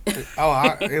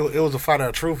 It was a fight of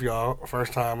the truth, y'all.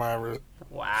 First time I ever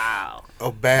Wow.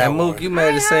 a bad And Mook, one. you made I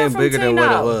it ain't seem heard from bigger than what it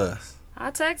Tino. was. I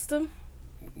text him.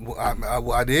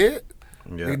 I did.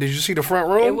 Yeah. Did you see the front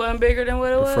It room? wasn't bigger than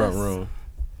what it The was. front room.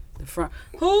 The front.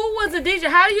 Who was the DJ?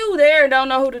 How you there and don't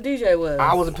know who the DJ was?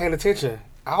 I wasn't paying attention.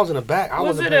 I was in the back. I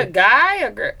was wasn't it a paying. guy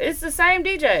or girl? It's the same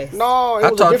DJ. No, it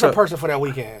I was a talked different to- person for that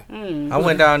weekend. I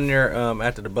went down there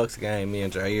after the Bucks game, me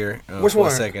and Jair. Which for one?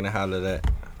 a second and hollered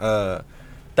at.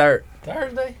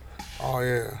 Thursday? Oh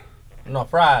yeah. No,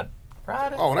 Friday.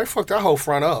 Friday? Oh, they fucked that whole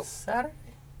front up. Saturday?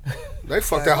 They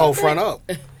fucked that whole front up.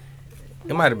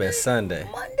 It might have been Sunday.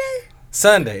 Monday.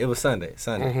 Sunday. It was Sunday.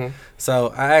 Sunday. Mhm.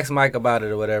 So I asked Mike about it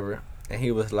or whatever, and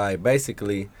he was like,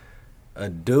 basically, a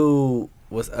dude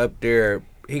was up there.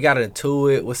 He got into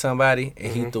it with somebody,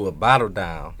 and he threw a bottle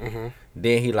down.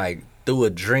 Then he like threw a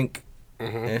drink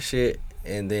and shit,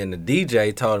 and then the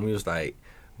DJ told him, he was like,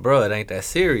 "Bro, it ain't that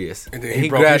serious." And then And he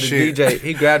broke grabbed his the shit. DJ.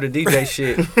 He grabbed the DJ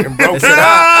shit And broke and said,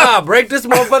 "I'll break this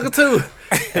motherfucker too."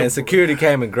 And security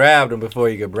came and grabbed him before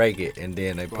he could break it, and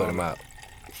then they put him out.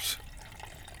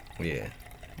 Yeah.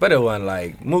 But it wasn't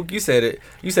like Mook. You said it.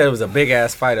 You said it was a big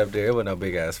ass fight up there. It wasn't no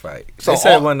big ass fight. So They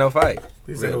said all- it wasn't no fight.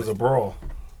 He said it was a brawl.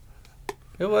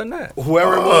 It wasn't that.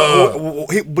 Whoever it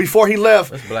was, before he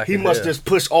left, That's black he as must hell. just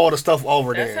push all the stuff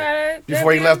over That's there. how that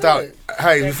Before he man left out, look.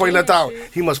 hey, That before he left out,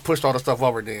 shit. he must pushed all the stuff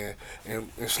over there and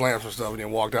slammed some stuff and then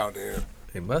walked out there.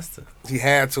 He must have. He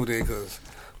had to then because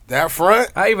that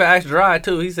front, I even asked Dry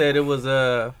too. He said it was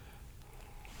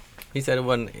He said it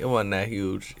wasn't that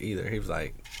huge either. He was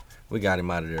like, "We got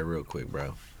him out of there real quick,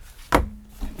 bro."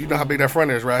 you know how big that front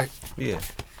is, right? Yeah.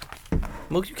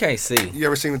 Mook, you can't see. You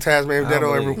ever seen the Tasmanian I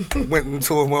Devil believe. ever went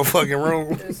into a motherfucking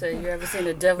room? They say, you ever seen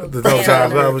the devil? The devil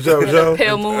stand times, under Joe.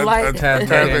 Pale moonlight. Tasmanian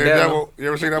Devil. Devil. You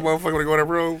ever seen that motherfucker when they go in that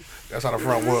room? That's how the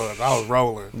front was. I was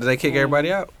rolling. Did they kick everybody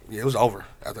out? Yeah, it was over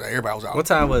after that. Everybody was out. What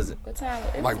time was it? What time?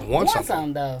 It Like was one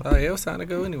something. though. Oh yeah, it was time to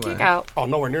go anyway. Kick out. Oh,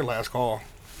 nowhere near last call.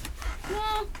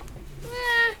 No.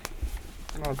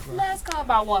 Okay. Last call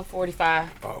about 1:45.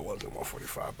 Oh, it wasn't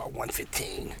 145, about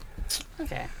 115.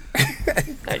 Okay.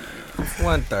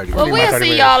 1:30. Well, my we'll 30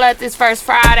 see minutes. y'all at this first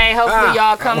Friday. Hopefully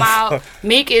y'all come out.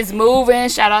 Meek is moving.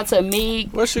 Shout out to Meek.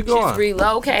 Where's she She's going?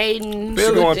 relocating.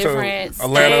 She going to different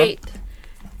Atlanta? state,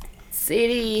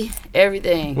 city,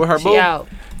 everything. With her she boo? out.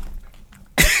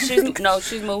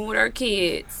 She's moving with her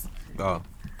kids. Oh,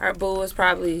 Her boo is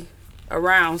probably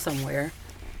around somewhere,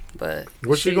 but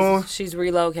Where she she's- going? She's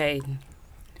relocating.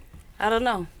 I don't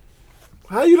know.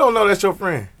 How you don't know that's your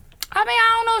friend? I mean,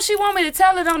 I don't know if she want me to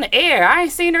tell it on the air. I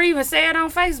ain't seen her even say it on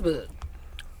Facebook.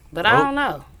 But I don't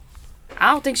know.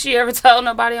 I don't think she ever told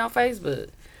nobody on Facebook.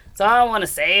 So I don't want to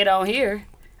say it on here.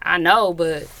 I know,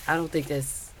 but I don't think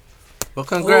that's... well,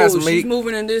 congrats, she's Meek.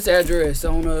 moving in this address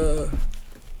on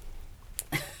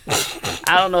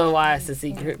I don't know why it's a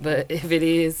secret, but if it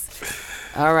is,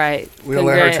 all right. We'll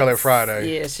let her tell it Congrats.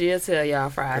 Friday. Yeah, she'll tell y'all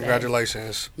Friday.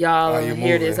 Congratulations. Y'all Are you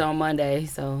hear this moving? on Monday,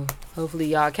 so hopefully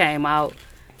y'all came out.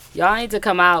 Y'all need to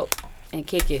come out and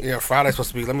kick it. Yeah, Friday's supposed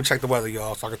to be. Let me check the weather,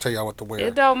 y'all, so I can tell y'all what to wear.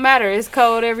 It don't matter. It's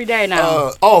cold every day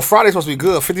now. Friday's supposed to be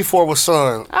good. 54 with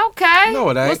sun. Okay. No,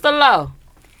 it ain't. What's the low?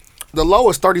 The low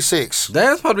is 36.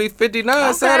 That's supposed to be 59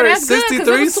 Okay, Saturday, that's good, 'cause it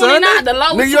 63 was 29. Sunday. The low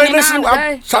Nigga, was you ain't 29 listening. I'm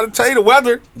today. trying to tell you the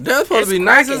weather. That's supposed to be It's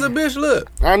nice as a cracking. bitch.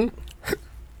 Look. I'm,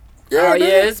 Oh, yeah,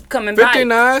 it's coming back.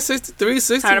 59, 63,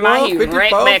 61, my heat right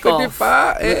 54, back off.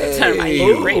 55. Turn my Hey. heat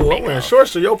Ooh, right I'm back wearing off.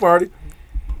 shorts to your party.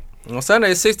 On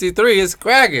Sunday, 63. It's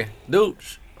cracking.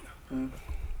 Douche.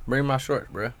 Bring my shorts,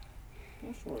 bruh.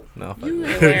 No, fuck You it.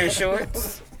 ain't wearing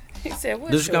shorts. He said,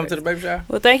 what Did you come to the shorts? baby shower?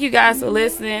 Well, thank you guys for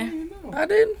listening. I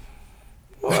didn't.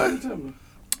 What?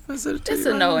 I said it to It's you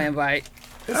a right no now. invite.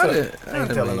 I didn't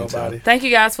Telling mean to. nobody. Thank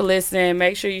you guys for listening.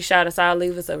 Make sure you shout us out.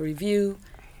 Leave us a review.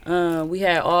 We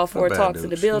had all four bad, talks in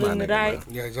the dude. You my building nigga, tonight.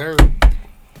 yeah, sir.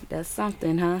 That's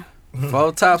something, huh?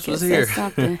 Four Tops was Guess here. that's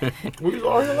something. We was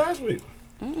all here last week.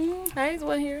 Hayes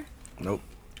wasn't here. Nope.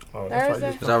 Oh, that's why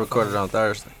Thursday? you- Cause I recorded on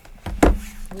Thursday. Yeah,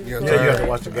 Yeah, you have to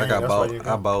watch the game. I got That's why bowl. you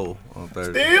I bowl on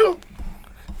Thursday. Still?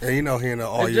 Yeah, you know he in the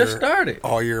all It year just started.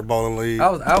 all year bowling league. I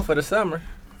was out for the summer.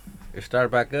 It started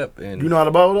back up and You know how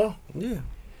to bowl though? yeah.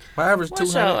 My average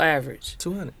What's 200. your average?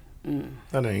 200.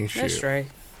 That ain't shit. That's straight.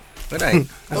 It ain't.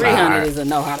 300 is a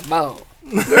know how to bowl.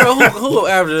 Girl, who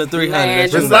averages a 300? Man,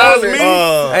 that the you Besides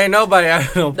know? me? Ain't nobody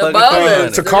average no The fucking bowlers.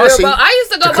 300. To Carson- I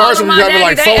used to go to Carson, bowl we with my got daddy.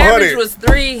 like They 400. average was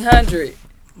 300.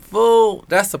 Fool,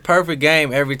 that's the perfect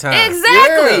game every time.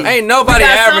 Exactly. Ain't nobody We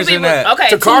got some averaging people- that. Okay,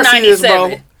 Takashi is, bro.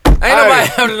 297. Ain't nobody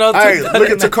averaging no Hey, 200. look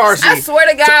at Takarsi. I swear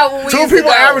to God, when we Two used to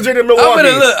people go, averaging in I'm Milwaukee.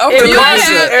 finna look. I'm If finna you look ain't this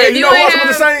have- up. Hey, if you you know who ain't else I'm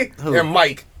gonna have- say? And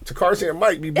Mike. Takarsi and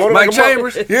Mike be bowling Mike like a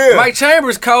Chambers. mother- Yeah. Mike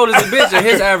Chambers cold as a bitch and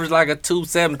his average like a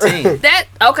 217. That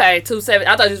okay, 270.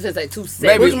 I thought you was gonna say 270.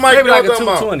 Maybe, Which Mike maybe like a y'all talking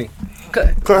about? 220.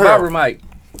 Cut her. Robert Mike.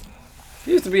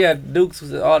 He used to be at Duke's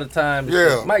all the time. and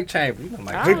Yeah. shit. Mike Chambers. You know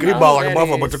Mike I Chambers. don't He know balled who like a that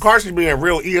motherfucker, but is. Takarsi be in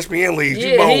real ESPN leagues.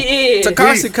 Yeah, he is.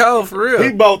 Takashi Cole for real. He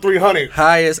bowled 300.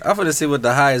 Highest. I'm finna see what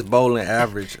the highest bowling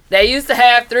average. They used to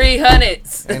have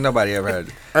 300s. Ain't nobody ever heard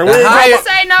it. And The we ain't talking highest- Say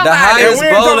about- nobody. the highest- and we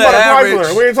ain't talking bowling about a average.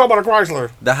 Chrysler. We ain't talking about a Chrysler.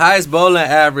 The highest bowling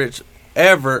average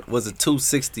ever was a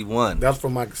 261. That's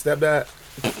from my stepdad.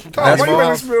 Why you from- making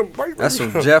me spell- why you That's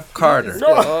making from me- Jeff Carter. No,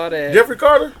 All that. Jeffrey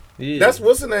Carter. Yeah. That's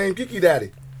what's the name? Kiki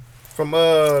Daddy. From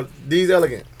D's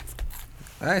Elegant.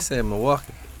 I ain't saying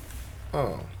Milwaukee.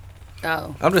 Oh.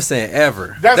 Oh. I'm just saying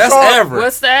ever. That's That's all- ever.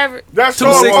 What's the average? That's Sean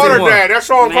 261. Carter dad. That's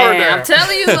Sean Carter Man, I'm dad.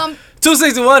 telling you,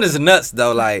 261 is nuts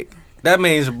though. Like that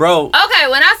means bro. okay,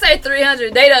 when I say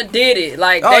 300, they done did it.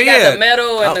 Like, Oh, they got yeah. the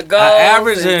medal and the A- gold.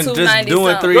 average and just 290 doing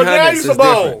something. 300 Your dad is used to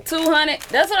bowl. different. 200.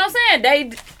 That's what I'm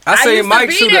saying. I I seen used Mike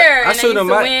to shoot be there, I and they shoot used a to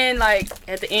Mike. win like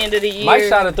at the end of the year. Mike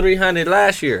shot a 300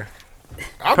 last year.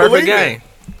 I Perfect believe game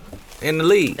in the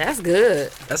league. That's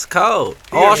good. That's cold.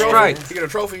 it. All You get a trophy. strikes. You get a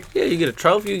trophy. Yeah, you get a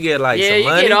trophy. You get like Yeah, some you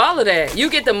money. get all of that. You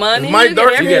get the money. Mike you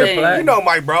Dirk, get you get a everything. plaque. You know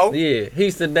Mike, bro. Yeah, he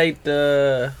used to date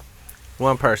the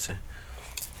one person.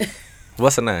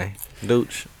 What's her name?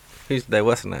 Dooch. He used to date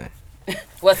what's her name?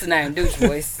 What's the name? Douche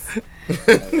voice.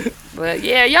 But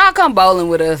yeah, y'all come bowling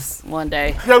with us one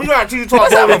day. Yeah, we gotta teach you to talk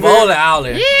Let's have a bowling. bowling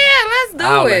outlet. Yeah, let's do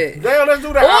Outlet. it. Damn, let's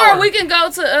do that. Or hour. we can go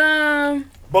to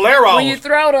Bolero. when you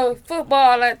throw the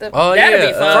football at the. Oh, that'd yeah,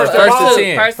 be fun. first and ball.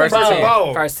 10. First and First and 10.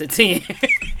 ball. First and 10.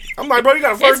 I'm like, bro, you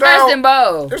got a It's first first and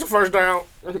down. bowl. There's a first down.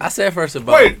 I said first of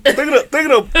all. Wait, think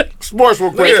of the sports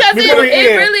real quick. Because Before we it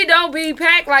end. really don't be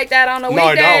packed like that on a No,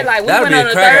 it weekday. don't. Like we That'd went be on a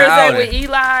a cracker Thursday outing. with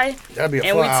Eli, That'd be a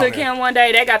and we fun took outing. him one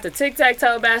day. They got the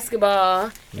tic-tac-toe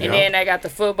basketball, and then they got the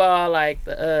football, like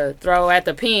the throw at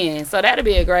the pin. So that'd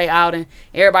be a great outing.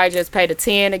 Everybody just pay the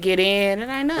 10 to get in. It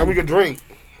ain't And we nothing. can drink.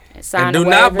 Sign And the do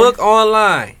not waiver. book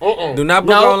online. Do not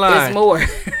book No, online. it's more.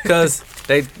 Because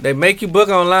they make you book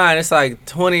online. It's like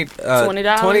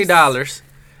 $20.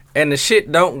 And the shit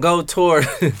don't go toward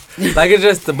like it's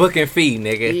just the booking fee,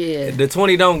 nigga. Yeah. The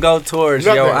 20 don't go towards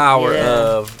Nothing. your hour Yeah.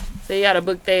 of So you gotta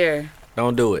book there.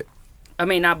 don't do it. I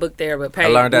mean, not book there, but pay I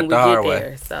learned when that the we hard get way.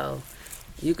 there. So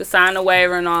you can sign the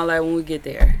waiver and all that when we get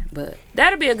there. But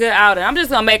that'll be a good outing. I'm just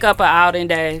gonna make up an outing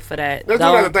day for that. Let's do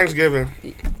Though, that at Thanksgiving.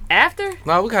 after?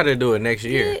 No, we gotta do it next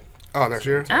year. Oh, next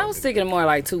year. I was thinking more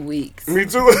like 2 weeks. Me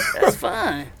too. That's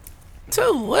fun.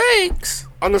 2 weeks.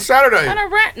 On the Saturday. On a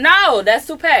rent? No, that's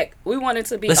too packed. We want it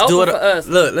to be Let's open do it. for us.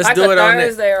 Look, let's like do a it on that.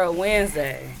 Thursday or a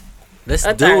Wednesday. Let's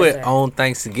a do Thursday. it on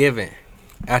Thanksgiving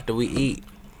after we eat.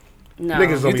 No. Niggas You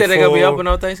gonna think they gonna be full. open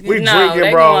on Thanksgiving? We No, drinking,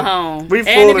 they bro. going home. We full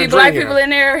and if and be black drinking. people in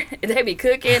there, they be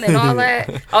cooking and all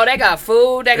that. Oh, they got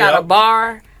food. They got Yep. a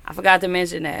bar. I forgot to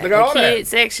mention that. They got all the that. kid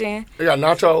section, They got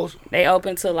nachos. they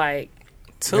open to like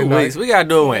 2 Midnight. weeks. We gotta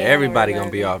do it when Yeah, everybody whatever.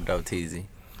 gonna be off though, TZ.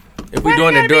 If we Why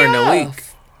doing they it during gotta the be week,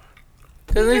 off?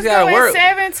 cause niggas Just gotta go at work.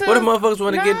 7 to What if motherfuckers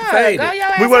want to No, get go faded? your We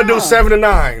ass want to do home. 7 to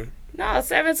 9. No,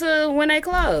 7 to when they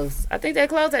close. I think they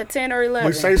close at 10 or 11.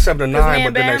 We say 7 to 'Cause me 9, but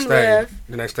and then they Bam stay. left.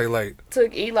 Then they stay late.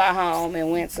 Took Eli home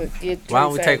and went to get. Why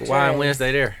don't we drinks take at Wine Jay's.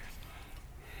 Wednesday there?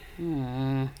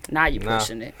 Now you Nah.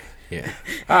 pushing it. Yeah.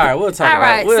 All right, we'll talk All about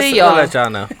right, it. We'll see we'll y'all. let y'all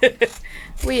know.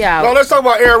 We out. No, let's talk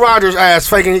about Aaron Rodgers' ass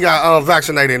faking he got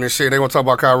vaccinated and shit. They want to talk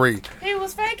about Kyrie. He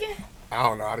was faking. I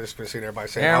don't know. I just been seeing everybody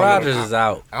saying. Aaron I don't know Rodgers is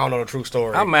out. I don't know the true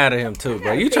story. I'm mad at him too,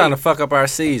 bro. You trying to fuck up our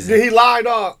season? Did he lie,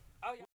 dog?